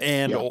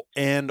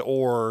 and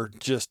or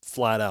just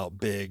flat out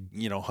big,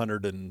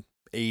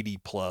 180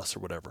 plus or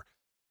whatever.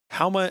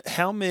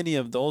 How many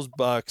of those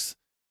bucks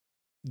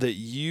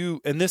that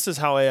and this is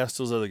how I asked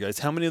those other guys,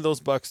 how many of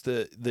those bucks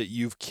that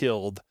you've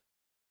killed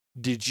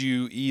did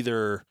you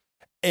either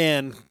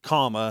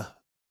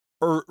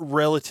or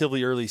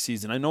relatively early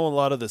season? I know a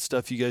lot of the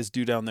stuff you guys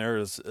do down there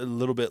is a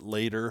little bit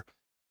later.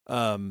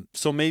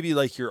 So maybe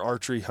like your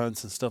archery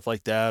hunts and stuff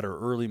like that, or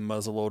early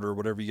muzzleloader or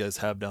whatever you guys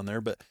have down there.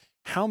 But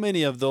how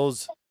many of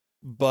those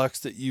bucks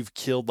that you've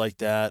killed like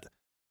that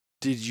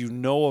did you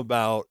know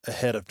about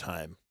ahead of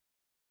time?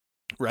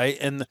 Right.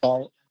 And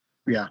the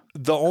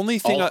only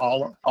thing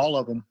all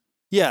of them.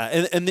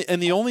 Yeah. And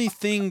the only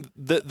thing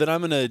that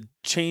I'm going to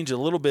change a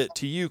little bit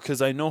to you,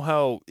 cause I know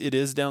how it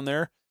is down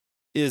there,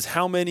 is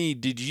how many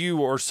did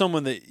you or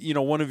someone that,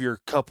 one of your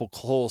couple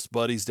close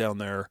buddies down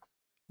there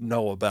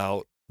know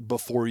about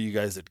before you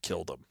guys had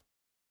killed them?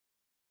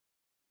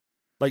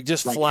 Like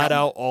just flat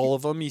out all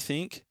of them, you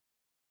think?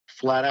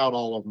 Flat out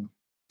all of them.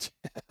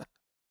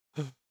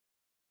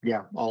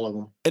 Yeah, all of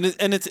them.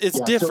 And it's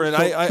different.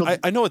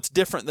 I know it's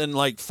different than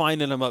like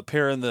finding them up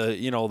here in the,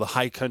 the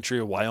high country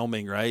of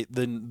Wyoming, right?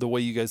 Than the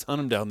way you guys hunt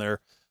them down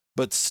there.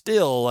 But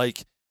still,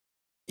 like,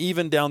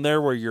 even down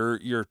there where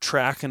you're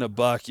tracking a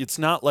buck, it's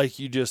not like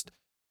you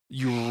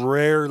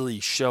rarely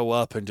show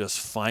up and just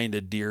find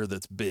a deer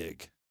that's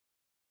big.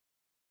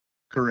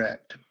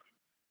 Correct.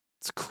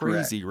 It's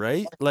crazy,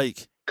 right?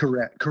 Like,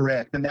 Correct.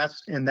 And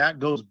that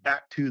goes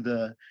back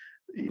to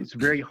it's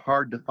very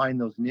hard to find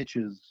those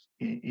niches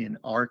in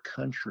our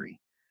country.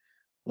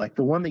 Like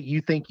the one that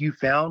you think you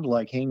found,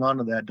 like hang on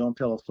to that, don't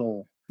tell a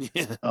soul.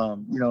 yeah,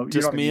 You know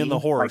just what I me and the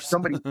mean? Like horse.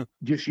 somebody,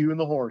 just you and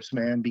the horse,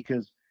 man,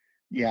 because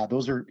yeah,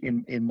 those are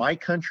in my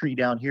country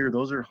down here,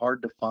 those are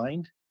hard to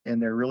find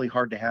and they're really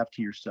hard to have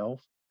to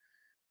yourself.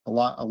 A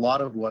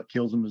lot of what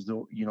kills them is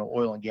the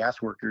oil and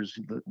gas workers.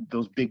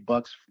 Those big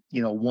bucks,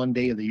 one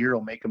day of the year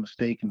will make a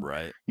mistake and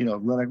Right.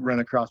 run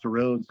across the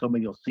road and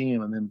somebody will see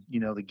him and then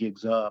the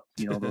gig's up.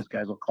 Those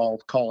guys will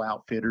call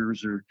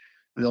outfitters or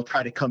they'll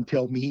try to come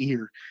tell me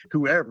or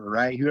whoever,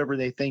 right? Whoever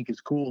they think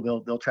is cool,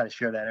 they'll try to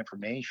share that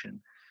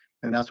information.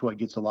 And that's what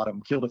gets a lot of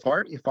them killed.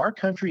 If our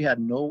country had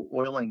no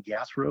oil and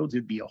gas roads,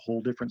 it'd be a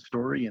whole different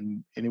story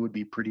and it would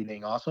be pretty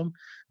dang awesome.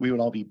 We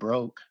would all be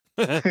broke.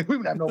 We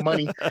would have no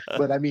money,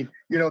 but I mean,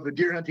 the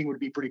deer hunting would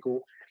be pretty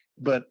cool.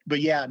 But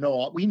yeah,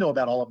 no, we know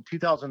about all of them.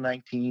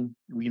 2019,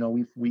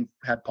 we've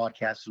had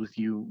podcasts with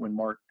you when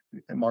Mark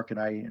and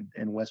I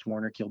and Wes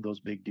Warner killed those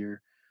big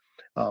deer.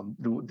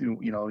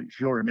 If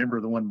you'll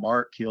remember the one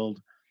Mark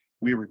killed,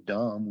 we were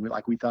dumb.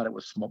 We thought it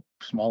was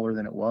smaller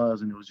than it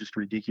was, and it was just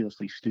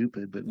ridiculously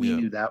stupid. But we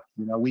knew that,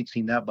 we'd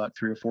seen that buck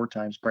 3 or 4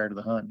 times prior to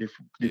the hunt,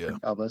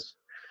 different of us.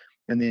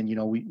 And then, he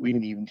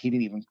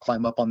didn't even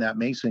climb up on that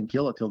mesa and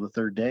kill it till the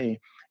 3rd day.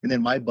 And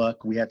then my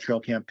buck, we had trail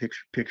cam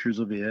pictures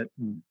of it.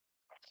 And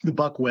the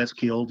buck Wes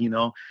killed,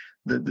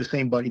 the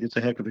same buddy that's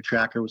a heck of a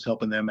tracker was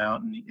helping them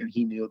out and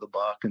he knew the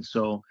buck. And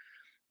so,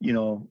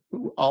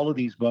 all of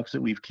these bucks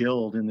that we've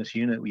killed in this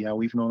unit,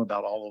 we've known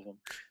about all of them.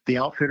 The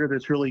outfitter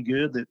that's really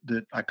good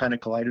that I kind of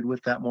collided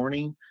with that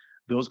morning,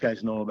 those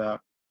guys know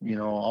about. I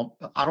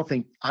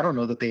don't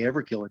know that they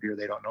ever kill a deer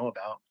they don't know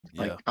about.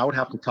 Like I would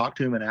have to talk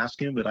to him and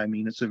ask him, but I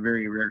mean, it's a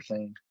very rare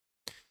thing.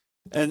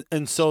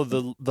 And so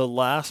the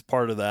last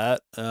part of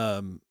that,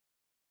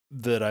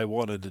 that I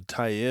wanted to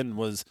tie in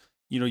was,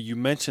 you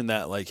mentioned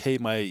that like, hey,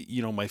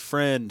 my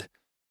friend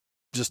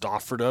just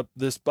offered up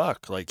this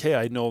buck, like, hey,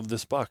 I know of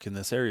this buck in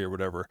this area or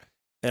whatever.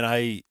 And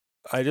I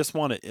just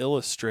want to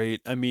illustrate,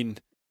 I mean,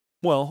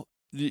 well,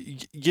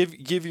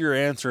 give your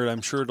answer and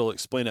I'm sure it'll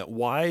explain it.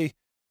 Why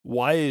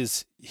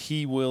is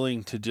he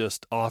willing to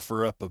just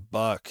offer up a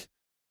buck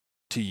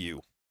to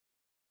you?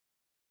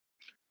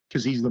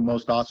 Because he's the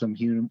most awesome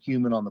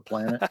human on the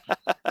planet.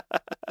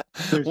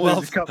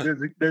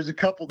 There's a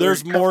couple.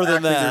 There's more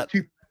than that.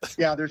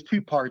 There's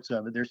 2 parts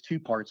of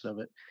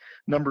it.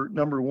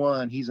 Number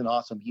one, he's an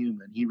awesome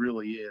human. He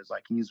really is.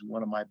 Like he's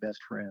one of my best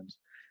friends,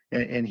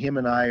 and him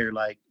and I are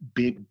like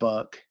big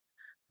buck,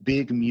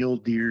 big mule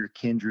deer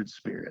kindred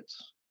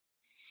spirits.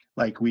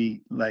 I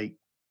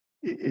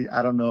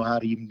don't know how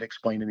to even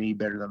explain it any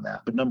better than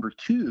that. But number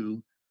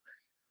 2,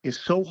 it's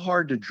so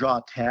hard to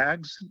draw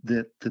tags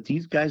that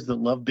these guys that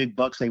love big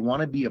bucks, they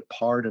want to be a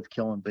part of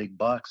killing big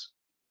bucks,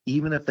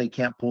 even if they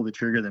can't pull the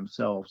trigger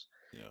themselves.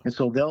 Yeah. And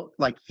so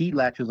he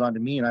latches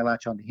onto me and I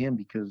latch onto him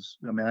because,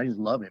 I just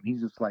love him.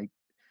 He's just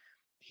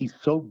he's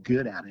so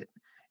good at it.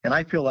 And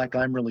I feel like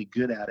I'm really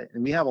good at it.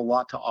 And we have a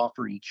lot to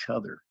offer each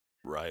other.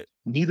 Right.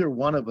 Neither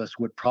one of us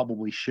would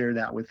probably share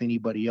that with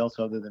anybody else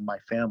other than my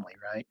family.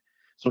 Right.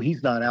 So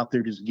he's not out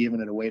there just giving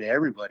it away to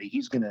everybody.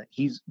 He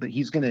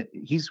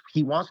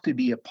wants to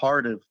be a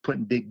part of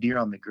putting big deer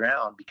on the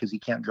ground because he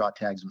can't draw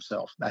tags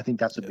himself. I think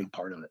that's a big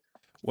part of it.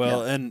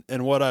 Well, and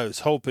what I was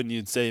hoping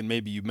you'd say, and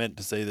maybe you meant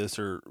to say this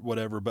or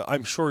whatever, but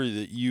I'm sure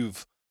that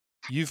you've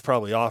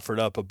probably offered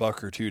up a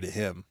buck or 2 to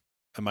him.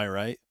 Am I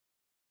right?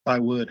 I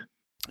would.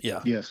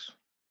 Yeah. Yes.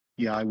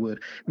 Yeah, I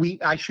would.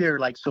 I share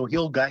so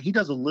he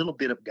does a little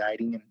bit of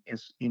guiding and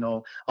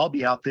I'll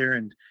be out there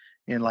and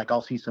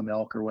I'll see some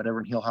elk or whatever,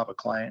 and he'll have a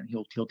client and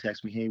he'll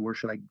text me, hey, where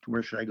should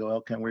I go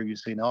elk? And where you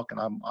see an elk? And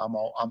I'm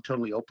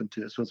totally open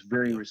to it. So it's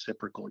very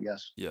reciprocal.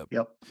 Yes. Yep.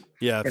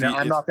 Yeah. And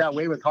I'm not that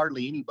way with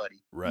hardly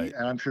anybody. Right.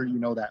 And I'm sure you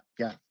know that.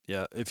 Yeah.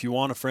 Yeah. If you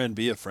want a friend,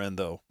 be a friend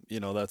though.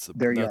 That's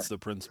the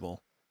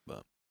principle.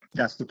 But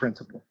that's the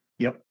principle.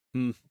 Yep.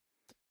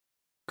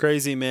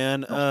 Crazy,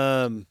 man.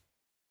 I'm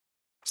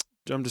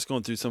just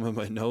going through some of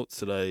my notes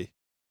that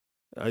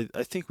I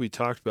think we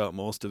talked about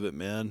most of it,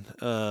 man.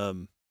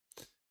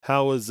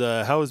 How was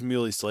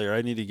Muley Slayer?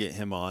 I need to get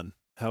him on.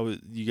 How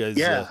you guys?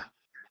 Yeah,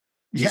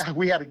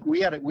 we had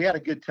a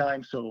good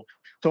time. So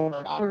I don't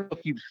know if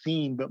you've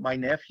seen, but my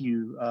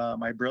nephew,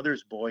 my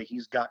brother's boy,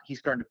 he's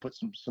starting to put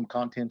some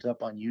content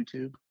up on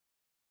YouTube.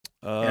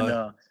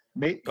 On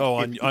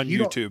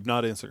YouTube,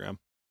 not Instagram.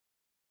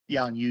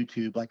 Yeah, on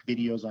YouTube, like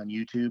videos on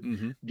YouTube.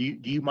 Mm-hmm.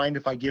 Do you mind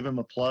if I give him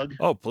a plug?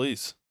 Oh,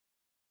 please.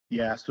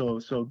 Yeah. So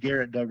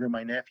Garrett Duggar,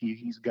 my nephew,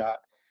 he's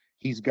got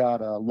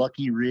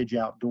Lucky Ridge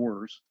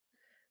Outdoors.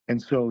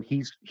 And so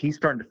he's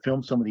starting to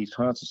film some of these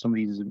hunts and some of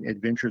these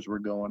adventures we're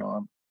going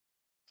on.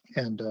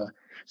 And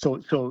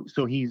so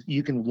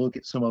you can look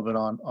at some of it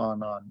on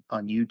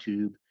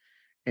YouTube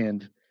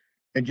and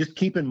just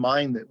keep in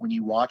mind that when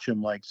you watch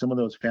them, like some of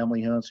those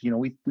family hunts,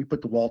 we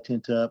put the wall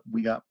tent up.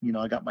 We got,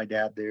 I got my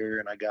dad there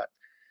and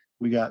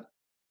we got,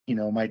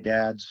 my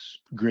dad's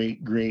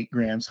great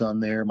grandson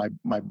there,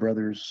 my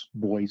brother's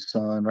boy's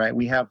son, right?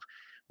 We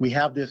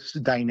have this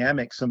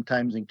dynamic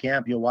sometimes in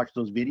camp. You'll watch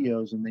those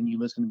videos and then you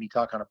listen to me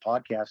talk on a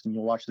podcast and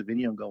you'll watch the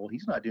video and go, well,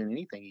 he's not doing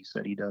anything he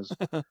said he does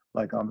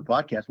like on the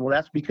podcast. Well,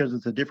 that's because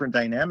it's a different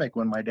dynamic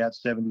when my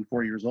dad's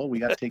 74 years old. We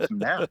got to take some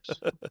naps.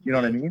 You know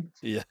what I mean?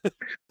 Yeah.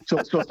 So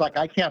it's like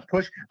I can't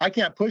push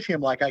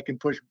him like I can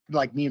push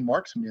like me and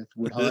Mark Smith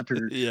would hunt,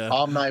 or Yeah.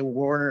 Omni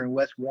Warner and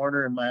Wes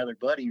Warner and my other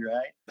buddy,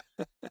 right?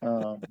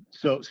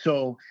 So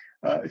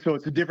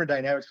it's a different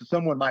dynamic. So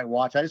someone might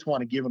watch. I just want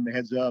to give them the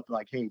heads up,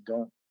 like, hey,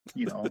 don't,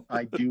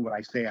 I do what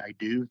I say I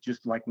do.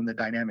 Just like when the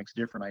dynamic's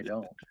different, I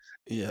don't.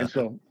 Yeah. And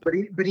so, but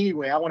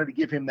anyway, I wanted to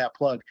give him that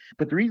plug.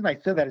 But the reason I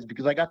said that is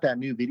because I got that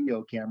new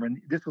video camera,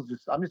 and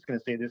I'm just going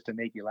to say this to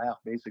make you laugh,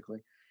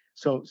 basically.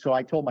 So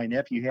I told my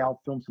nephew, hey,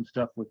 I'll film some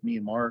stuff with me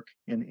and Mark,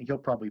 and he'll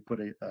probably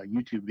put a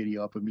YouTube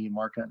video up of me and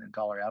Mark hunting in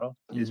Colorado.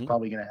 It's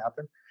probably going to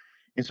happen.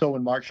 And so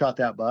when Mark shot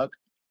that buck,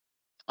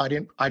 I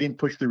didn't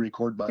push the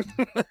record button.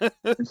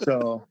 And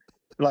so,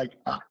 like,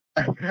 I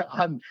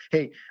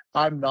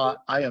am not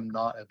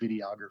a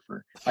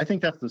videographer. I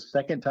think that's the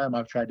second time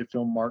I've tried to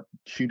film Mark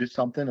shoot at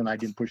something and I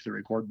didn't push the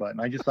record button.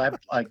 I have,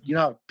 like,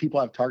 how people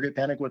have target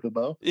panic with a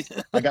bow.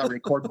 I got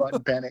record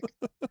button panic.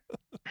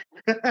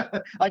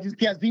 I just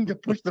can't seem to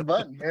push the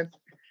button, man.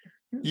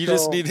 You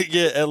just need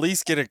to at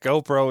least get a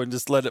GoPro and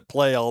just let it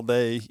play all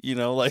day,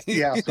 like,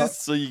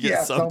 so you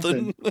get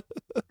something.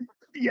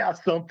 Yeah,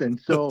 something.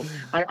 So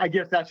I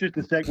guess that's just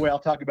a segue. I'll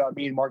talk about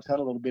me and Mark's hunt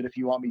a little bit if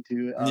you want me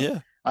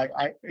to.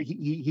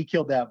 He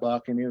killed that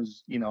buck, and it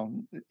was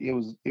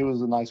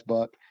a nice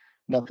buck.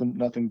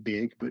 Nothing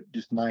big, but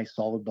just nice,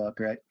 solid buck,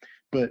 right?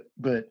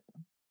 But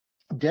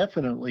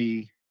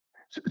definitely.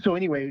 So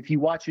anyway, if you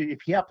watch it,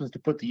 if he happens to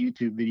put the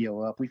YouTube video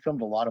up, we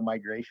filmed a lot of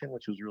migration,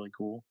 which was really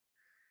cool.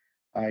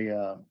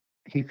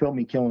 He filmed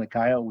me killing a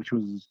coyote, which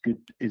was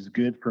as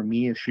good for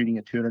me as shooting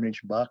a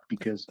 200-inch buck,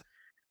 because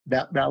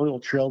that little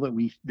trail that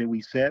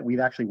we set, we've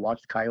actually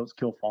watched coyotes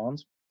kill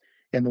fawns,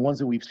 and the ones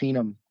that we've seen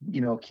them,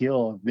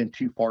 kill have been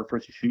too far for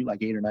us to shoot,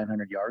 like 800 or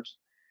 900 yards.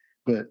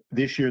 But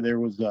this year there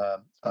was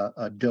a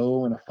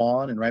doe and a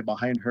fawn, and right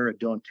behind her a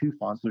doe and two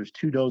fawns. So there's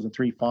 2 does and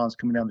 3 fawns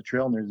coming down the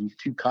trail, and there's these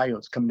 2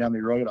 coyotes coming down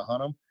the road to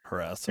hunt them.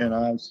 Harass them. And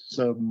I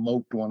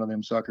smoked one of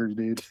them suckers,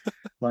 dude.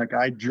 Like,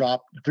 I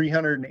dropped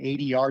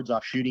 380 yards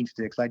off shooting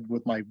sticks.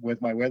 With my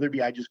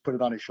Weatherby, I just put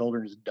it on his shoulder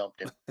and just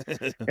dumped him.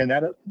 And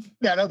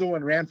that other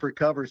one ran for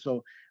cover.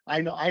 So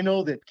I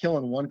know that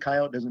killing one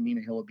coyote doesn't mean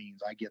a hill of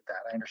beans. I get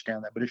that. I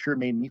understand that, but it sure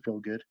made me feel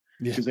good,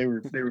 because they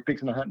were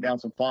fixing to hunt down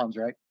some fawns,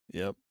 right?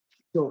 Yep.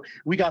 So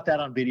we got that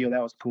on video.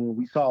 That was cool.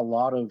 We saw a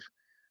lot of,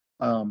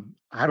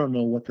 I don't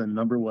know what the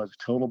number was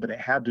total, but it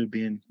had to have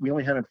been, we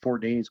only hunted 4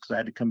 days because I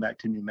had to come back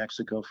to New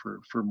Mexico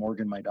for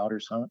Morgan, my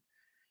daughter's hunt.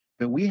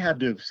 But we had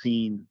to have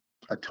seen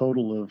a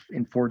total of,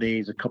 in 4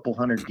 days, a couple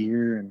hundred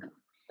deer.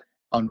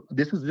 And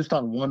this is just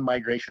on one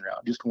migration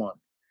route, just one.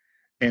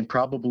 And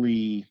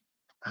probably,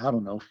 I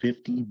don't know,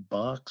 50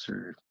 bucks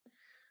or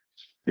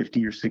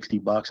 50 or 60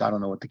 bucks. I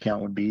don't know what the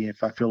count would be.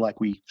 If I feel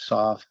like we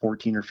saw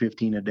 14 or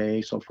 15 a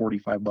day, so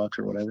 45 bucks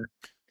or whatever.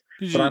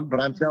 But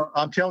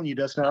I'm telling you,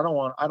 Dustin, I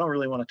don't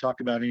really want to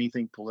talk about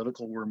anything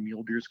political where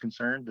mule deer is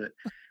concerned, but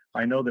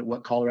I know that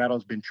what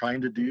Colorado's been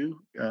trying to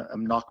do,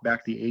 knock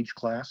back the age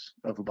class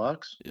of the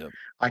bucks. Yep.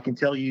 I can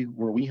tell you,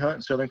 where we hunt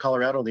in Southern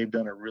Colorado, they've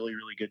done a really,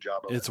 really good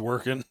job of it. It's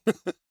working.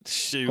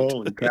 Shoot.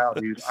 Holy cow,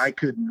 dude. I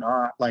could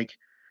not, like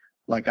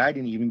I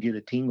didn't even get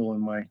a tingle in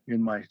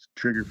my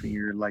trigger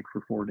finger, like, for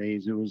 4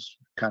 days. It was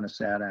kind of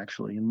sad,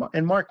 actually.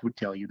 And Mark would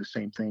tell you the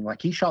same thing.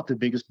 Like, he shot the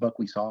biggest buck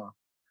we saw.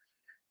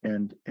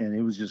 And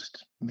it was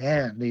just,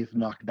 man, they've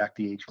knocked back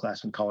the age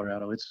class in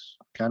Colorado. It's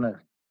kind of,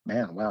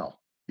 man, wow.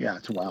 Yeah,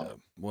 it's wow. Yeah.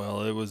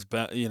 Well, it was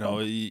bad. You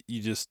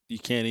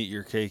can't eat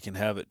your cake and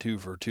have it too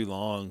for too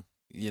long,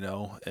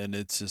 and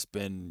it's just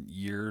been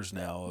years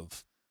now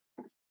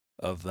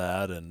of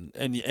that.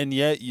 And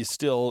yet you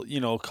still,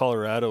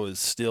 Colorado is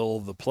still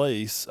the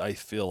place, I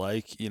feel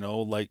like,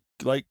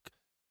 like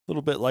a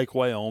little bit like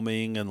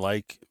Wyoming and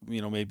like,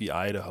 maybe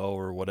Idaho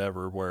or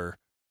whatever, where,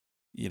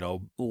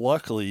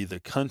 luckily the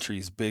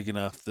country's big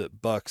enough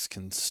that bucks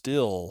can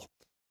still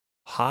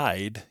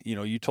hide.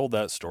 You told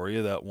that story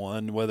of that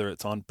one, whether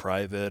it's on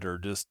private or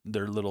just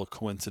their little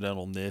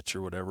coincidental niche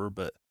or whatever,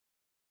 but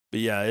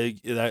yeah,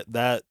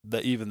 that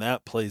even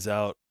that plays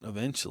out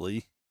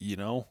eventually,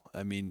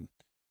 I mean,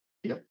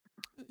 yep.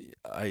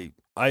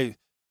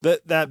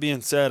 That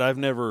being said, I've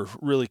never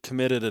really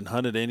committed and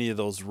hunted any of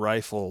those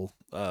rifle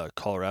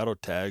Colorado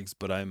tags,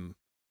 but I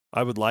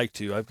would like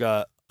to. I've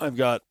got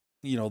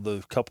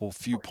the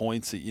few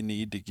points that you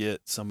need to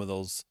get some of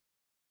those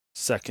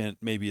second,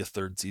 maybe a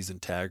third season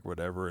tag,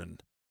 whatever.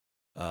 And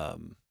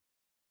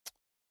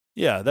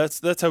yeah,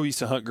 that's how we used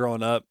to hunt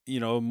growing up,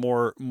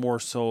 more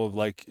so of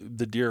like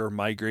the deer are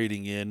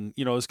migrating in,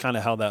 it's kind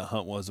of how that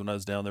hunt was when I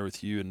was down there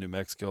with you in New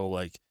Mexico,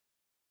 like,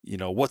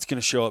 what's going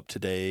to show up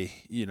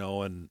today,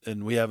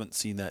 and we haven't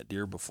seen that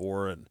deer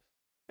before.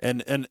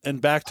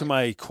 And back to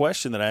my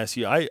question that I asked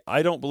you,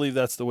 I don't believe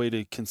that's the way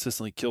to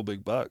consistently kill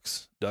big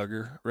bucks,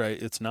 Duggar,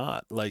 right? It's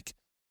not. Like,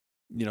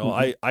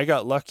 Mhm. I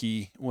got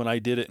lucky when I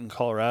did it in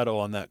Colorado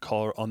on that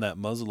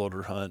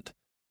muzzleloader hunt.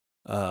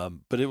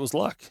 But it was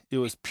luck. It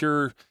was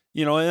pure,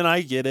 and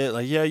I get it.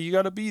 Like, yeah, you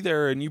got to be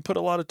there and you put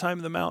a lot of time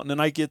in the mountain,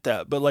 and I get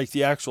that. But like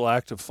the actual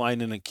act of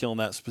finding and killing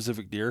that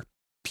specific deer,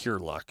 pure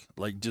luck.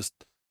 Like,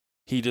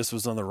 he just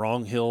was on the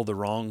wrong hill, the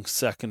wrong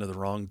second of the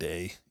wrong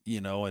day,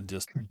 and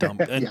just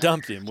Yeah.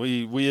 dumped him.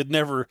 We'd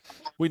never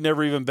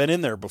even been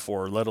in there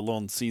before, let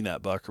alone seen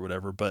that buck or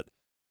whatever. But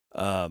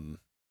um,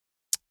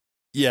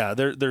 yeah,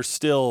 there's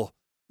still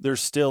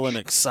an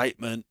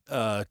excitement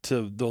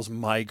to those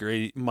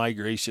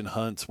migration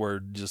hunts where,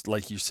 just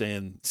like you're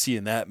saying,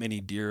 seeing that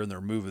many deer and they're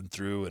moving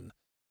through.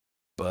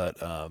 But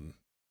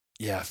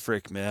yeah,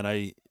 frick, man,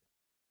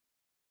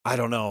 I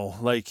don't know.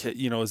 Like,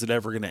 is it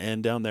ever going to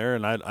end down there?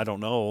 And I don't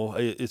know.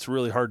 It's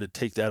really hard to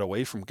take that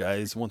away from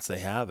guys once they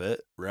have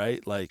it,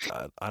 right? Like,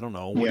 I don't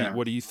know. Yeah.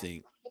 What do you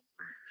think?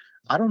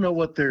 I don't know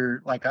what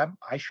they're like.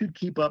 I should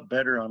keep up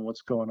better on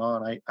what's going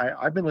on.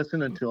 I've been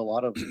listening to a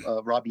lot of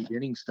Robbie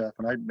Denning stuff,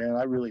 and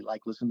I really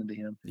like listening to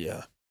him.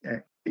 Yeah.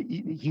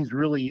 He's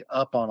really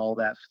up on all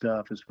that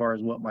stuff as far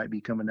as what might be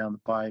coming down the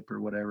pipe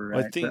or whatever, I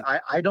right? But think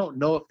I don't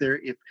know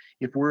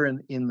if we're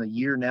in the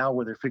year now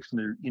where they're fixing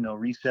to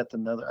reset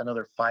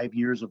another 5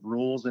 years of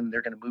rules, and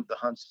they're going to move the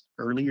hunts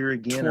earlier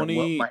again, or what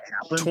 20 might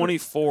happen.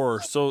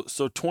 24. So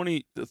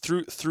 20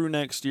 through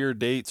next year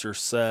dates are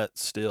set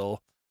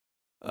still.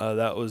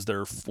 That was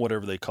their,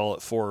 whatever they call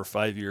it, 4 or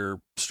 5 year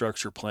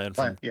structure plan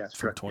Yeah, from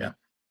correct. 20. Yeah.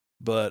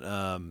 But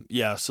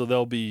yeah, so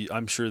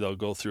I'm sure they'll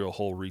go through a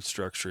whole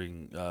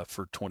restructuring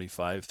for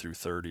 25 through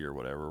 30 or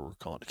whatever we're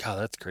calling it. God,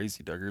 that's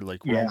crazy, Duggar.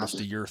 Like, we're Yeah. almost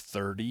a year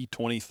 30,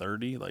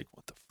 2030. Like,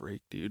 what the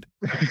freak, dude?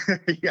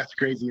 Yeah, it's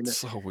crazy, isn't it?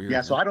 So weird.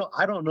 Yeah, so man.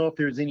 I don't know if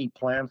there's any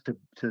plans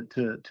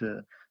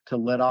to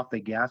let off the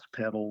gas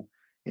pedal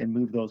and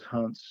move those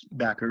hunts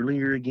back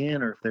earlier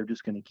again, or if they're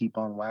just going to keep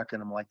on whacking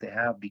them like they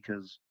have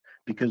because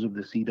of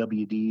the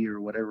CWD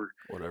or whatever.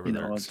 Whatever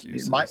their It's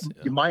excuse my is.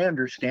 Yeah. my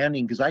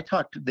understanding, because I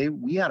talked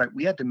we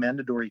had to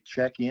mandatory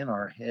check in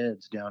our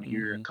heads down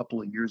here a Mhm.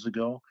 couple of years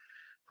ago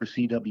for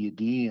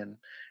CWD,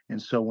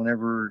 and so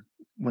whenever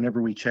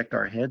we checked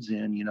our heads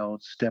in,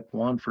 step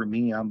one for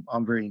me, I'm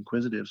very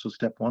inquisitive. So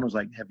step one was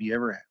like, have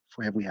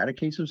we had a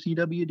case of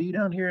CWD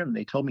down here? And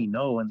they told me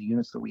no. In the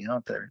units that we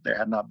hunt, there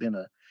had not been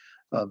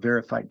a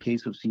verified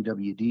case of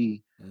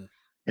CWD. Mm.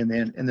 And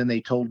then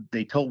they told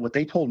what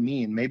they told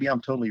me, and maybe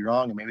I'm totally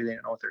wrong, and maybe they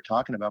don't know what they're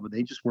talking about, but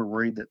they just were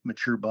worried that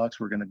mature bucks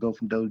were going to go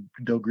from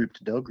doe group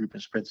to doe group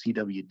and spread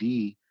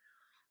CWD.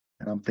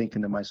 And I'm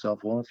thinking to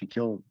myself, well, if you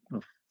kill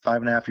a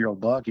 5.5-year-old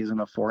buck, isn't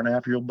a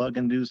 4.5-year-old buck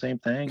going to do the same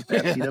thing?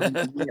 That's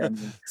CWD. I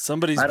mean,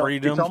 Somebody's I don't.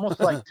 breeding It's them.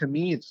 almost like to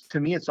me,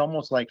 it's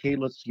almost like, hey,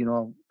 let's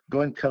go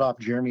and cut off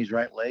Jeremy's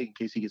right leg in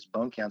case he gets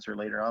bone cancer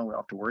later on. We don't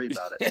have to worry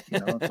about it.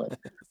 It's like,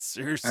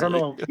 Seriously. I don't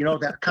know.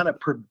 That kind of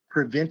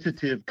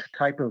preventative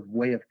type of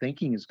way of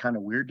thinking is kind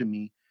of weird to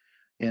me.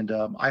 And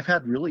I've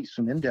had really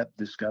some in-depth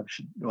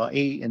discussion,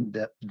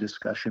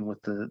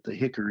 with the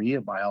Hickory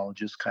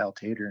biologist, Kyle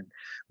Tater, and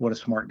what a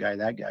smart guy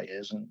that guy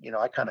is. And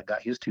I kind of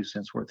got his 2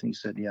 cents worth, and he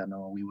said, "Yeah,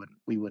 no,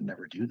 we would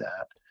never do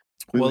that.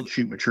 We Well, would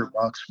shoot mature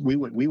bucks. We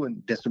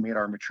wouldn't decimate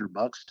our mature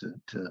bucks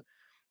to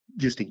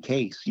just in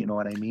case." You know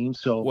what I mean?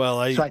 So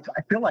I I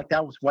feel like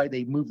that was why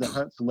they moved the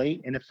hunts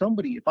late. And if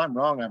I'm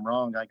wrong, I'm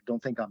wrong. I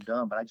don't think I'm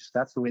dumb, but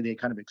that's the way they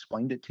kind of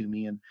explained it to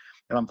me, and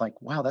I'm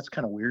like, wow, that's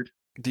kind of weird.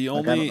 the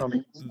Like, I don't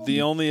only know.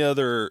 the only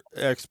other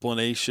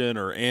explanation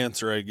or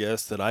answer, I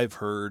guess, that I've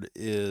heard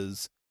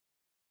is,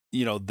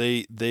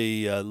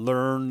 they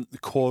learn,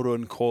 quote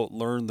unquote,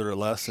 learn their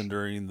lesson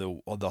during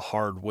the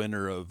hard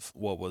winter of,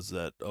 what was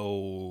that?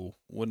 Oh,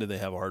 when did they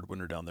have a hard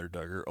winter down there,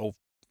 Duggar? Oh,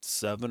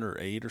 7 or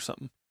 8 or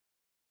something.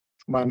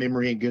 My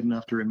memory ain't good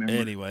enough to remember.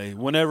 Anyway,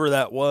 whenever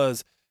that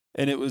was,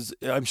 and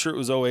I'm sure it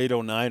was 08,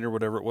 09 or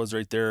whatever it was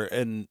right there,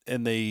 and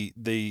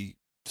they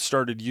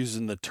started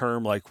using the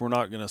term, like, we're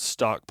not going to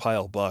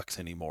stockpile bucks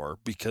anymore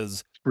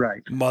because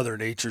Right. Mother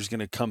Nature's going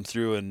to come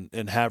through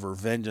and have her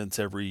vengeance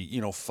every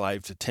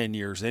 5 to 10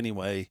 years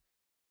anyway,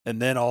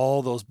 and then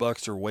all those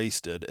bucks are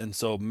wasted. And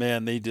so,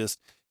 man, they just,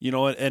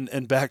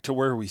 and back to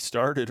where we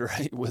started,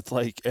 right, with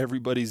like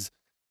everybody's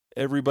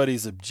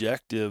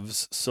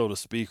objectives, so to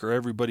speak, or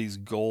everybody's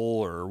goal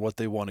or what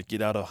they want to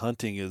get out of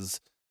hunting is,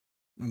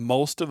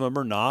 most of them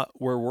are not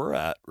where we're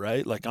at,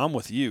 right? Like, I'm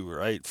with you,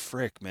 right?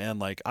 Frick, man.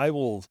 Like,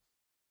 I'll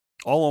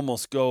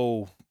almost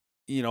go,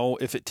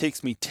 if it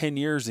takes me 10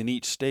 years in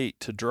each state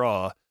to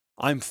draw,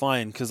 I'm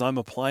fine because I'm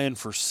applying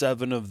for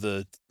 7 of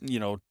the,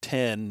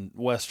 10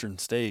 Western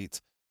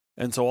states.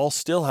 And so I'll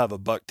still have a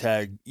buck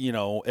tag,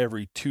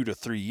 every 2 to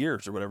 3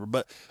 years or whatever.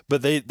 But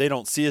they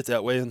don't see it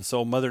that way. And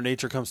so Mother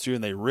Nature comes through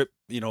and they rip,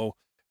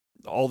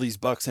 all these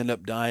bucks end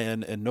up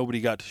dying and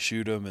nobody got to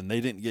shoot them and they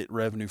didn't get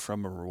revenue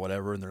from them or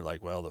whatever. And they're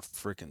like, well, the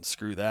frickin'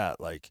 screw that.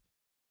 Like,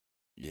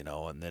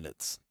 and then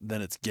it's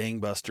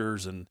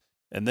gangbusters and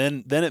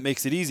then it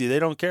makes it easy. They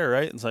don't care,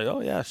 right? And it's like,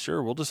 oh yeah,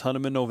 sure, we'll just hunt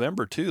them in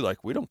November too.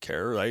 Like, we don't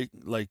care, right?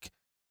 Like,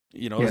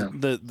 You know, Yeah.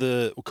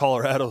 the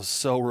Colorado's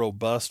so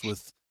robust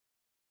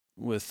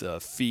with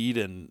feed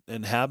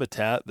and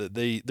habitat that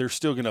they're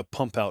still going to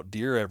pump out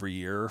deer every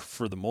year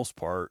for the most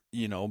part,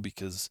 you know,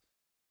 because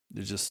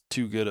they're just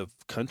too good of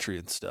country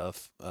and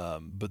stuff.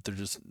 But they're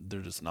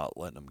just not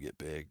letting them get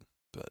big.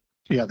 But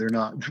Yeah, they're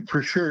not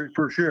for sure.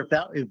 For sure,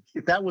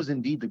 if that was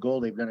indeed the goal,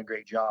 they've done a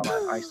great job.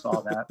 I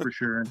saw that for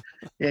sure, and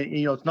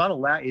you know, it's not a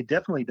lack. It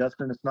definitely does,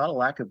 and it's not a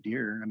lack of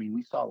deer. I mean,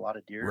 we saw a lot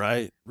of deer,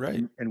 right.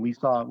 and we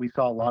saw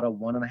a lot of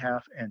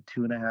 1.5 and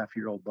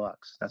 2.5-year-old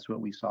bucks. That's what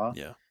we saw.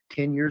 Yeah.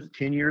 10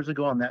 years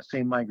ago on that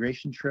same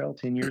migration trail,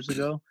 10 years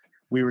ago,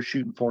 we were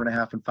shooting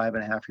 4.5 and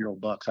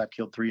 5.5-year-old bucks. I've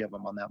killed 3 of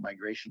them on that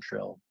migration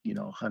trail. You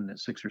know, hunting it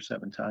 6 or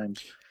 7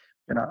 times,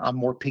 and I'm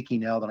more picky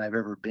now than I've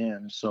ever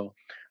been. So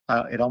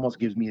it almost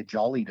gives me a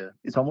jolly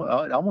it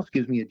almost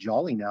gives me a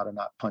jolly now to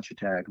not punch a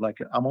tag. Like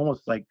I'm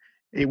almost like,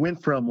 it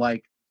went from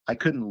like I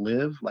couldn't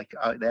live, like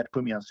they had to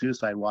put me on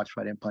suicide watch if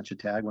I didn't punch a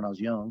tag when I was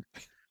young,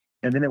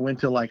 and then it went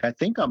to like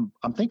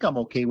I'm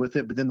okay with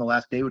it, but then the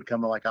last day would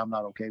come, like I'm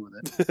not okay with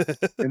it,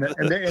 and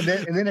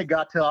then it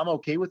got to I'm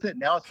okay with it.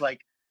 Now it's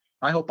like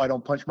I hope I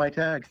don't punch my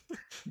tag,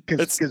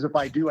 because if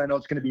I do, I know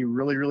it's going to be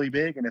really, really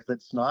big, and if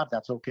it's not,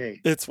 that's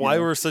okay. It's why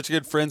we're such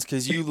good friends,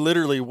 because you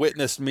literally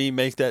witnessed me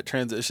make that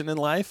transition in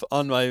life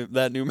on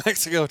that New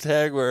Mexico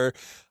tag where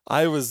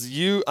I was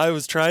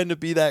trying to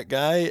be that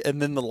guy,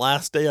 and then the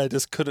last day I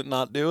just couldn't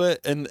not do it,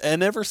 and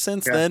ever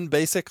since then,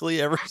 basically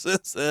ever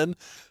since then,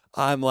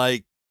 I'm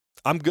like,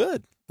 I'm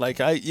good. Like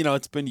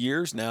it's been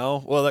years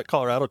now. Well, that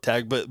Colorado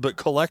tag, but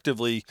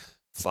collectively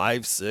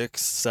 5,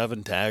 6,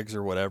 7 tags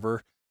or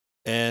whatever.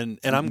 And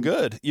I'm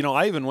good. You know,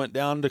 I even went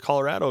down to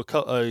Colorado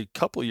a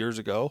couple years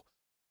ago,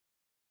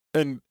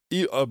 and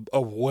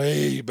a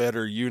way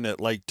better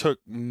unit, like took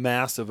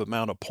massive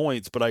amount of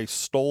points, but I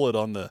stole it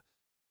on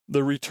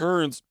the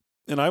returns.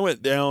 And I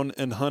went down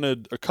and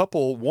hunted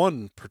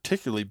one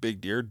particularly big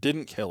deer,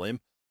 didn't kill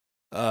him.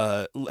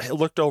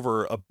 Looked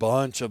over a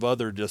bunch of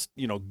other just,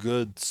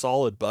 good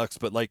solid bucks,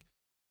 but like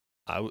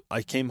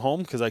I came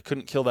home because I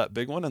couldn't kill that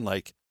big one, and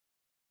like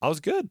I was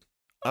good.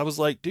 I was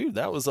like, dude,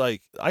 that was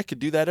like, I could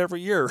do that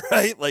every year,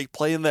 right? Like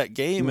playing that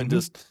game and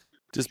just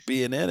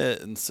being in it.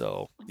 And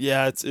so,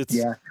 yeah,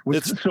 yeah.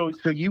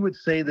 So you would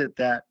say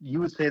that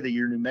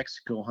your New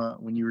Mexico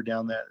hunt, when you were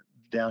down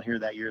here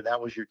that year, that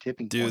was your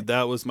tipping point. Dude,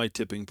 that was my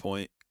tipping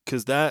point.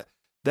 Cause that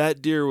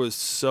deer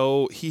was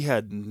he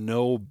had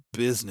no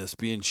business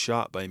being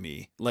shot by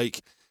me.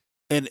 Like,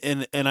 and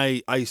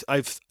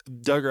I've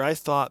Duggar, I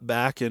thought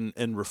back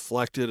and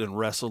reflected and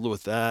wrestled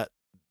with that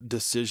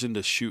decision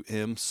to shoot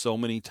him so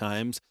many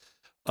times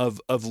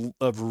of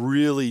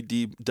really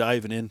deep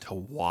diving into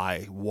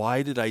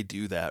why did I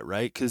do that,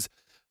 right? Because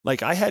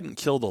like I hadn't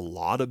killed a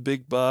lot of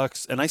big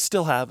bucks, and I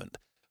still haven't,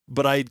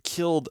 but I'd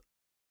killed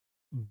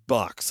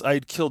bucks.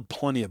 I'd killed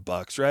plenty of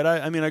bucks, right?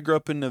 I mean, I grew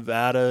up in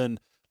Nevada, and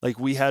like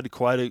we had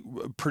quite a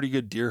pretty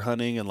good deer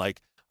hunting, and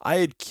like I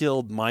had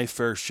killed my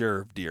fair share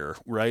of deer,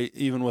 right?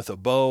 Even with a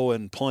bow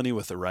and plenty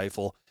with a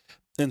rifle.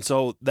 And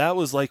so that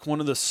was like one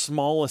of the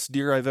smallest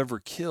deer I've ever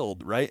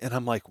killed, right? And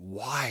I'm like,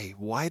 why?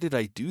 Why did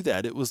I do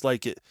that? It was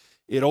like it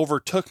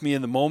overtook me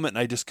in the moment, and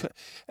I just couldn't.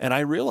 And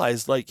I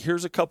realized, like,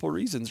 here's a couple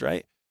reasons,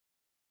 right?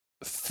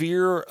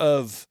 Fear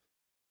of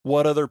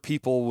what other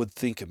people would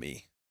think of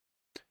me,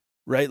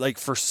 right? Like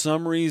for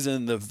some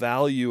reason, the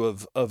value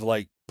of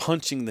like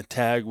punching the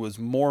tag was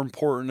more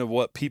important of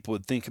what people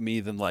would think of me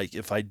than like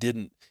if I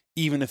didn't,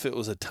 even if it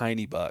was a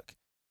tiny buck.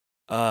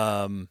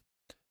 And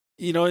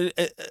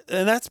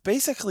that's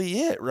basically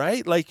it,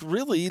 right? Like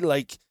really,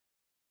 like,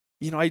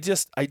 I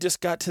just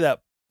got to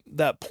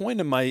that point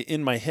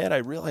in my head. I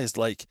realized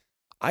like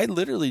I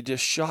literally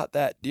just shot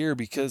that deer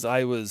because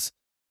I was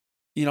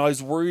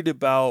worried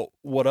about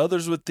what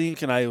others would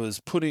think, and I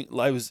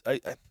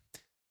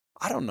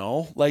don't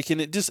know, like,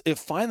 and it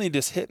finally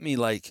just hit me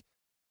like,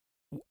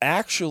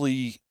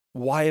 actually,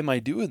 why am I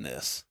doing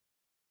this?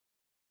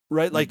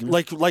 Right? Like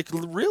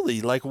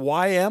really, like,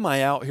 why am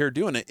I out here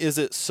doing it? Is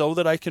it so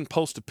that I can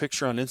post a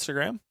picture on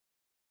Instagram?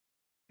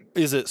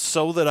 Is it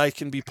so that I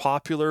can be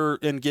popular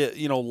and get,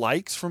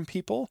 likes from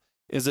people?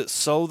 Is it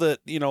so that,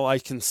 I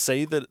can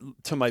say that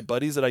to my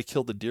buddies that I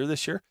killed a deer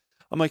this year?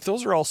 I'm like,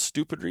 those are all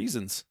stupid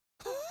reasons.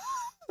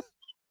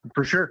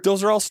 For sure.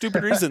 Those are all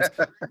stupid reasons,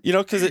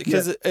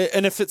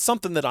 and if it's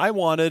something that I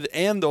wanted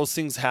and those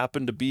things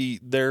happened to be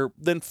there,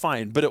 then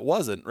fine. But it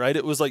wasn't, right?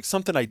 It was like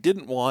something I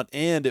didn't want,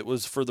 and it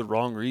was for the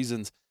wrong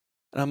reasons.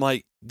 And I'm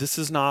like, this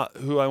is not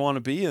who I want to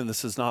be, and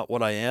this is not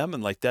what I am.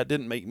 And like, that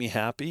didn't make me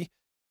happy.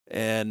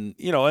 And,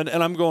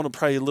 and I'm going to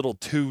probably a little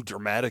too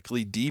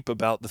dramatically deep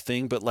about the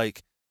thing, but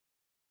like,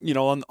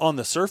 on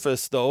the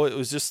surface though, it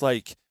was just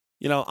like,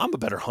 I'm a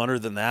better hunter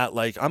than that.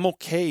 Like, I'm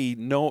okay.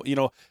 No,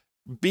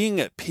 being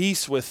at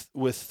peace with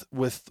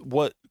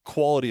what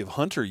quality of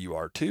hunter you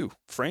are too,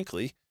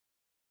 frankly.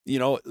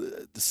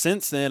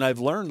 Since then I've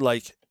learned,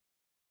 like,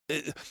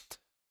 let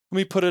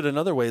me put it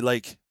another way.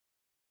 Like,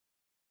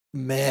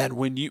 man,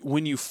 when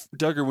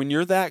Duggar, when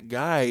you're that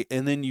guy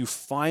and then you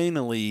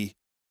finally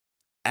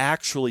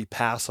actually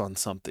pass on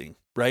something,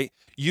 right?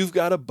 You've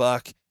got a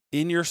buck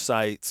in your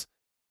sights.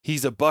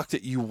 He's a buck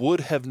that you would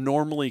have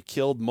normally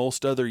killed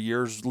most other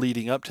years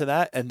leading up to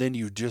that, and then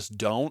you just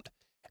don't.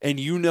 And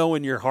you know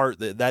in your heart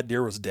that that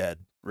deer was dead,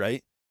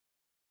 right?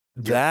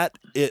 Yep. That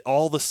it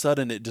all of a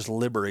sudden it just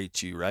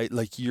liberates you, right?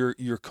 Like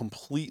you're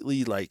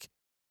completely like,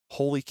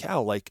 holy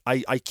cow, like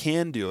I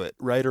can do it,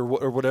 right? Or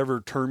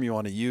whatever term you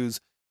want to use.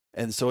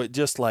 And so it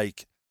just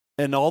like,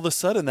 and all of a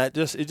sudden that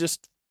it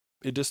just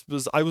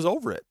was, I was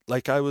over it.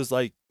 Like I was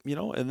like,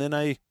 and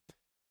then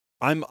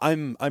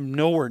I'm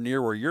nowhere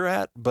near where you're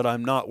at, but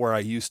I'm not where I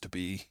used to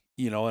be,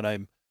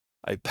 and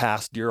I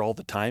pass deer all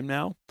the time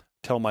now.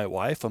 Tell my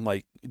wife, I'm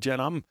like, Jen,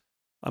 I'm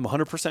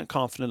 100%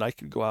 confident I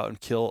could go out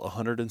and kill a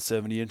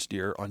 170-inch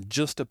deer on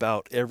just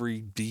about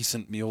every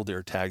decent mule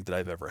deer tag that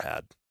I've ever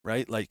had,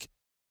 right? Like,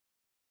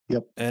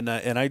 yep. And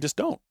I just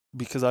don't,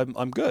 because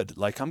I'm good.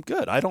 Like I'm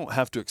good. I don't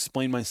have to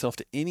explain myself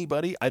to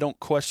anybody. I don't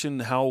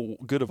question how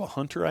good of a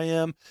hunter I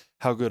am,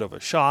 how good of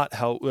a shot,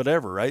 how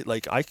whatever, right?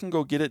 Like I can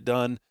go get it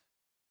done.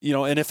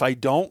 And if I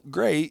don't,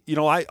 great.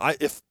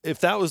 If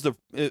that was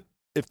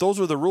if those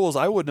were the rules,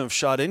 I wouldn't have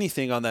shot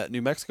anything on that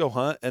New Mexico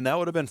hunt, and that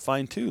would have been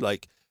fine too.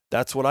 Like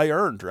that's what I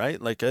earned,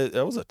 right? Like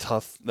that was a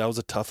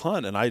tough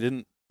hunt, and I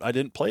didn't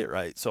play it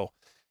right. So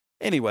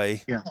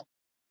anyway, yeah,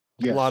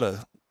 a lot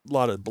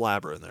of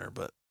blabber in there,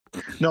 but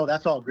no,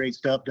 that's all great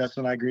stuff,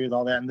 Dustin. I agree with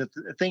all that. And the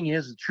thing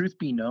is, the truth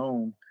be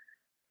known,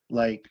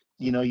 like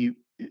you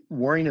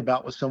worrying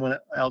about what someone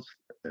else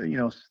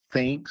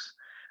thinks,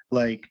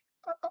 like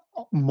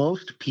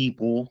most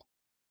people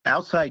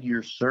outside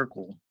your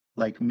circle,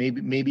 like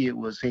maybe it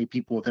was, hey,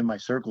 people within my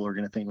circle are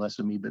going to think less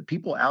of me, but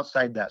people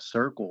outside that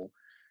circle,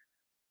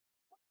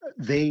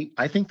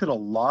 I think that a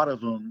lot of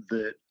them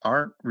that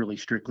aren't really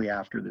strictly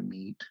after the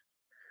meat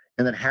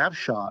and that have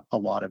shot a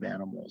lot of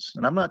animals.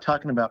 And I'm not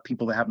talking about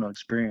people that have no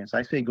experience.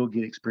 I say go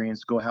get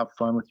experience, go have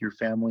fun with your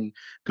family,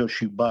 go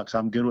shoot bucks.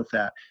 I'm good with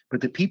that. But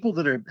the people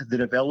that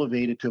have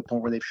elevated to a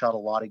point where they've shot a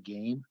lot of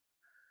game,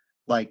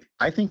 like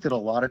I think that a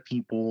lot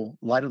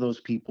of those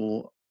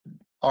people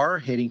are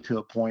heading to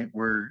a point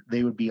where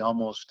they would be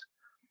almost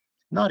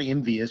not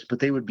envious, but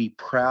they would be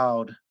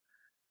proud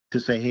to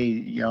say,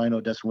 hey, I know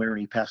Dustin Winter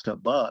and he passed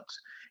up bucks.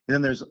 And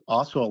then there's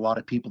also a lot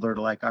of people that are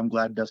like, I'm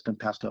glad Dustin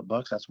passed up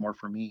bucks. That's more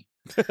for me.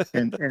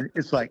 and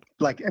it's like,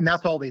 and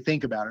that's all they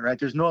think about it, right?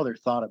 There's no other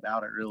thought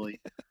about it really.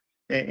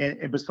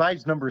 And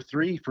besides number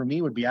 3 for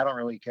me would be, I don't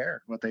really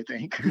care what they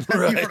think.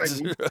 Right, You know what I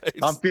mean? right.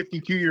 I'm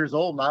 52 years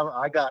old and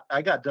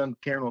I got done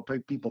caring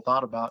what people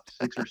thought about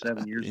 6 or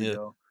 7 years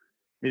ago.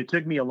 It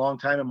took me a long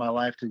time in my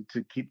life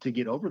to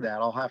get over that.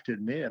 I'll have to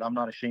admit, I'm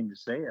not ashamed to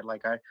say it.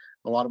 Like a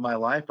lot of my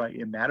life,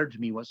 it mattered to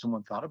me what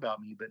someone thought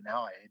about me, but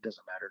now it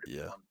doesn't matter to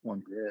me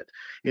one bit.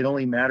 It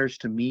only matters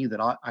to me that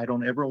I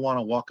don't ever want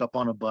to walk up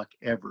on a buck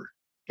ever,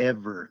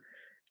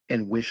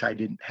 and wish I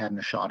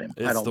hadn't shot him.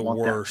 I don't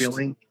want that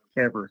feeling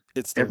ever.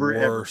 It's the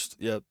worst.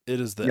 Ever. Yep. It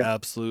is the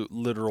absolute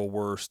literal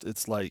worst.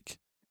 It's like,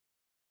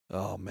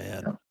 oh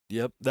man. Yeah.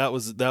 Yep, that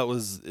was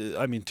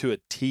I mean, to a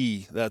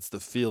T, that's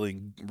the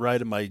feeling right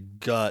in my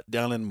gut,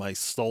 down in my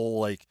soul.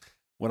 Like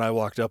when I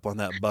walked up on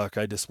that buck,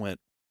 I just went,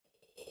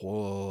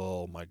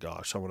 whoa, my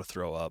gosh, I want to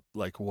throw up.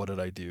 Like, what did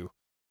I do?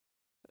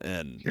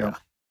 And the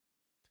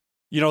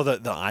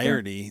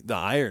irony,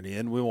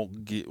 and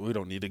we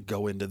don't need to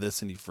go into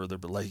this any further,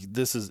 but like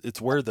it's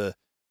where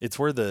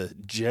the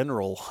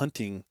general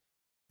hunting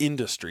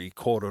industry,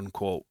 quote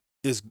unquote,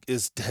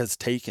 has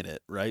taken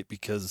it, right?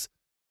 Because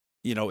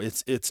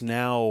it's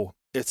now,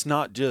 it's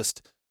not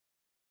just,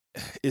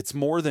 it's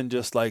more than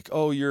just like,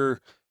 oh, you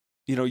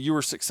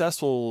were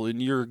successful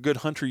and you're a good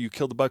hunter, you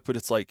killed a buck, but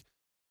it's like,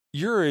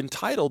 you're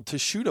entitled to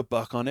shoot a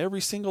buck on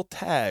every single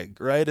tag,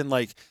 right? And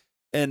like,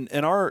 and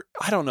I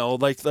don't know,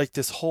 like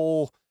this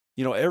whole,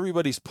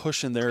 everybody's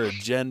pushing their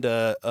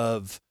agenda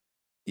of,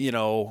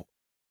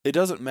 it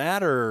doesn't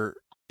matter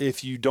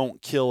if you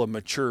don't kill a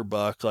mature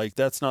buck, like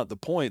that's not the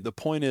point. The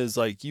point is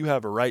like, you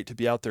have a right to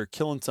be out there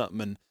killing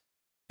something,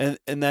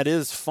 and that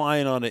is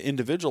fine on an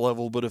individual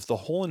level, but if the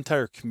whole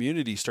entire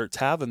community starts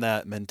having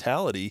that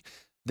mentality,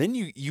 then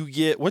you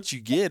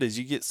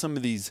get some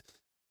of these,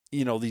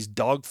 these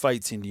dog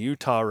fights in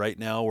Utah right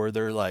now where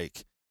they're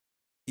like,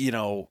 we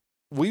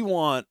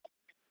want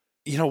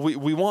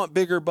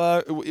bigger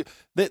bucks.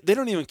 They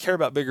don't even care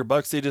about bigger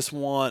bucks. They just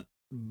want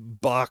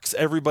bucks.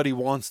 Everybody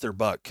wants their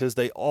buck because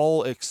they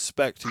all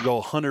expect to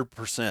go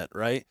 100%,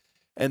 right?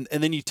 And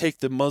then you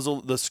take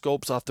the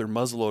scopes off their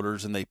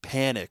muzzleloaders and they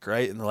panic,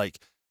 right? And they're like,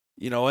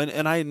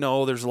 and I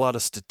know there's a lot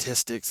of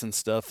statistics and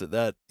stuff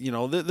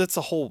that's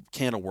a whole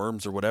can of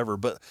worms or whatever,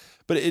 but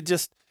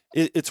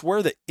it's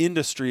where the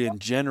industry in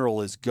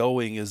general is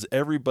going, is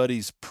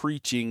everybody's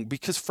preaching,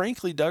 because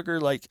frankly,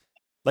 Duggar,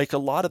 like a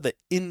lot of the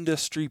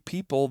industry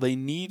people, they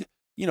need,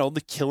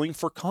 the killing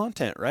for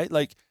content, right?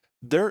 Like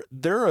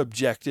their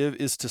objective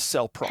is to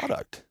sell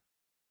product.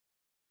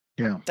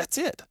 Yeah. That's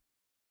it.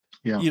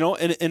 Yeah.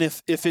 And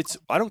if it's,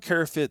 I don't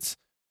care if it's,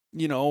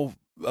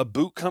 a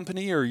boot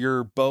company or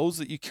your bows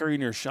that you carry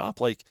in your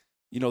shop, like,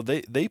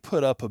 they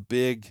put up a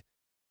big,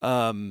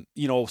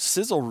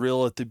 sizzle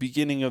reel at the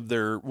beginning of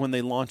when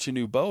they launch a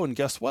new bow. And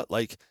guess what?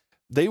 Like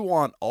They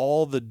want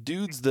all the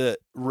dudes that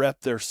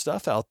rep their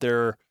stuff out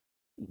there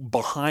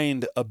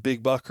behind a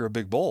big buck or a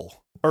big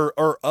bull,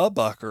 or a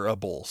buck or a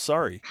bull.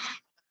 Sorry.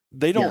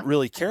 They don't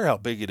really care how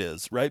big it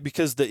is, right?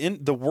 Because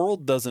the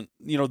world doesn't,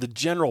 the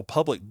general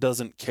public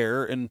doesn't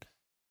care. And,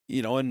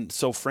 and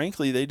so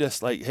frankly, they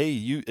just like, hey,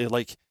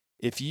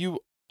 if you're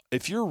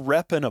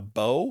repping a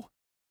bow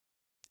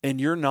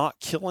and you're not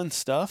killing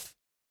stuff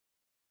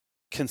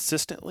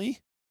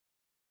consistently,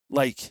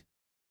 like,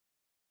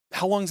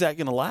 how long is that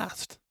going to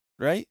last?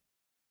 Right.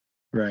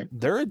 Right.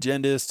 Their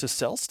agenda is to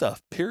sell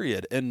stuff,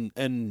 period.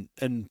 And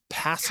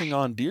passing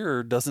on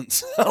deer doesn't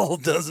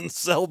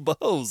sell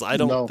bows. I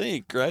don't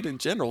think, right. In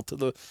general,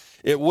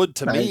 it would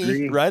to me,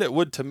 agree. right. It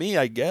would to me,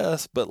 I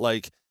guess. But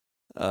like,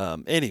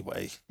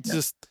 anyway,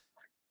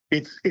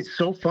 it's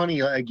so funny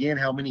again,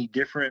 how many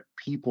different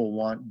people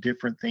want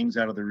different things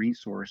out of the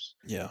resource.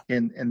 Yeah.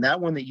 And that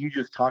one that you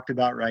just talked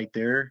about right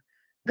there,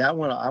 that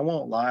one, I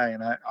won't lie.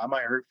 And I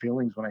might hurt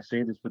feelings when I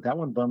say this, but that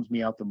one bums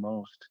me out the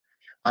most.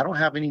 I don't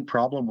have any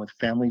problem with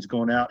families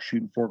going out,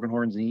 shooting fork and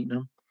horns and eating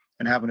them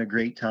and having a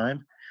great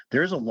time.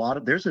 There's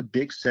a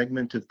big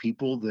segment of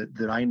people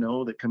that I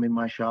know that come in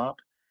my shop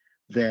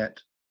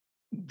that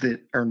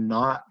are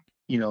not,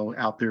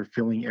 out there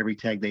filling every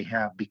tag they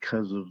have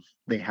because of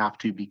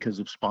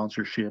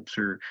sponsorships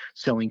or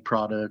selling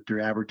product or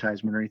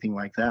advertisement or anything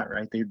like that.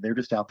 Right. They're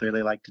just out there.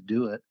 They like to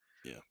do it.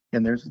 Yeah.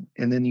 And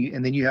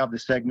then you have the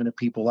segment of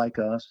people like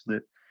us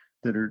that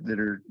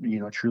are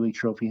truly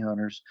trophy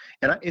hunters.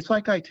 And it's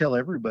like I tell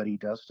everybody,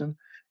 Dustin,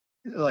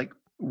 like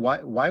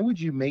why would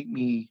you make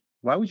me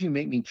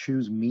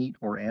choose meat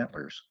or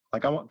antlers?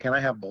 Like can I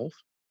have both?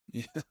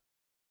 Yeah.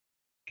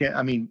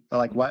 Can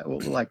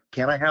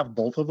I have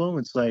both of them?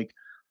 It's like,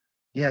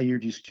 yeah, you're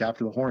just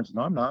after the horns.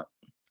 No, I'm not.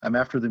 I'm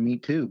after the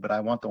meat too, but I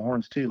want the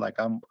horns too. Like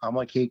I'm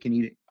like cake and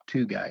eat it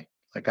too guy.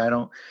 Like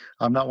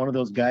I'm not one of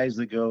those guys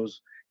that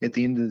goes at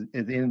the end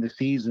of the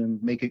season,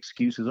 make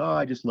excuses. Oh,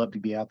 I just love to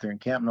be out there and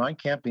camp. No, I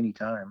camp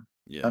anytime.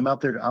 Yeah. I'm out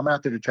there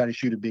to try to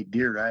shoot a big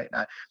deer. Right.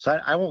 So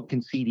I won't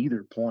concede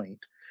either point,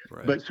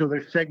 right. But so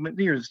there's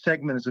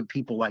segments of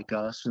people like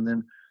us. And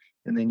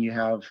then you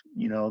have,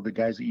 the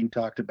guys that you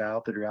talked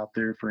about that are out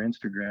there for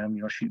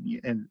Instagram, shooting.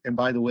 And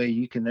by the way,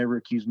 you can never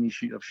accuse me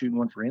of shooting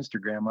one for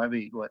Instagram. I've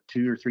ate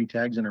 2 or 3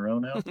 tags in a row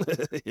now.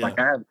 Yeah. Like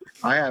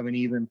I haven't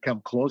even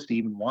come close to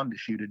even wanting to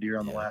shoot a deer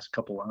on the last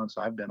couple of hunts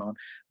I've been on.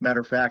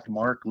 Matter of fact,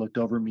 Mark looked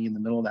over at me in the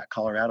middle of that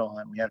Colorado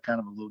hunt. We had kind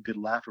of a little good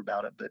laugh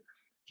about it, but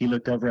he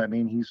looked over at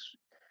me and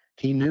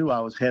he knew I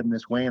was heading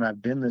this way, and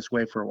I've been this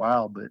way for a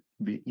while, but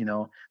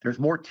there's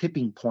more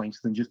tipping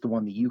points than just the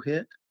one that you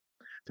hit.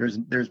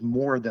 There's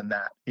more than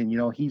that. And,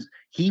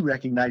 he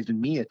recognized in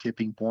me a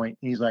tipping point.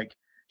 And he's like,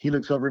 he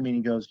looks over at me and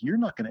he goes, "You're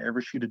not going to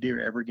ever shoot a deer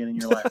ever again in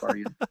your life, are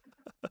you?"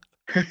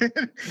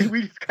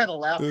 We just kind of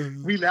laughed.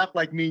 We laughed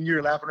like me and you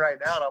are laughing right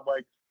now. And I'm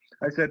like,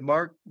 I said,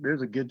 "Mark,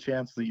 there's a good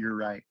chance that you're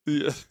right."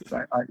 Yeah.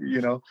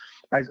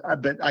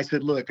 I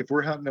said, "Look, if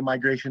we're hunting a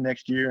migration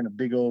next year and a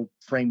big old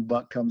frame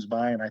buck comes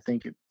by and I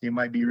think it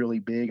might be really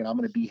big, and I'm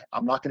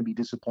not going to be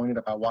disappointed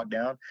if I walk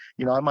down,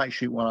 I might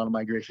shoot one on a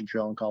migration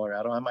trail in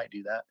Colorado. I might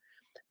do that.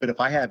 But if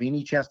I have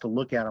any chance to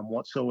look at them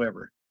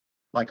whatsoever,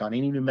 like on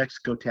any New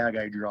Mexico tag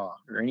I draw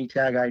or any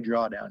tag I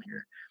draw down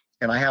here,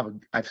 and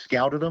I've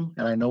scouted them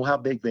and I know how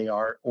big they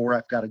are, or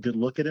I've got a good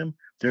look at them,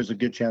 there's a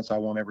good chance I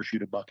won't ever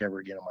shoot a buck ever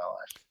again in my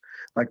life.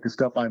 Like the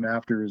stuff I'm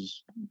after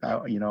is, I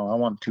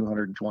want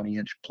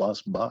 220-inch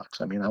plus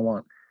bucks. I mean,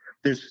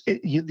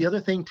 the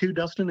other thing too,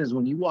 Dustin, is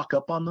when you walk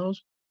up on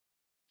those,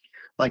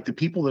 like the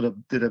people that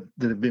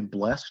have been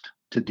blessed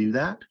to do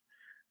that,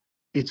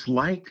 it's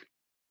like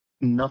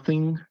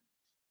nothing.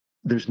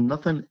 There's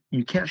nothing,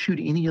 you can't shoot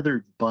any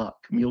other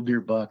mule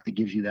deer buck that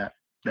gives you that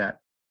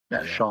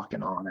shock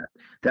and awe,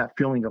 that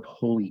feeling of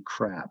holy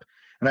crap.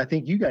 And I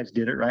think you guys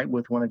did it right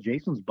with one of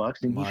Jason's bucks.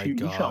 Didn't you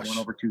shot one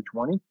over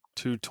 220?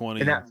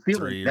 220. And that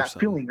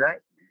feeling, right?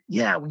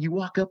 Yeah. When you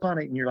walk up on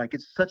it and you're like,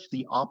 it's such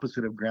the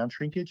opposite of ground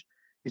shrinkage.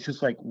 It's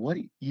just like, what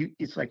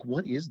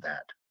is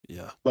that?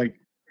 Yeah.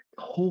 Like,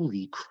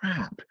 holy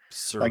crap.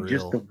 Surreal. Like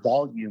just the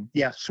volume.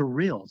 Yeah,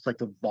 surreal. It's like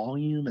the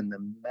volume and the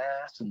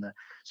mass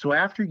so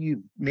after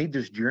you've made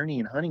this journey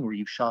in hunting where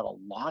you've shot a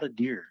lot of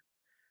deer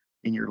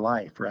in your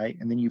life, right?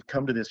 And then you've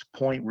come to this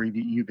point where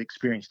you've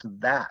experienced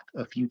that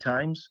a few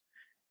times.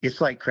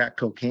 It's like crack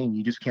cocaine.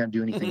 You just can't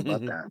do anything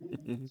but that.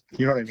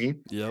 You know what I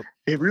mean? Yep.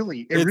 It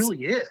really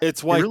is.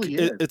 It's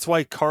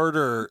why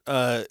Carter,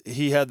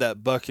 he had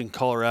that buck in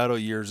Colorado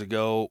years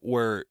ago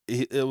where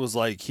it was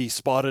like he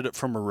spotted it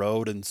from a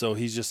road. And so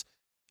he's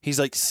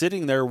like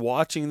sitting there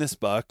watching this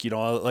buck,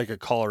 like a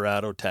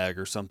Colorado tag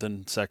or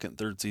something, second,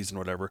 third season,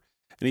 whatever.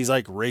 And he's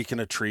like raking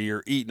a tree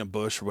or eating a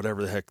bush or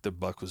whatever the heck the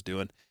buck was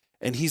doing.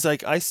 And he's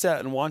like, I sat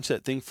and watched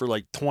that thing for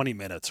like 20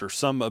 minutes or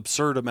some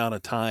absurd amount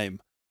of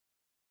time.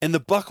 And the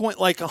buck went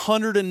like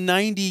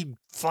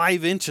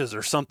 195 inches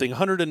or something,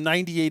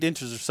 198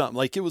 inches or something.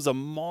 Like it was a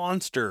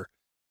monster.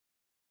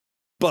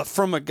 But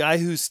from a guy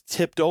who's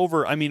tipped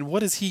over, I mean,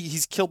 what is he?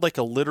 He's killed like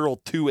a literal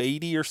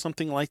 280 or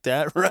something like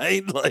that,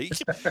 right? Like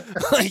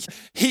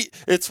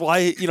it's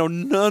why,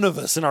 none of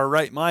us in our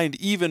right mind,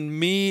 even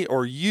me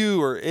or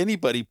you or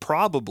anybody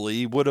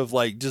probably would have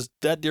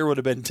that deer would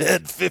have been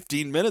dead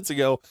 15 minutes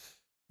ago.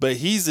 But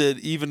he's at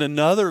even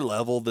another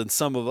level than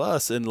some of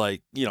us. And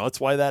it's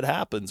why that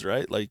happens,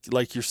 right?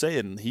 Like you're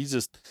saying, he's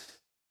just,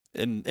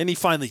 and he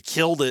finally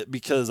killed it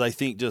because I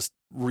think just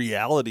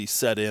reality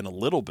set in a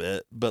little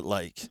bit, but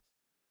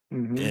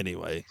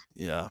anyway,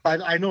 yeah.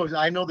 I know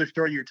the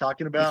story you're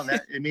talking about, and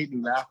that it made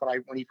me laugh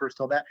when he first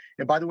told that.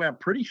 And by the way, I'm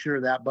pretty sure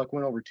that buck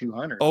went over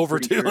 200. Over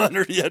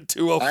 200, sure. Yeah,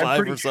 205 I'm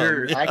pretty or something.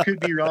 Sure. Yeah. I could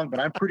be wrong,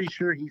 but I'm pretty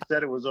sure he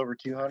said it was over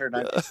 200.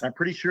 I'm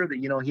pretty sure that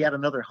he had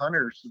another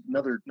hunter,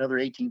 another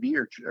ATV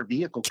or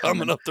vehicle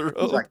coming up the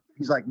road.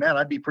 He's like, man,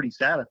 I'd be pretty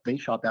sad if they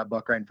shot that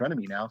buck right in front of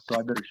me now, so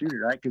I better shoot it,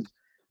 right? Because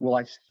will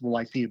I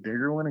see a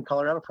bigger one in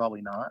Colorado?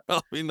 Probably not.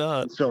 Probably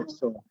not. So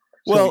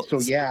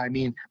yeah, I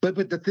mean, but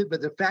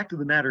the fact of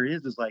the matter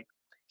is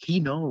he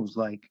knows,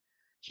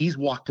 he's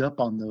walked up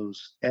on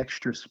those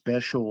extra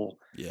special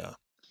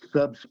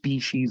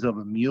subspecies of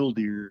a mule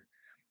deer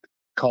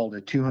called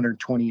a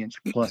 220-inch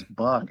plus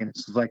buck, and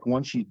it's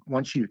once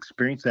you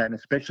experience that, and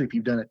especially if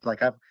you've done it,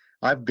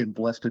 I've been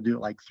blessed to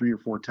do it 3 or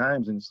 4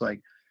 times, and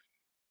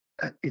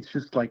it's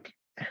just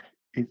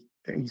you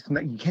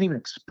can't even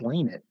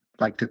explain it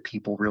to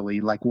people really,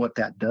 what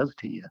that does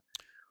to you.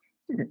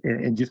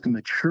 And just the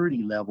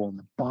maturity level and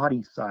the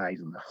body size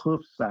and the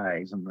hoof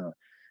size and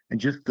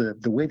just the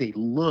way they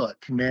look,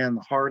 man,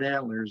 the hard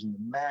antlers and the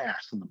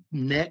mass and the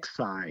neck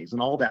size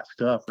and all that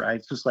stuff, right?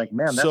 It's just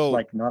man, that's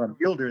not a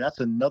mule deer. That's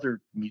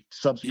another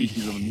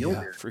subspecies of a mule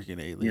deer. Freaking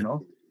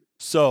alien.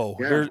 So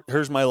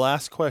here's my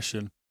last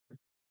question.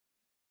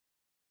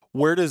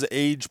 Where does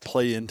age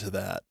play into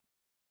that?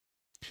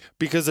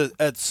 Because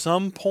at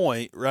some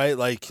point, right,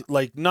 like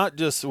not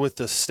just with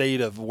the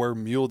state of where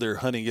mule deer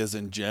hunting is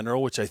in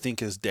general, which I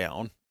think is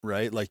down,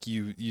 right? Like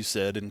you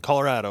said, in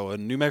Colorado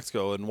and New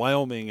Mexico and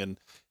Wyoming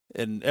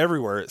and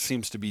everywhere, it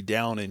seems to be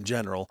down in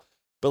general.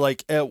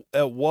 But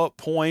at what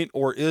point,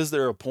 or is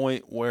there a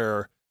point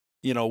where,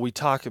 we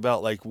talk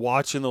about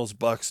watching those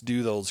bucks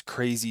do those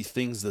crazy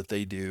things that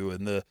they do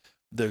and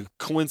the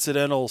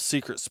coincidental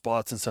secret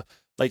spots and stuff.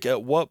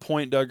 At what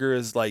point, Duggar,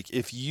 is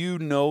if you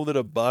know that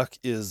a buck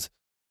is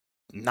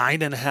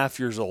 9.5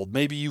 years old,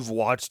 maybe you've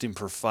watched him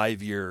for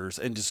 5 years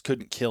and just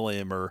couldn't kill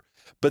him,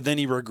 but then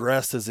he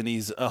regresses and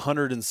he's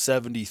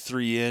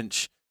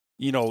 173-inch,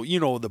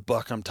 the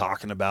buck I'm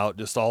talking about,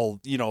 just all,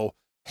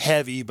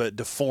 heavy, but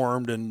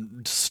deformed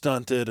and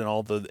stunted and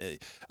all the,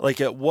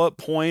 at what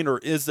point, or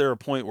is there a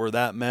point where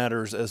that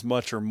matters as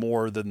much or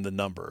more than the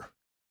number?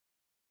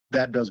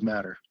 That does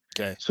matter.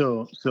 Okay.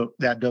 So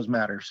that does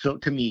matter. So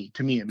to me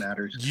it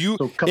matters.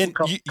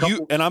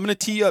 And I'm going to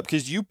tee you up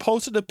because you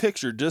posted a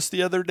picture just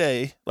the other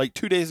day,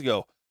 2 days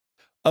ago,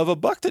 of a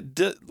buck that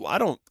did,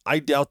 I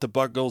doubt the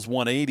buck goes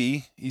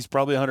 180. He's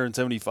probably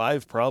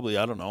 175, probably.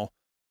 I don't know.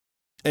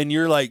 And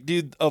you're like,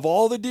 dude, of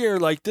all the deer,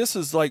 this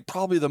is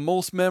probably the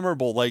most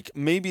memorable.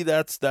 Maybe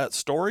that's that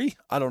story.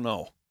 I don't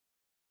know.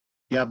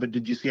 Yeah, but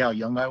did you see how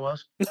young I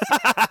was?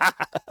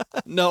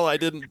 No, I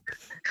didn't.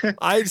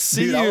 I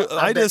see you.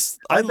 I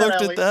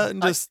looked at that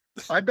and just.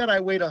 I bet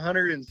I weighed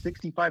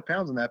 165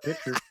 pounds in that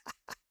picture.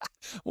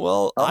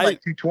 Well, I'm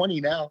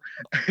 220 now.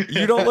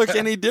 You don't look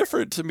any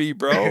different to me,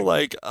 bro.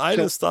 I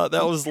just thought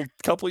that was a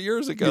couple of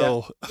years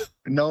ago. Yeah.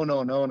 No.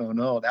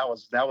 That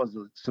was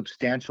a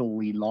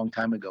substantially long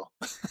time ago.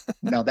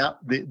 Now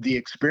the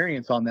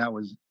experience on that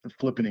was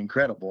flipping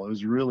incredible. It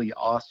was really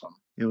awesome.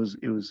 It was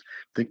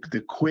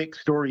the quick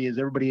story is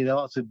everybody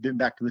else had been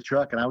back to the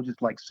truck, and I was just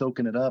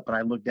soaking it up, and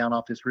I looked down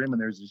off this rim,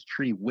 and there's this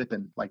tree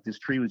whipping, this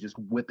tree was just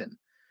whipping,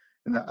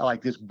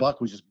 and this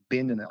buck was just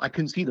bending it. I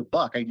couldn't see the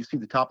buck, I could just see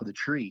the top of the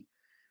tree,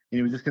 and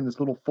he was just in this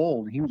little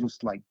fold, and he was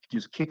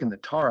just kicking the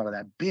tar out of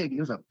that it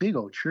was a big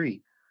old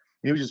tree,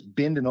 and he was just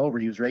bending over,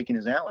 he was raking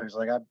his antlers,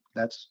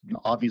 that's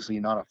obviously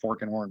not a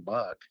fork and horn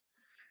buck.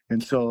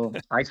 And so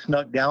I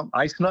snuck down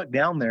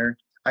there,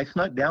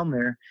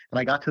 and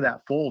I got to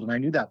that fold, and I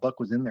knew that buck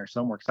was in there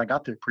somewhere because I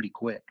got there pretty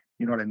quick.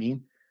 You know what I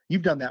mean?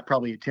 You've done that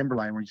probably at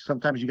timberline where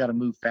sometimes you got to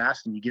move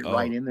fast and you get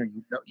right in there.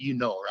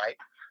 Right?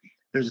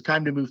 There's a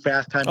time to move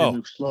fast, time to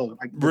move slow.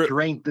 The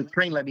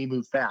terrain let me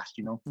move fast.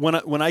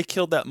 When I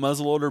killed that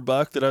muzzleloader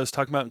buck that I was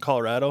talking about in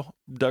Colorado,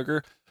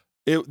 Duggar,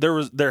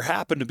 there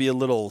happened to be a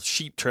little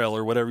sheep trail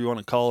or whatever you want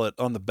to call it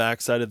on the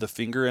backside of the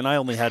finger, and I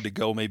only had to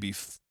go maybe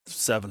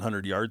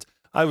 700 yards.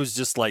 I was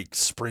just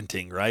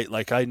sprinting, right?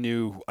 I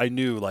knew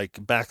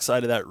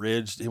backside of that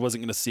ridge, he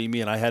wasn't going to see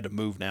me, and I had to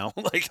move now.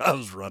 I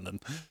was running.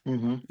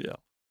 Mm-hmm. Yeah.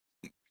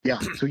 Yeah.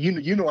 So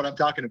you know what I'm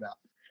talking about.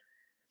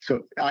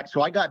 So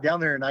I got down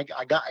there and I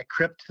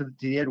crept to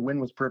the edge. Wind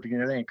was perfect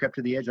and everything. I crept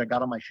to the edge. I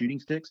got on my shooting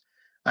sticks.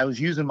 I was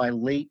using my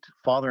late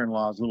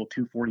father-in-law's little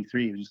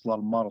 243. It was just a lot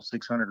of Model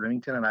 600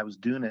 Remington, and I was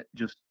doing it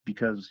just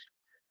because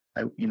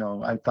I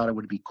thought it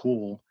would be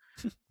cool.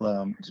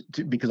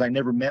 Because I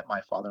never met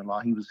my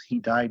father-in-law. He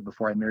died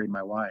before I married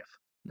my wife.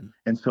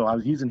 And so I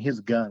was using his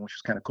gun, which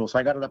is kind of cool. So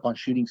I got it up on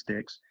shooting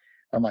sticks.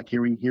 I'm like,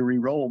 here we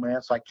roll,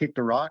 man. So I kicked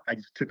a rock. I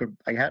just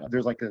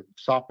there's like a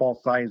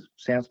softball size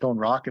sandstone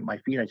rock at my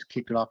feet. I just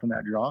kicked it off in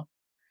that draw.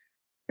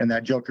 And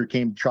that joker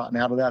came trotting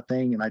out of that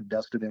thing, and I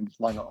dusted him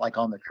like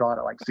on the trot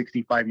at like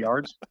 65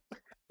 yards.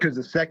 Because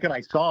the second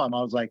I saw him,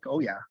 I was like, oh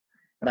yeah.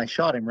 And I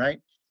shot him, right?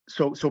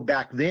 So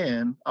back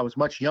then I was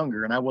much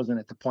younger and I wasn't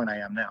at the point I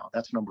am now.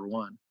 That's number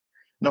one.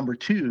 Number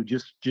two,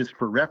 just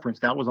for reference,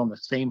 that was on the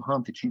same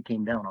hunt that you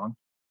came down on.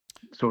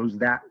 So it was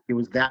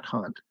that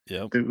hunt.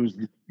 Yep. It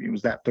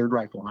was that third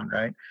rifle hunt,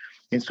 right?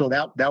 And so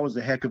that was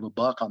a heck of a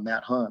buck on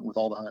that hunt with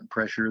all the hunt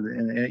pressure.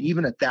 And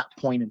even at that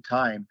point in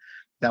time,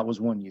 that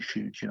was one you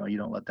shoot. You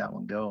don't let that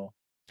one go.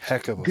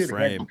 Heck of a Good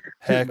frame.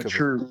 Heck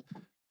mature.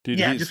 Dude,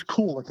 yeah, just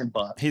cool looking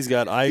buck. He's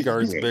got eye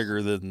guards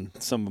bigger than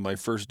some of my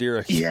first deer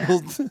I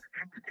killed.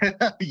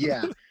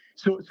 Yeah.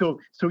 So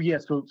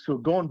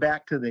going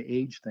back to the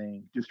age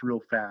thing, just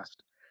real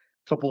fast.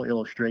 Couple of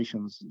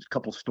illustrations, a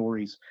couple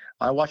stories.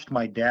 I watched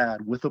my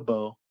dad with a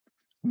bow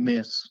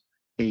miss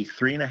a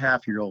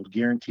 3.5-year-old,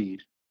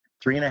 guaranteed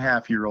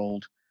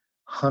 3.5-year-old,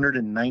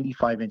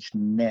 195-inch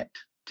net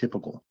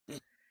typical.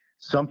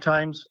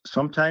 Sometimes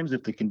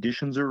if the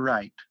conditions are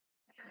right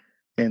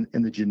and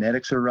the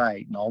genetics are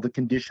right and all the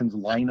conditions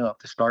line up,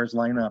 the stars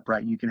line up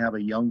right, you can have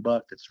a young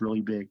buck that's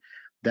really big.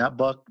 That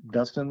buck,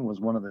 Dustin, was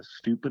one of the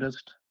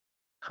stupidest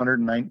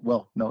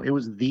it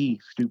was the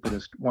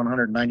stupidest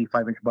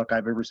 195-inch buck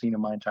I've ever seen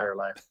in my entire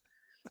life.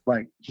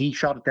 Like, he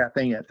shot at that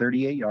thing at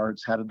 38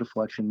 yards, had a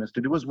deflection, missed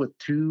it. It was with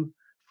two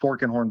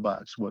fork and horn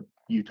bucks, what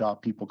Utah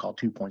people call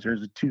 2 points. There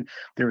was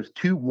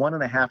two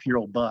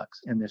 1.5-year-old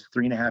bucks and this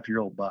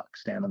 3.5-year-old buck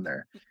standing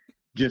there.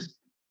 Just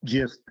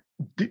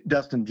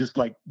Dustin,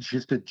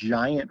 just a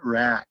giant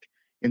rack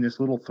in this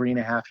little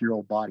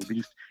 3.5-year-old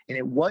body.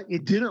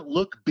 It didn't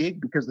look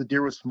big because the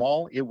deer was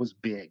small. It was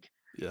big.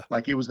 Yeah.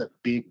 Like, it was a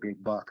big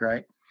buck,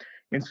 right?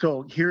 And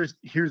so here's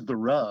the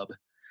rub.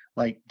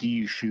 Like, do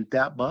you shoot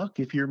that buck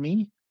if you're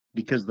me?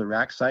 Because the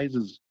rack size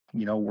is,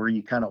 where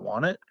you kind of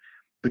want it,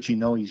 but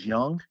he's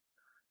young,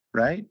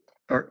 right?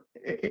 Or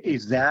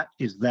is that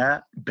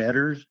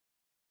better?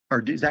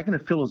 Or is that going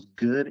to feel as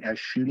good as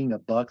shooting a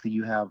buck that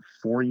you have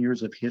 4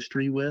 years of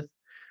history with,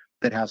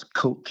 that has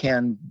Coke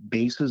can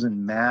bases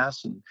and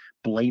mass and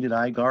bladed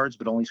eye guards,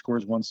 but only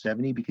scores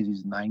 170 because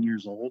he's 9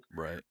 years old?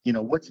 Right.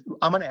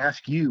 I'm going to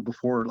ask you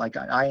before,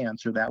 I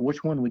answer that.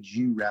 Which one would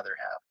you rather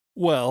have?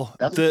 Well,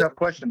 that's a tough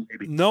question,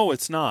 maybe. No,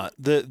 it's not.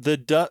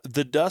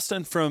 The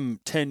Dustin from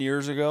 10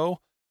 years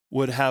ago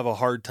would have a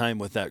hard time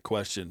with that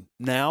question.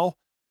 Now,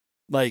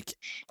 like,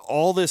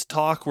 all this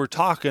talk we're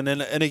talking,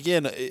 and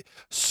again,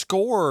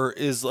 score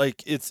is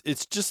like, it's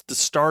just the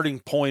starting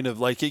point of,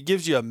 like, it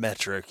gives you a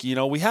metric.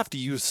 We have to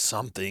use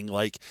something,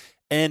 like,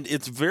 and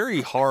it's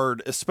very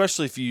hard,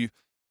 especially if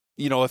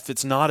if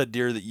it's not a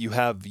deer that you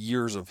have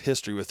years of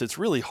history with. It's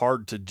really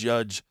hard to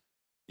judge.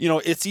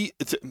 It's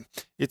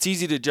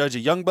easy to judge a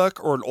young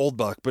buck or an old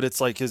buck, but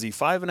it's like, is he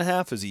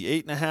 5.5? Is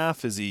he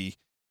 8.5? Is he,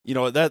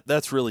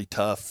 that's really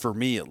tough for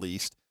me, at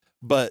least.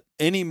 But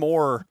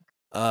anymore,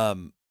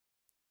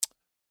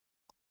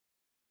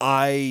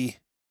 I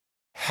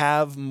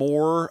have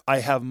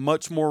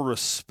much more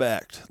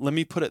respect. Let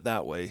me put it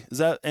that way. Does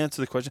that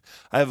answer the question?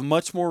 I have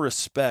much more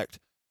respect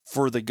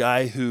for the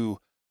guy who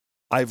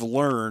I've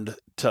learned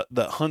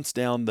that hunts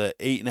down the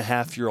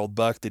 8.5-year-old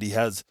buck that he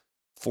has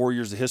 4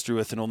 years of history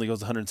with and only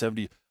goes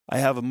 170. I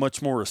have a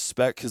much more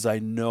respect because I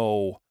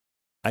know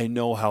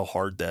how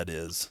hard that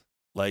is.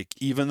 Like,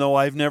 even though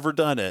I've never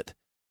done it,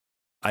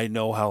 I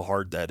know how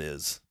hard that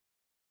is.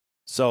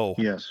 So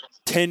yes.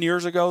 10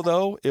 years ago,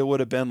 though, it would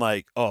have been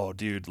like, oh,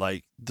 dude,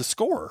 like the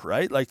score,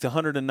 right? Like the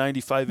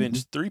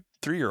 195-inch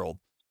three-year-old.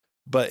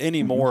 But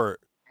anymore,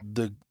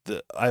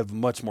 I have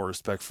much more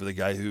respect for the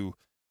guy who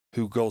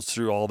goes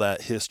through all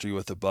that history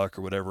with a buck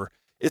or whatever.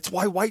 It's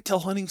why whitetail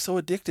hunting's so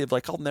addictive.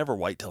 Like, I'll never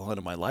whitetail hunt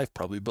in my life,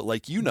 probably, but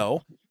like,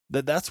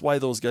 that's why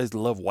those guys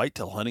love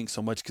whitetail hunting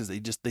so much, because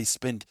they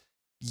spend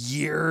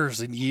years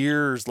and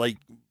years, like,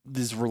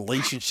 these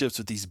relationships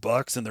with these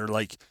bucks, and they're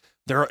like,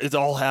 it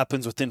all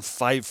happens within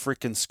 5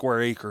 freaking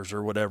square acres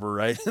or whatever,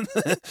 right?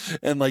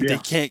 And like, they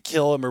can't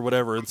kill them or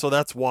whatever, and so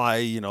that's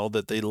why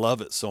that they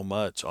love it so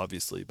much,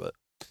 obviously. But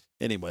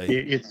anyway,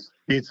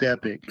 it's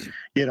epic,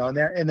 and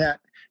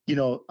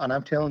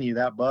I'm telling you,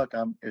 that buck,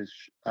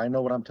 I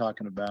know what I'm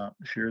talking about.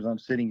 Sure as I'm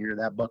sitting here,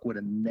 that buck would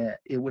have net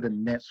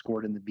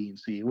scored in the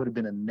B&C. It would have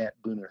been a net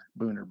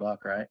booner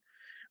buck, right?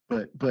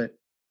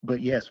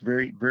 But yes,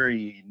 very,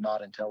 very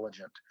not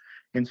intelligent.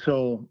 And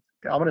so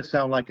I'm going to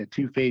sound like a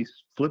two-faced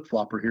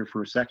flip-flopper here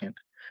for a second,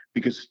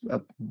 because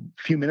a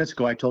few minutes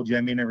ago I told you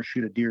I may never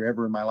shoot a deer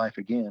ever in my life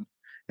again,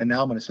 and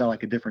now I'm going to sound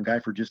like a different guy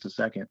for just a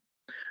second.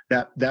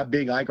 That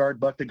big eye guard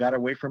buck that got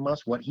away from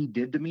us, what he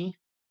did to me,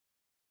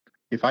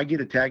 if I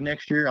get a tag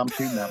next year, I'm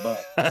shooting that buck.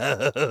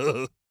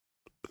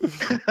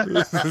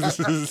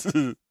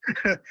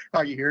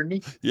 Are you hearing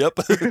me? Yep.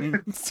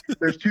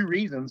 There's two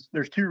reasons.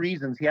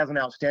 He has an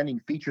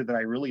outstanding feature that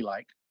I really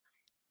like,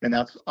 and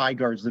that's eye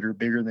guards that are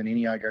bigger than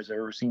any eye guards I've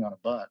ever seen on a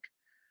buck.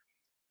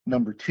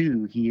 Number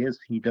two,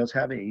 he does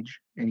have age,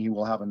 and he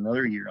will have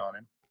another year on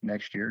him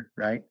next year,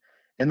 right?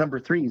 And number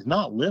three, he's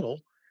not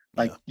little.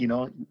 Like,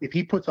 Yeah. if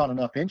he puts on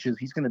enough inches,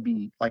 he's going to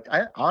be like,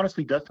 I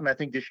honestly, Dustin, I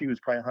think this year was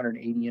probably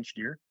 180-inch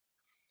deer.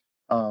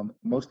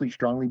 Mostly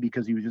strongly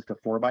because he was just a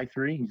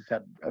 4x3. He just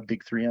had a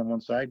big 3 on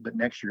one side. But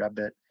next year, I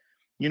bet,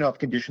 if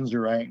conditions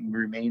are right and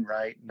remain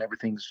right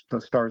and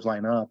the stars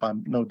line up,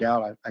 I'm no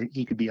doubt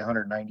he could be a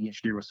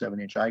 190-inch deer with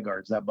 7-inch eye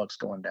guards. That buck's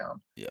going down.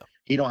 Yeah.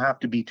 He don't have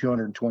to be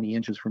 220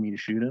 inches for me to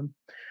shoot him.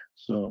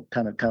 So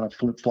kind of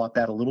flip flop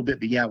that a little bit.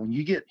 But yeah, when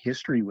you get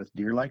history with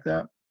deer like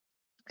that,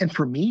 and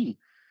for me,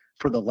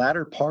 for the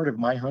latter part of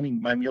my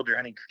mule deer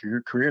hunting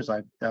careers,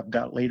 I've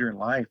got later in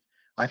life,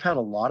 I've had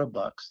a lot of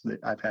bucks that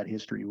I've had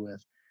history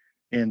with.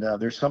 And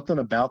there's something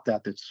about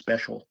that that's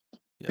special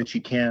that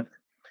you can't,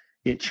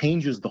 it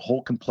changes the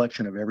whole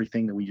complexion of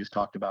everything that we just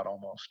talked about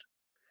almost.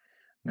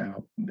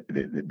 Now,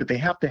 but they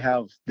have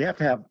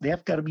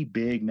got to be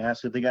big,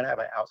 massive. They got to have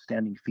an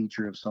outstanding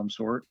feature of some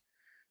sort.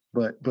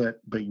 But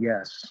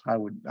yes,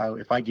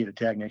 if I get a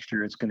tag next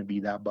year, it's going to be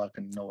that buck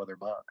and no other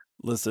buck.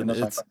 Listen,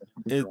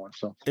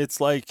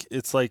 it's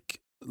like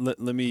let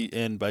me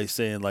end by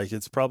saying, like,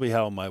 it's probably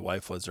how my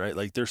wife was, right?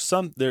 Like,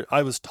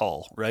 I was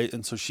tall, right?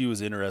 And so she was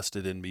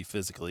interested in me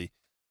physically,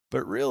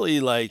 but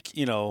really, like,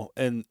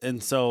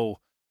 and so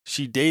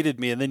she dated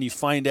me, and then you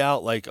find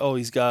out, like, oh,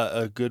 he's got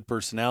a good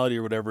personality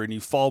or whatever, and you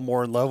fall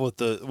more in love with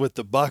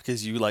the buck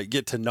as you, like,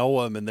 get to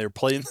know him, and they're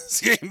playing this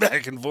game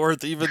back and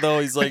forth, even though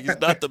he's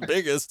not the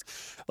biggest.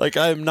 Like,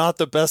 I'm not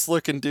the best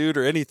looking dude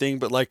or anything,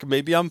 but, like,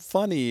 maybe I'm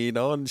funny,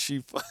 and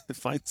she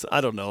finds,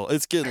 I don't know,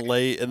 it's getting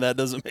late, and that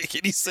doesn't make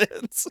any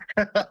sense.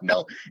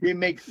 No, it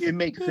makes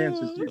sense.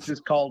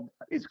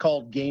 It's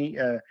called gaining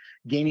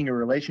a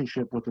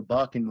relationship with the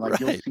buck, and like,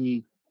 right. You'll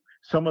see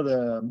some of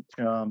the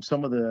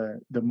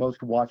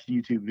most watched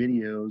YouTube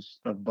videos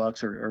of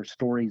bucks or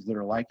stories that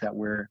are like that,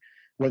 where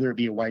whether it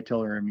be a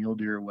whitetail or a mule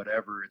deer or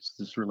whatever, it's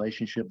this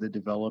relationship that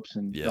develops,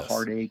 and the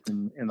heartache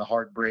and the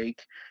heartbreak,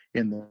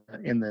 and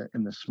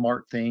the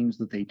smart things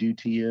that they do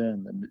to you,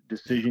 and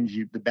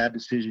the bad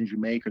decisions you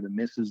make, or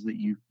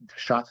the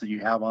shots that you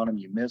have on them,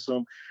 you miss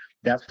them.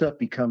 That stuff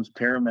becomes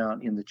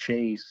paramount in the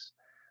chase,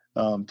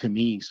 to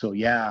me. So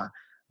yeah.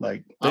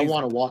 Like, I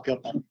want to walk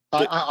up.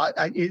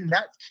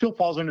 That still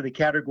falls under the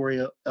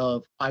category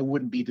of I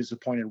wouldn't be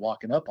disappointed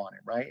walking up on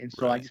it, right? And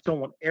so I just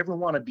don't ever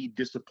want to be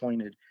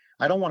disappointed.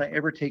 I don't want to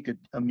ever take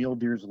a mule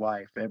deer's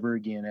life ever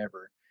again,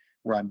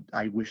 where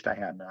I wished I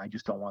hadn't. I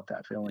just don't want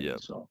that feeling. Yep.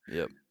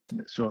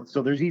 So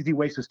there's easy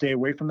ways to stay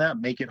away from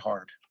that. Make it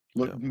hard.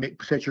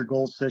 Set your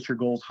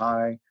goals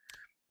high.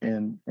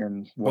 And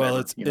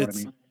whatever, well,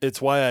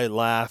 it's why I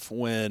laugh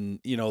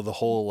when the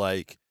whole,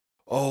 like,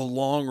 oh,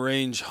 long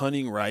range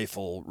hunting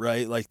rifle,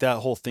 right? Like, that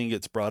whole thing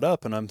gets brought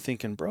up, and I'm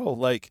thinking, bro,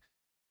 like,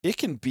 it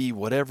can be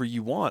whatever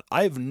you want.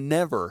 I've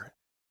never,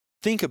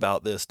 think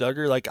about this,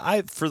 Duggar, like,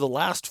 for the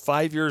last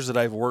 5 years that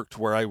I've worked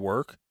where I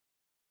work,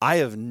 I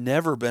have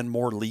never been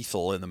more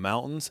lethal in the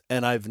mountains,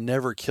 and I've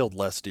never killed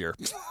less deer.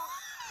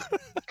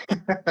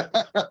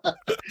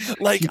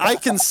 Like, I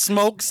can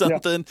smoke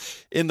something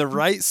in the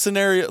right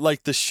scenario,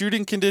 like the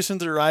shooting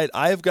conditions are right.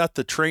 I've got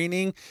the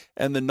training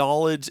and the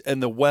knowledge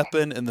and the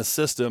weapon and the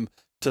system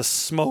to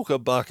smoke a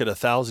buck at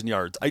 1,000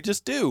 yards. I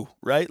just do,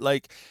 right?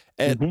 Like,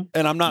 and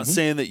I'm not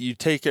saying that you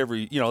take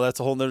every, that's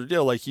a whole nother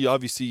deal. Like, you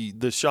obviously,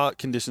 the shot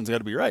conditions got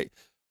to be right.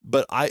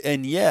 But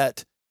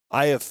yet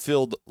I have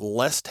filled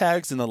less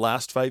tags in the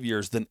last 5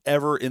 years than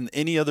ever in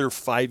any other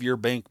 5-year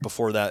bank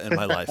before that in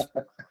my life.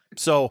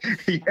 So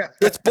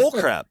it's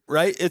bullcrap,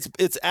 right?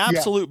 It's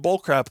absolute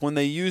bullcrap when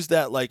they use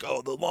that, like,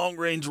 oh, the long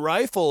range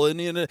rifle, and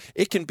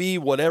it can be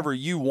whatever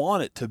you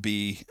want it to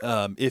be.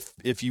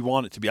 If you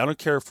want it to be, I don't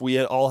care if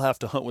we all have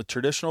to hunt with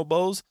traditional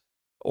bows,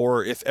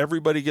 or if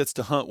everybody gets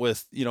to hunt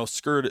with,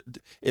 skirted.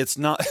 It's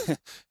not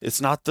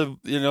the,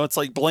 it's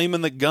like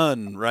blaming the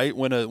gun, right?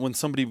 When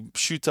somebody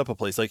shoots up a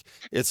place, like,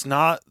 it's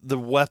not the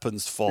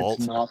weapon's fault.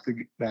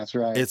 That's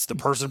right. It's the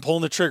person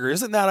pulling the trigger.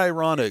 Isn't that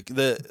ironic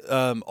that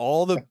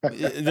all the,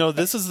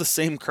 this is the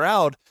same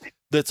crowd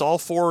that's all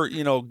for,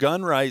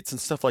 gun rights and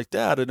stuff like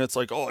that. And it's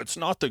like, oh, it's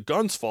not the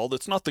gun's fault.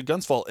 It's not the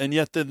gun's fault. And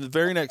yet then the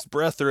very next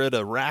breath, they're at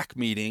a rack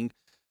meeting,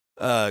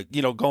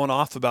 going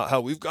off about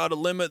how we've got to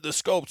limit the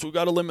scopes. We've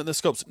got to limit the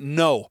scopes.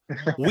 No,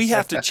 we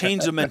have to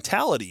change the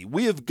mentality.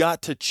 We have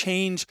got to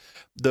change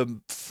the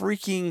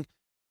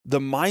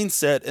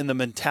mindset and the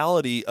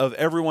mentality of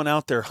everyone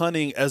out there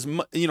hunting, as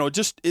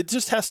it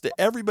just has to,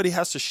 everybody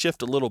has to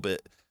shift a little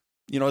bit.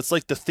 It's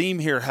like the theme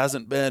here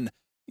hasn't been,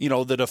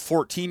 that a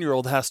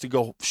 14-year-old has to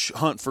go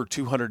hunt for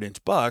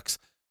 200-inch bucks.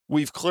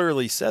 We've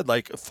clearly said,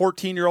 like, a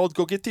 14-year-old,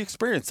 go get the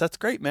experience. That's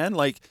great, man.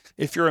 Like,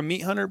 if you're a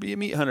meat hunter, be a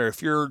meat hunter.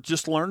 If you're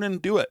just learning,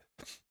 do it.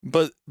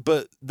 But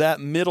that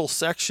middle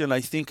section,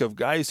 I think, of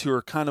guys who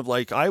are kind of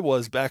like I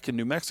was back in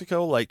New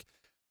Mexico, like,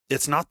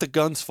 it's not the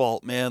gun's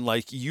fault, man.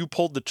 Like, you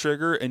pulled the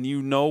trigger, and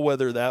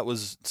whether that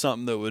was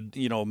something that would,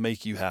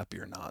 make you happy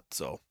or not.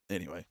 So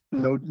anyway.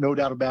 No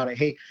doubt about it.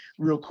 Hey,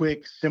 real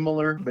quick,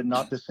 similar, but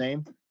not the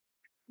same.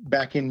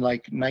 back in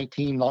like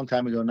long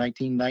time ago,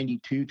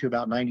 1992 to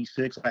about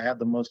 96, I had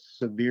the most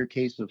severe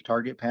case of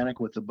target panic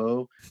with a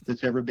bow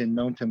that's ever been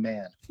known to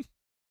man.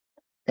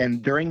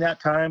 And during that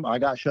time, I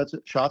got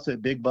shots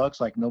at big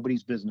bucks like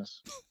nobody's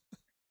business.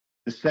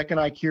 The second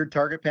I cured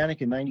target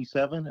panic in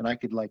 97 and I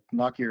could like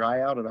knock your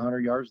eye out at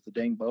 100 yards with the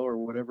dang bow or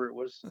whatever it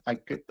was,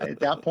 at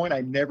that point,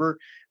 I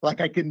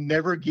could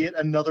never get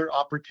another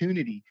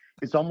opportunity.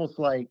 It's almost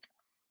like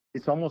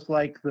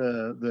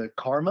the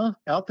karma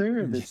out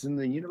there that's in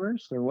the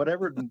universe or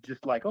whatever. And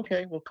just like,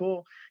 okay, well,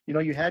 cool.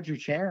 You had your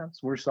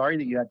chance. We're sorry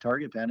that you had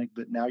target panic,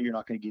 but now you're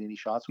not going to get any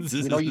shots. We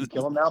know you can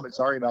kill them now, but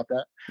sorry about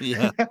that.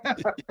 Yeah.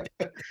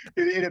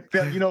 it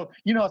felt,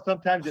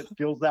 sometimes it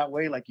feels that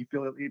way. Like it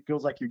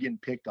feels like you're getting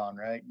picked on,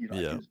 right?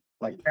 Yeah.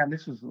 Like, man,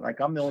 this is like,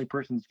 I'm the only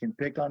person that's getting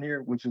picked on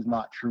here, which is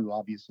not true,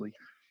 obviously.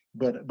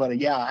 But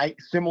yeah,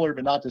 similar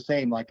but not the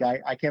same. Like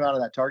I came out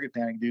of that target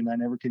panic, dude, and I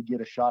never could get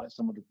a shot at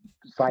some of the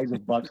size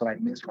of bucks that I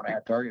missed when I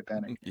had target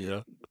panic.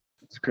 Yeah,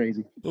 it's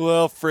crazy.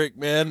 Well, frick,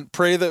 man,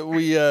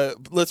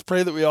 let's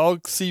pray that we all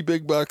see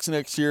big bucks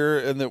next year,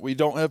 and that we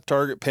don't have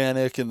target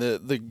panic, and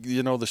that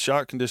the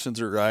shot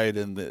conditions are right,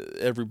 and that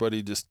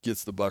everybody just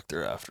gets the buck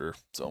they're after.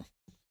 So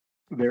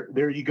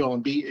there you go.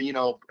 And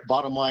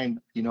bottom line,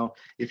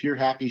 if you're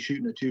happy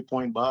shooting a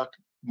 2-point buck,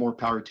 more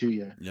power to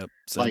you. Yep.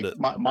 Like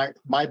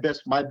my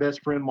best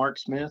friend Mark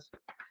Smith,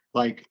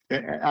 like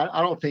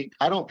I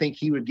don't think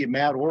he would get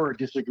mad or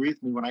disagree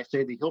with me when I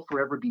say that he'll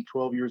forever be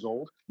 12 years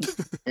old.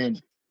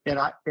 and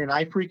I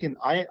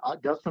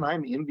Dustin,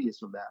 I'm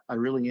envious of that. I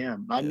really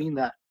am. I mean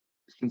that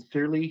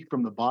sincerely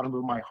from the bottom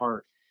of my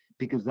heart,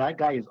 because that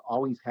guy is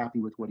always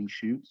happy with what he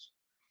shoots.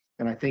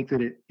 And I think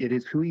that it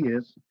is who he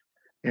is,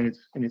 and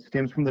it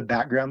stems from the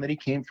background that he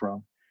came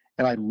from.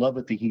 And I love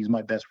it that he's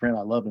my best friend.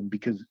 I love him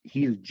because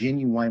he is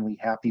genuinely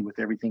happy with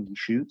everything he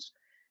shoots.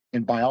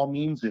 And by all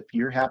means, if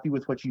you're happy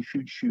with what you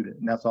shoot it.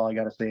 And that's all I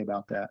got to say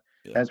about that.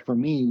 Yeah. As for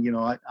me,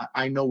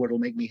 I know what'll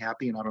make me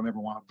happy, and I don't ever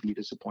want to be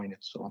disappointed.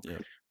 So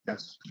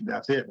that's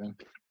it, man.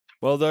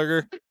 Well,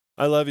 Duggar,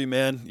 I love you,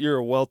 man. You're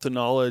a wealth of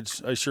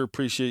knowledge. I sure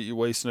appreciate you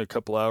wasting a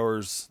couple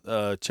hours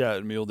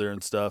chatting mule deer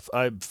and stuff.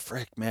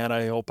 Man,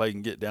 I hope I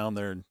can get down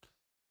there, and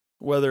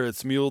whether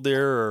it's mule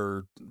deer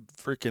or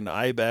freaking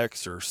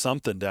ibex or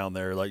something down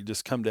there, like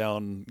just come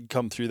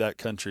through that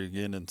country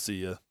again and see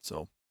you.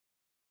 So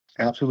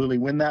absolutely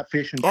win that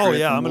fishing trip. Oh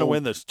yeah, I'm going to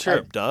win this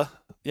trip.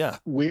 Yeah.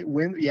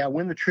 Win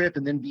the trip,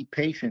 and then be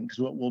patient, because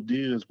what we'll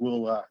do is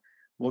we'll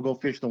go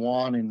fish the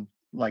Juan and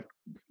like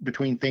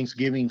between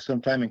Thanksgiving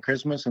sometime and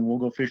Christmas, and we'll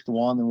go fish the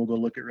Juan, then we'll go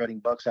look at rutting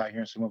bucks out here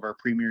in some of our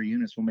premier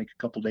units. We'll make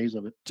a couple days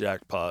of it.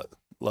 Jackpot.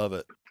 Love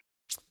it.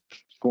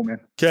 Cool,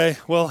 man. Okay,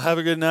 well, have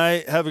a good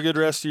night. Have a good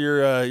rest of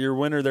your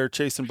winter there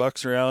chasing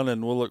bucks around,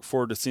 and we'll look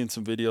forward to seeing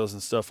some videos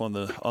and stuff on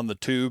the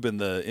tube and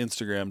the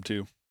Instagram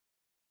too.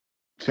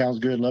 Sounds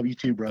good. Love you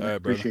too, brother. All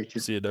right, brother. Appreciate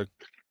you. See you, Doug.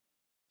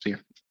 See ya.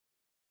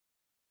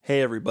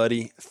 Hey,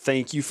 everybody.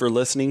 Thank you for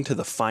listening to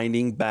the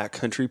Finding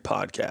Backcountry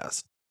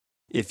podcast.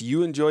 If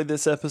you enjoyed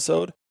this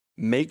episode,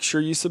 make sure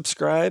you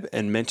subscribe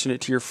and mention it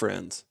to your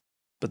friends.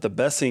 But the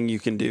best thing you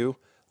can do,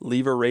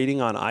 leave a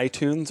rating on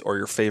iTunes or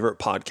your favorite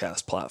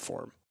podcast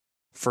platform.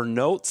 For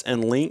notes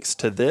and links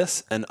to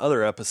this and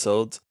other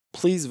episodes,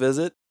 please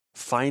visit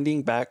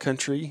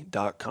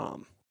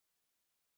findingbackcountry.com.